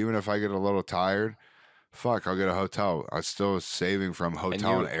big deal. Even if I get a little tired, fuck, I'll get a hotel. I still was saving from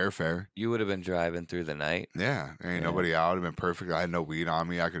hotel and airfare. You would have been driving through the night. Yeah. Ain't nobody out. It'd been perfect. I had no weed on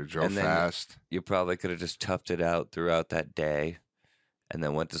me. I could have drove fast. You probably could have just toughed it out throughout that day and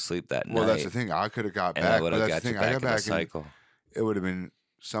then went to sleep that night. Well, that's the thing. I could have got back. But that's the thing. I got back in the cycle. It would have been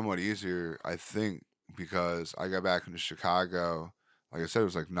somewhat easier, I think, because I got back into Chicago. Like I said, it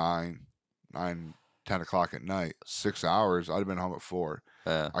was like 10 o'clock at night. 6 hours. I'd have been home at 4.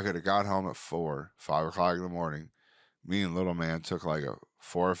 I could have got home at 4, 5 o'clock in the morning. Me and little man took like a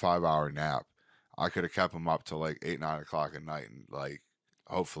 4 or 5 hour nap. I could have kept him up till like 8, 9 o'clock at night and like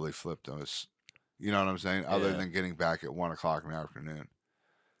hopefully flipped us. You know what I'm saying? Other than getting back at 1 o'clock in the afternoon.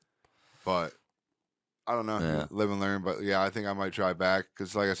 But I don't know. Yeah. Live and learn. But yeah, I think I might drive back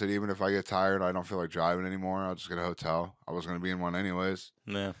because, like I said, even if I get tired, I don't feel like driving anymore. I'll just get a hotel. I was going to be in one anyways.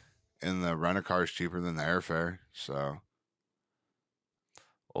 Yeah. And the rent-a-car is cheaper than the airfare. So.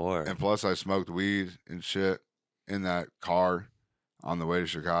 And plus, I smoked weed and shit in that car on the way to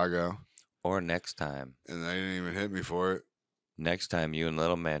Chicago. Or next time. And they didn't even hit me for it. Next time, you and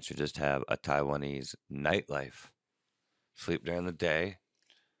little man should just have a Taiwanese nightlife. Sleep during the day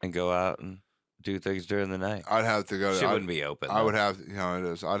and go out and do things during the night. I'd have to go. She wouldn't be open. I would have, it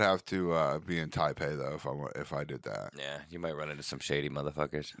is. I'd have to be in Taipei though if I did that. Yeah, you might run into some shady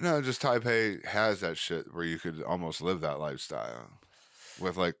motherfuckers. No, just Taipei has that shit where you could almost live that lifestyle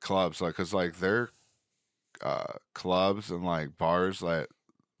with like clubs, like because like they're clubs and like bars, like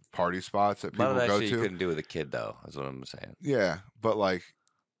party spots that people go to. You couldn't do with a kid though. Is what I'm saying. Yeah, but like.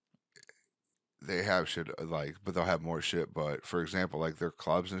 They have shit like, but they'll have more shit. But for example, like their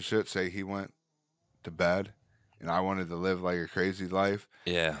clubs and shit. Say he went to bed, and I wanted to live like a crazy life.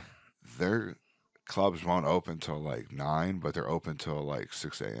 Yeah, their clubs won't open till like 9, but they're open till like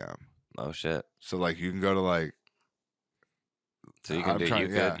 6 a.m. Oh shit! So like you can go to like. So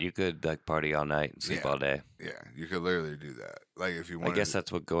you could like party all night and sleep all day. Yeah, you could literally do that. Like if you want. I guess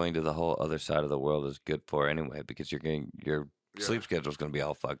that's what going to the whole other side of the world is good for anyway, because you're getting your sleep schedule's going to be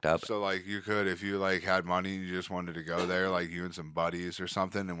all fucked up. So like you could, if you like had money, you just wanted to go there, like you and some buddies or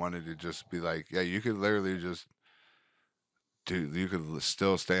something, and wanted to just be like, yeah, you could literally just you could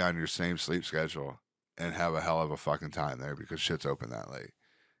still stay on your same sleep schedule and have a hell of a fucking time there because shit's open that late.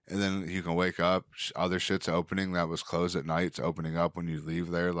 And then you can wake up, other shit's opening that was closed at night. It's opening up when you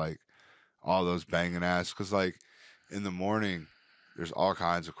leave there, like all those banging ass. Because like in the morning, there's all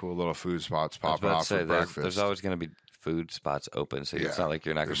kinds of cool little food spots popping off for breakfast. There's always going to be food spots open, so it's not like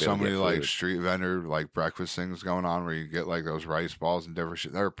you're not going to be able to get There's so many food. like street vendor like breakfast things going on where you get like those rice balls and different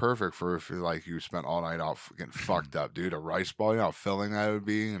shit. They're perfect for if you like you spent all night out getting fucked up, dude. A rice ball, you know how filling that would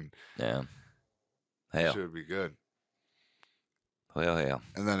be, and yeah, hell, shit would be good. Hell.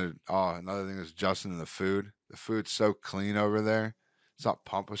 And then another thing is Justin and the food. The food's so clean over there. It's not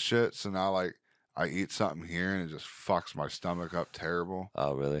pumped with shit. So now like I eat something here and it just fucks my stomach up terrible.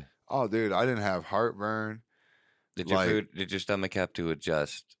 Oh really? Oh dude, I didn't have heartburn. Did your stomach have to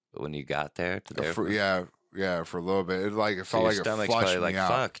adjust when you got there to the airport? Yeah, for a little bit. It felt like it flushed me out.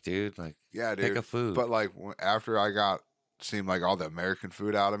 Fuck, dude. Like, yeah, dude. Pick a food. But like after I seemed like all the American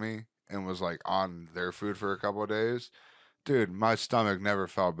food out of me and was like on their food for a couple of days, dude, my stomach never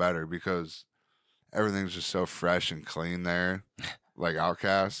felt better because everything's just so fresh and clean there, like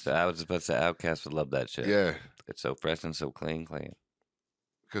Outcast. So I was about to say Outcast would love that shit. Yeah, it's so fresh and so clean.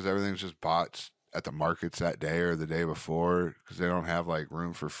 Because everything's just bought at the markets that day or the day before because they don't have like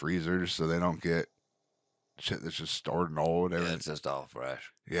room for freezers, so they don't get shit that's just stored and old. Yeah, it's just all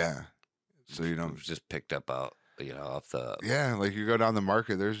fresh. Yeah, so you don't just picked up out, off the. Yeah, like you go down the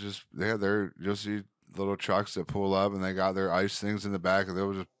market, there's just you'll see little trucks that pull up and they got their ice things in the back,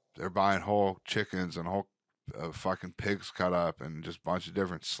 and they're buying whole chickens and whole fucking pigs cut up and just a bunch of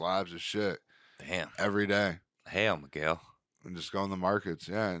different slabs of shit. Damn. Every day. Hell, Miguel. and just go in the markets.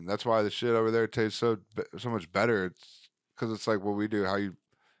 Yeah, and that's why the shit over there tastes so much better. It's because it's like what we do, how you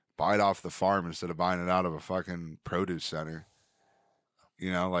buy it off the farm instead of buying it out of a fucking produce center.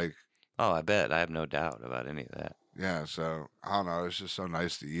 You know, like. Oh, I bet. I have no doubt about any of that. Yeah, so I don't know. It's just so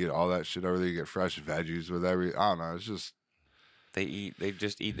nice to eat all that shit over there. You get fresh veggies with I don't know. It's just they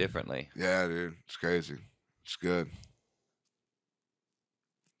just eat differently. Yeah, dude, it's crazy. It's good.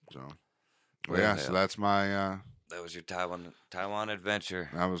 So, well, yeah. So that's my. That was your Taiwan adventure.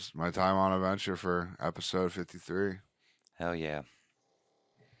 That was my Taiwan adventure for episode 53. Hell yeah.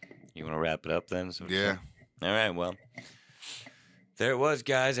 You want to wrap it up then? Yeah. All right. Well. There it was,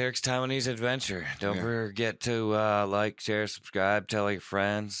 guys. Eric's Taiwanese adventure. Don't forget to like, share, subscribe, tell your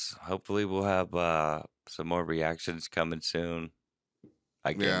friends. Hopefully, we'll have some more reactions coming soon.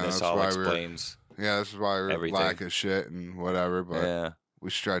 Again, this all explains. This is why we're lacking shit and whatever. But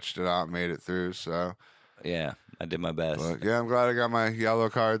we stretched it out and made it through. So yeah, I did my best. But, I'm glad I got my yellow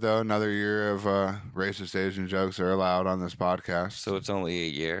card though. Another year of racist Asian jokes are allowed on this podcast. So it's only a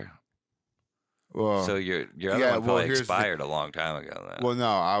year. Well, so your other one probably expired a long time ago. Then. Well, no,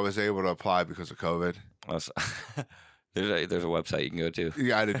 I was able to apply because of COVID. There's a website you can go to. You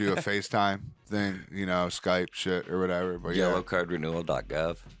got to do a FaceTime thing, Skype shit or whatever. But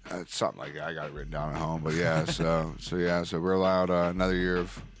yellowcardrenewal.gov. Something like that. I got it written down at home. But yeah, so we're allowed another year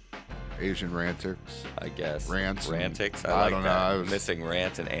of Asian rantics. I guess rantics. I don't know. Missing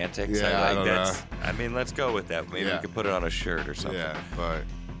rant and antics. Yeah, I don't know. I mean, let's go with that. Maybe we could put it on a shirt or something. Yeah, but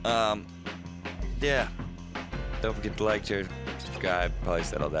yeah. Don't forget to like, share, subscribe. Probably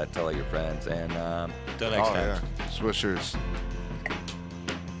said all that. Tell all your friends. And until next time. Yeah. Swishers.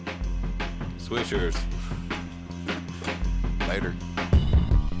 Swishers. Later.